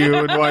funny to you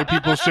and why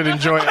people should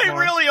enjoy it I more.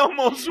 really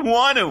almost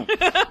want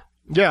to.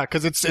 Yeah,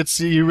 because it's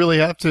you really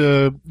have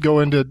to go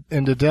into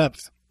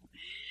depth.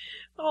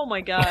 Oh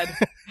my God.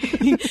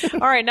 All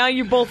right. Now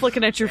you're both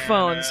looking at your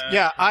phones.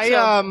 Yeah,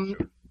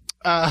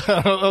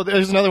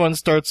 there's another one that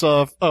starts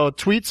off,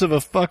 tweets of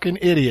a fucking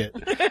idiot.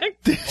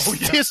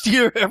 This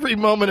year, every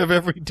moment of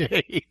every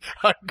day,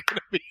 I'm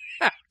gonna be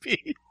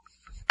happy.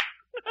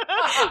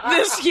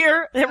 This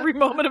year, every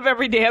moment of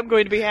every day, I'm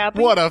going to be happy.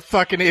 What a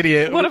fucking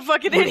idiot. What a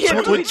fucking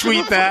idiot. Would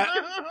tweet that.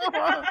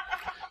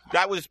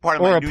 That was part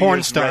of Or my a New porn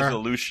Year's star.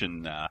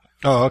 resolution.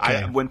 Oh,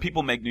 okay. When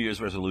people make New Year's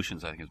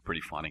resolutions, I think it's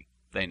pretty funny.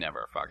 They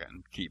never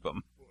fucking keep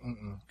them.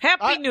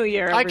 Happy New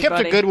Year, I everybody.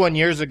 kept a good one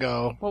years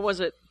ago. What was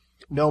it?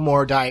 No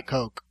more Diet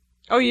Coke.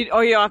 Oh, you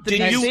off the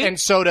Did DC? you- And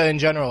soda in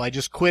general. I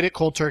just quit it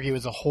cold turkey. It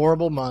was a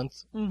horrible month.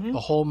 The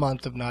whole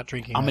month of not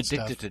drinking I'm that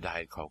addicted stuff. to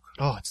Diet Coke.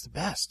 Oh, it's the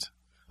best.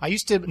 I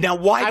used to. Now,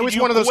 why I did was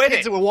you one of those quit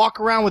kids it? that would walk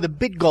around with a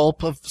big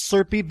gulp of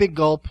Slurpee, big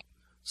gulp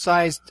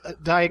sized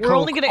Diet We're Coke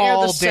only gonna air the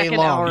all day second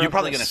long. hour. You're of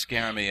probably this. going to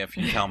scare me if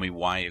you tell me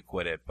why you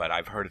quit it, but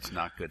I've heard it's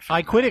not good for I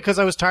you. quit it because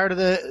I was tired of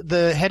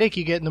the headache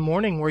you get in the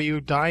morning where you're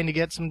dying to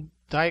get some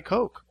Diet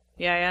Coke.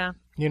 Yeah.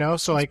 You know,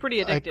 so It's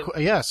pretty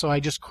addictive. So I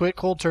just quit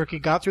cold turkey,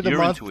 got through the You're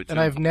month, into it, and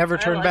too. I've never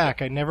turned like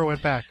back. I never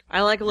went back.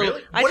 I like a little.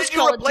 Really? I What just did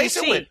you call replace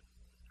it it DC. with?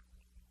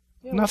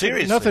 Nothing,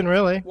 Seriously? nothing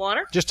really.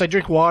 Water Just I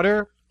drink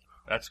water.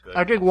 That's good.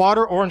 I drink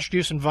water, orange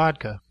juice, and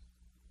vodka.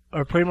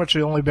 Are pretty much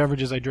the only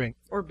beverages I drink.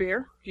 or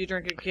beer? Do you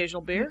drink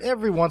occasional beer?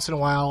 Every once in a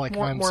while, like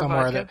More- I'm more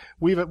somewhere vodka?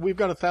 that we've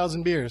got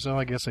 1,000 beers, so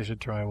I guess I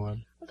should try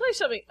one. I'll tell you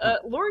something.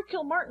 Lori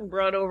Kilmartin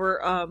brought over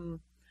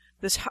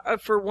this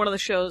for one of the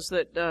shows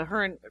that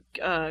her and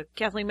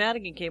Kathleen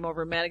Madigan came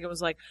over. And Madigan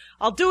was like,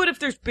 "I'll do it if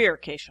there's beer,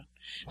 Keisha."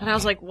 And I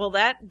was like, "Well,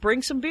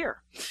 bring some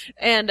beer."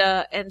 And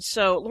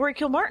so Lori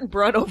Kilmartin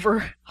brought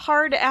over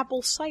hard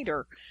apple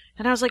cider.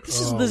 And I was like, "This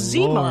is the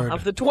Zima Lord.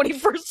 of the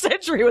 21st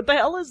century. What the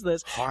hell is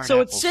this?" Hard so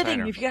it's apple sitting.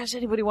 cider. If you guys,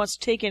 anybody wants to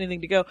take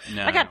anything to go,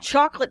 No. I got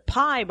chocolate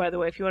pie, by the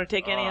way. If you want to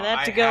take any of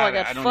that to go, I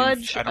got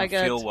fudge. I don't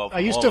feel well. I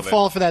used to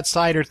fall for that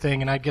cider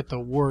thing, and I'd get the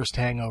worst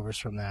hangovers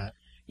from that.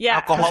 Yeah,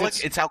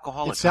 Alcoholic. It's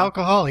alcoholic. It's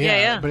alcohol, yeah,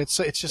 Yeah. but it's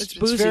just It's it's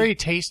boozy. very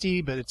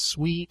tasty, but it's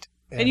sweet.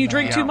 and you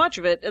drink uh, too much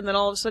of it, and then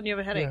all of a sudden you have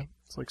a headache. Yeah,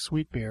 it's like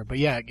sweet beer, but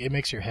yeah, it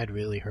makes your head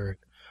really hurt.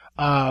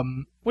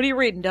 What are you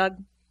reading,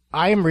 Doug?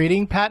 I am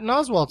reading Patton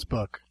Oswalt's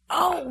book,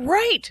 Oh,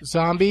 right.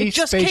 Zombie It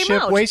just came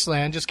Spaceship out.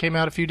 Wasteland. Just came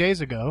out a few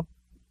days ago.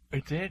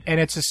 It did.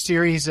 And it's a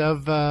series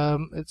of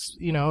it's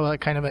a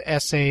kind of an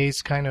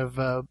essays kind of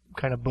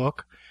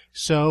book.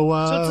 So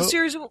So it's a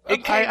series of.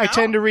 I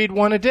tend to read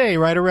one a day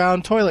right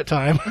around toilet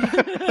time.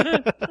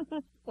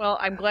 Well,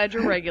 I'm glad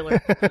you're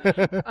regular.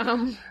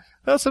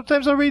 Well,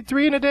 sometimes I'll read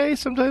 3 in a day.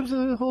 Sometimes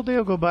a whole day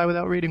will go by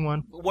without reading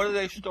one. What are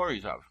they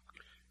stories of?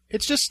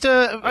 It's just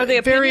Are they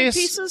various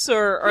opinion pieces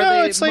or are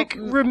no, they? it's like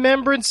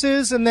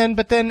remembrances and then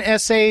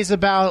essays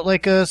about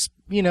like a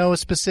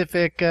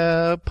specific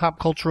pop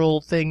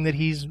cultural thing that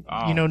he's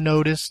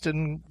noticed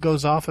and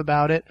goes off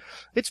about it.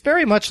 It's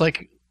very much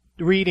like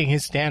reading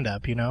his stand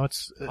up,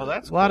 It's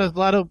that's a lot of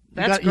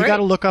That's you got to great.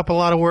 look up a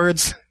lot of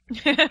words.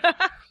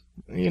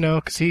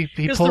 Because he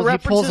 'Cause pulls the he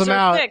pulls references them are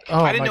out. thick.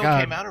 Oh I didn't my know god.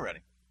 it came out already.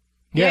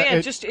 Yeah,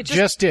 it just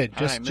did.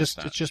 I missed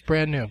that. It's just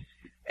brand new.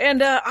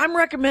 And I'm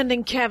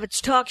recommending Cavit's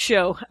talk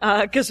show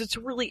because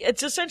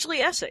it's essentially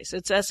essays.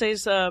 It's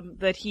essays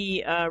that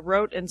he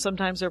wrote, and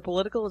sometimes they're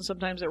political, and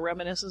sometimes they're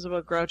reminiscences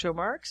about Groucho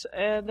Marx,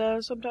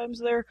 and sometimes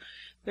they're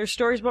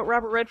stories about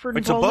Robert Redford and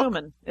It's a Paul book?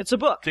 Newman. It's a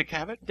book. Dick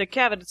Cavett? Dick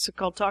Cavett. It's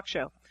called Talk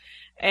Show.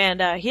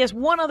 And he has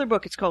one other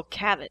book. It's called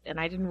Cavett, and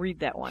I didn't read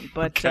that one.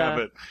 But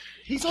Cavett.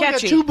 He's only got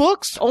catchy. 2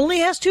 books. Only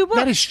has 2 books.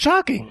 That is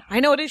shocking. I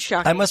know it is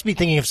shocking. I must be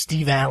thinking of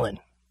Steve Allen.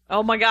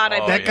 Oh my God! I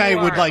bet That guy you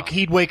would are.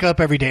 he'd wake up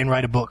every day and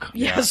write a book.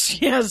 Yes,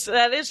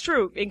 that is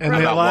true. And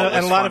Incredible. a lot what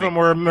was of funny? them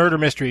were murder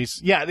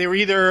mysteries. Yeah, they were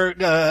either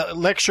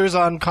lectures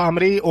on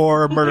comedy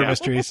or murder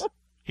mysteries.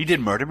 He did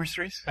murder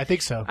mysteries? I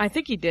think so. I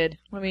think he did.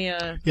 Let me.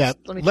 Yeah,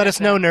 Let me let check us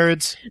know, that.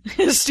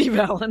 nerds. Steve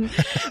Allen,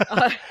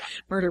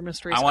 murder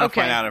mysteries. I want okay.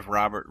 to find out if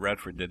Robert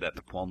Redford did that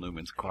to Paul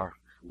Newman's car.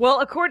 Well,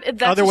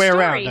 that's Other a way story.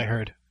 around, I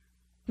heard.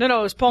 No,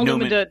 it was Paul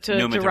Newman, Newman to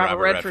to Robert Robert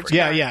Redford's Redford.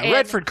 car. Yeah. And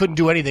Redford couldn't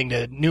do anything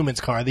to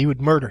Newman's car. He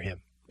would murder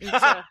him.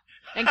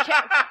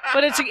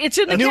 But it's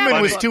in the Newman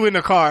Cavett was book. too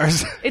into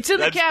cars. It's in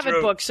the That's Cavett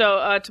true. book,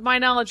 so to my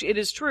knowledge, it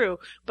is true.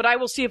 But I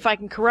will see if I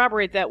can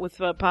corroborate that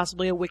with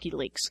possibly a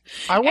WikiLeaks.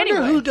 I wonder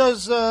Anyway. who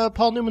does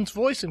Paul Newman's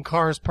voice in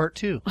Cars Part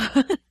 2.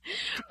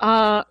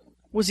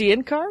 Was he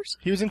in Cars?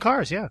 He was in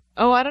Cars, yeah.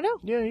 Oh, I don't know.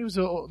 Yeah, he was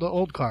the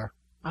old car.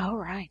 All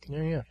right.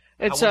 Yeah.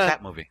 How It's was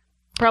that movie?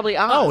 probably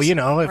Oz. Oh,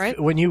 if right?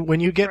 when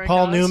you get Frank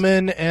Paul Oz.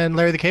 Newman and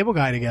Larry the Cable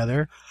Guy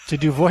together to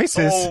do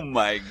voices. Oh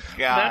my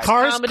God. That's-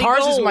 Cars comedy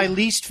is gold. my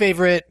least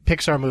favorite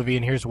Pixar movie,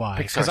 and here's why.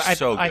 Pixar's I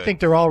so I good. think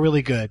they're all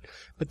really good,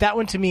 but that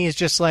one to me is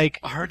just like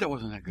I heard that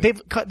wasn't that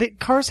good.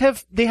 Cars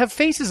have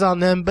faces on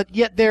them, but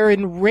yet they're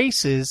in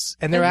races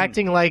and they're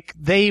acting like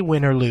they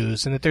win or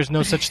lose, and that there's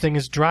no such thing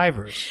as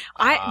drivers.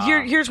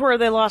 Here's where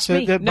they lost So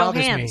me. that No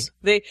bothers hands.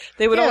 me.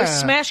 They would always Yeah.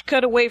 smash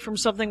cut away from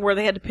something where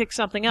they had to pick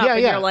something up, Yeah,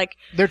 and yeah. you're like,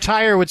 Their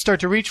tire would start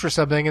to reach for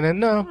something, and then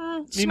no, you're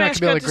not smash gonna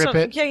be able cut to grip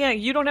something. it. Yeah,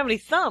 you don't have any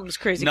thumbs,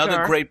 crazy Another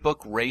car. great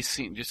book,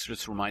 Racing.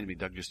 Just reminded me,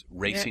 Doug. Just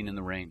Racing in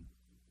the Rain.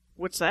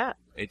 What's that?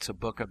 It's a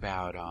book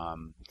about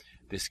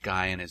this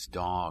guy and his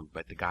dog,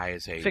 but the guy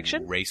is a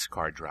Fiction? race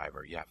car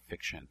driver. Yeah,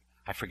 fiction.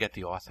 I forget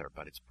the author,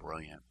 but it's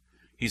brilliant.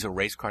 He's a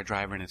race car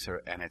driver, and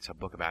it's a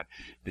book about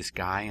this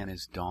guy and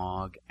his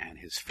dog and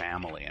his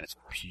family, and it's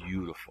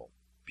beautiful,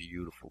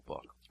 beautiful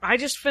book. I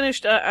just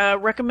finished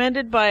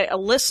recommended by a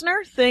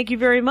listener. Thank you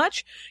very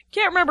much.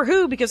 Can't remember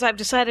who because I've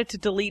decided to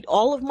delete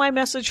all of my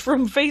message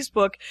from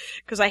Facebook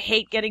because I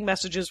hate getting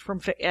messages from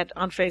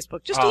on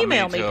Facebook. Just Oh,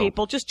 email me me, too.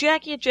 people. Just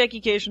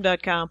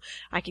Jackie@JackieCation.com.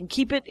 I can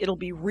keep it. It'll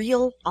be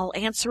real. I'll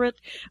answer it.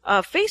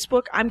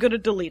 Facebook, I'm going to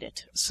delete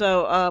it.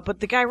 So, but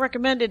the guy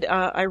recommended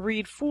I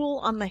read Fool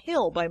on the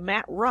Hill by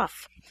Matt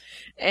Ruff.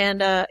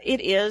 And it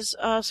is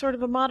sort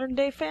of a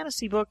modern-day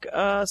fantasy book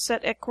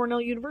set at Cornell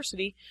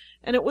University.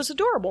 And it was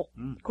adorable,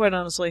 quite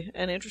honestly,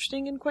 and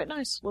interesting and quite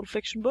nice. Little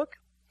fiction book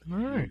All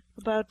right.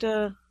 about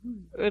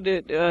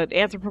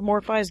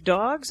anthropomorphized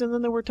dogs, and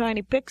then there were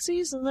tiny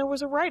pixies, and there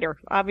was a writer.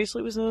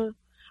 Obviously, it was a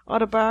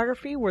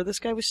autobiography where this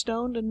guy was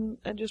stoned and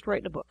just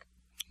writing a book.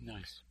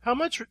 Nice. How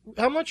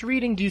much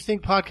reading do you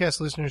think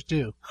podcast listeners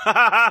do?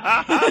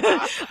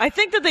 I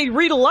think that they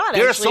read a lot.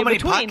 There are actually, so many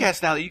between.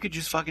 podcasts now that you could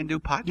just fucking do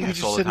podcasts You could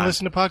just all sit the time. and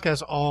listen to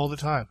podcasts all the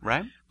time.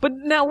 Right? But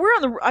now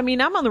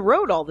I'm on the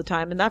road all the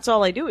time, and that's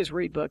all I do is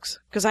read books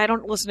because I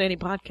don't listen to any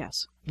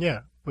podcasts.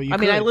 Yeah. But you I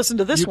mean, I listen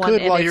to this you one,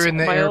 could and while it's you're in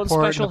the my own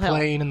airport, in special the hell.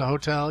 plane, in the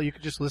hotel. You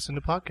could just listen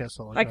to podcasts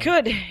all the time. I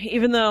could,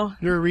 even though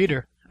You're a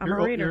reader. I'm a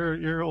reader.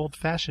 You're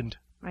old-fashioned.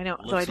 I know.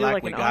 Looks so I do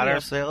like we an got audio.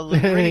 ourselves a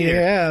reader.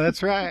 Yeah,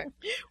 that's right.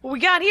 What we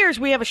got here is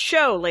we have a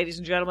show, ladies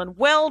and gentlemen.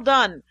 Well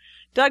done.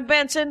 Doug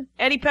Benson,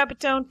 Eddie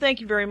Pepitone,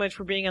 thank you very much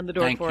for being on the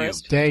Dork Thank you.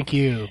 Forest. Thank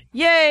you.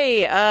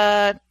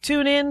 Yay!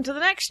 Tune in to the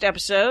next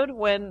episode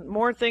when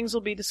more things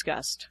will be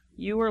discussed.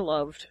 You are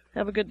loved.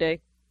 Have a good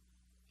day.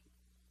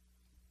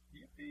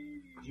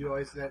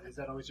 Is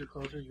that always your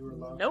closer? You were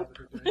alone. Nope.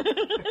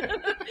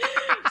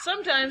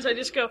 Sometimes I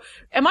just go,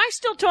 am I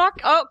still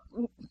talking? Oh.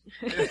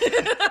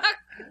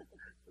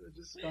 It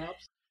just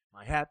stops.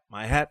 My hat,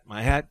 my hat,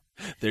 my hat.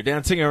 They're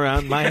dancing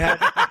around my hat.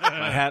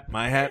 My hat,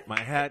 my hat,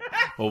 my hat.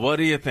 Well, what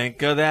do you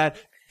think of that?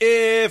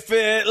 If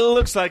it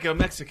looks like a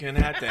Mexican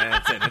hat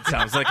dance and it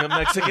sounds like a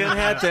Mexican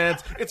hat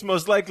dance, it's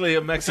most likely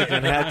a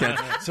Mexican hat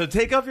dance. So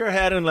take off your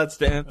hat and let's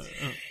dance.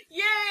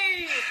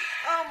 Yay!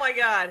 Oh my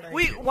God.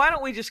 Why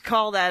don't we just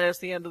call that as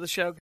the end of the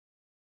show?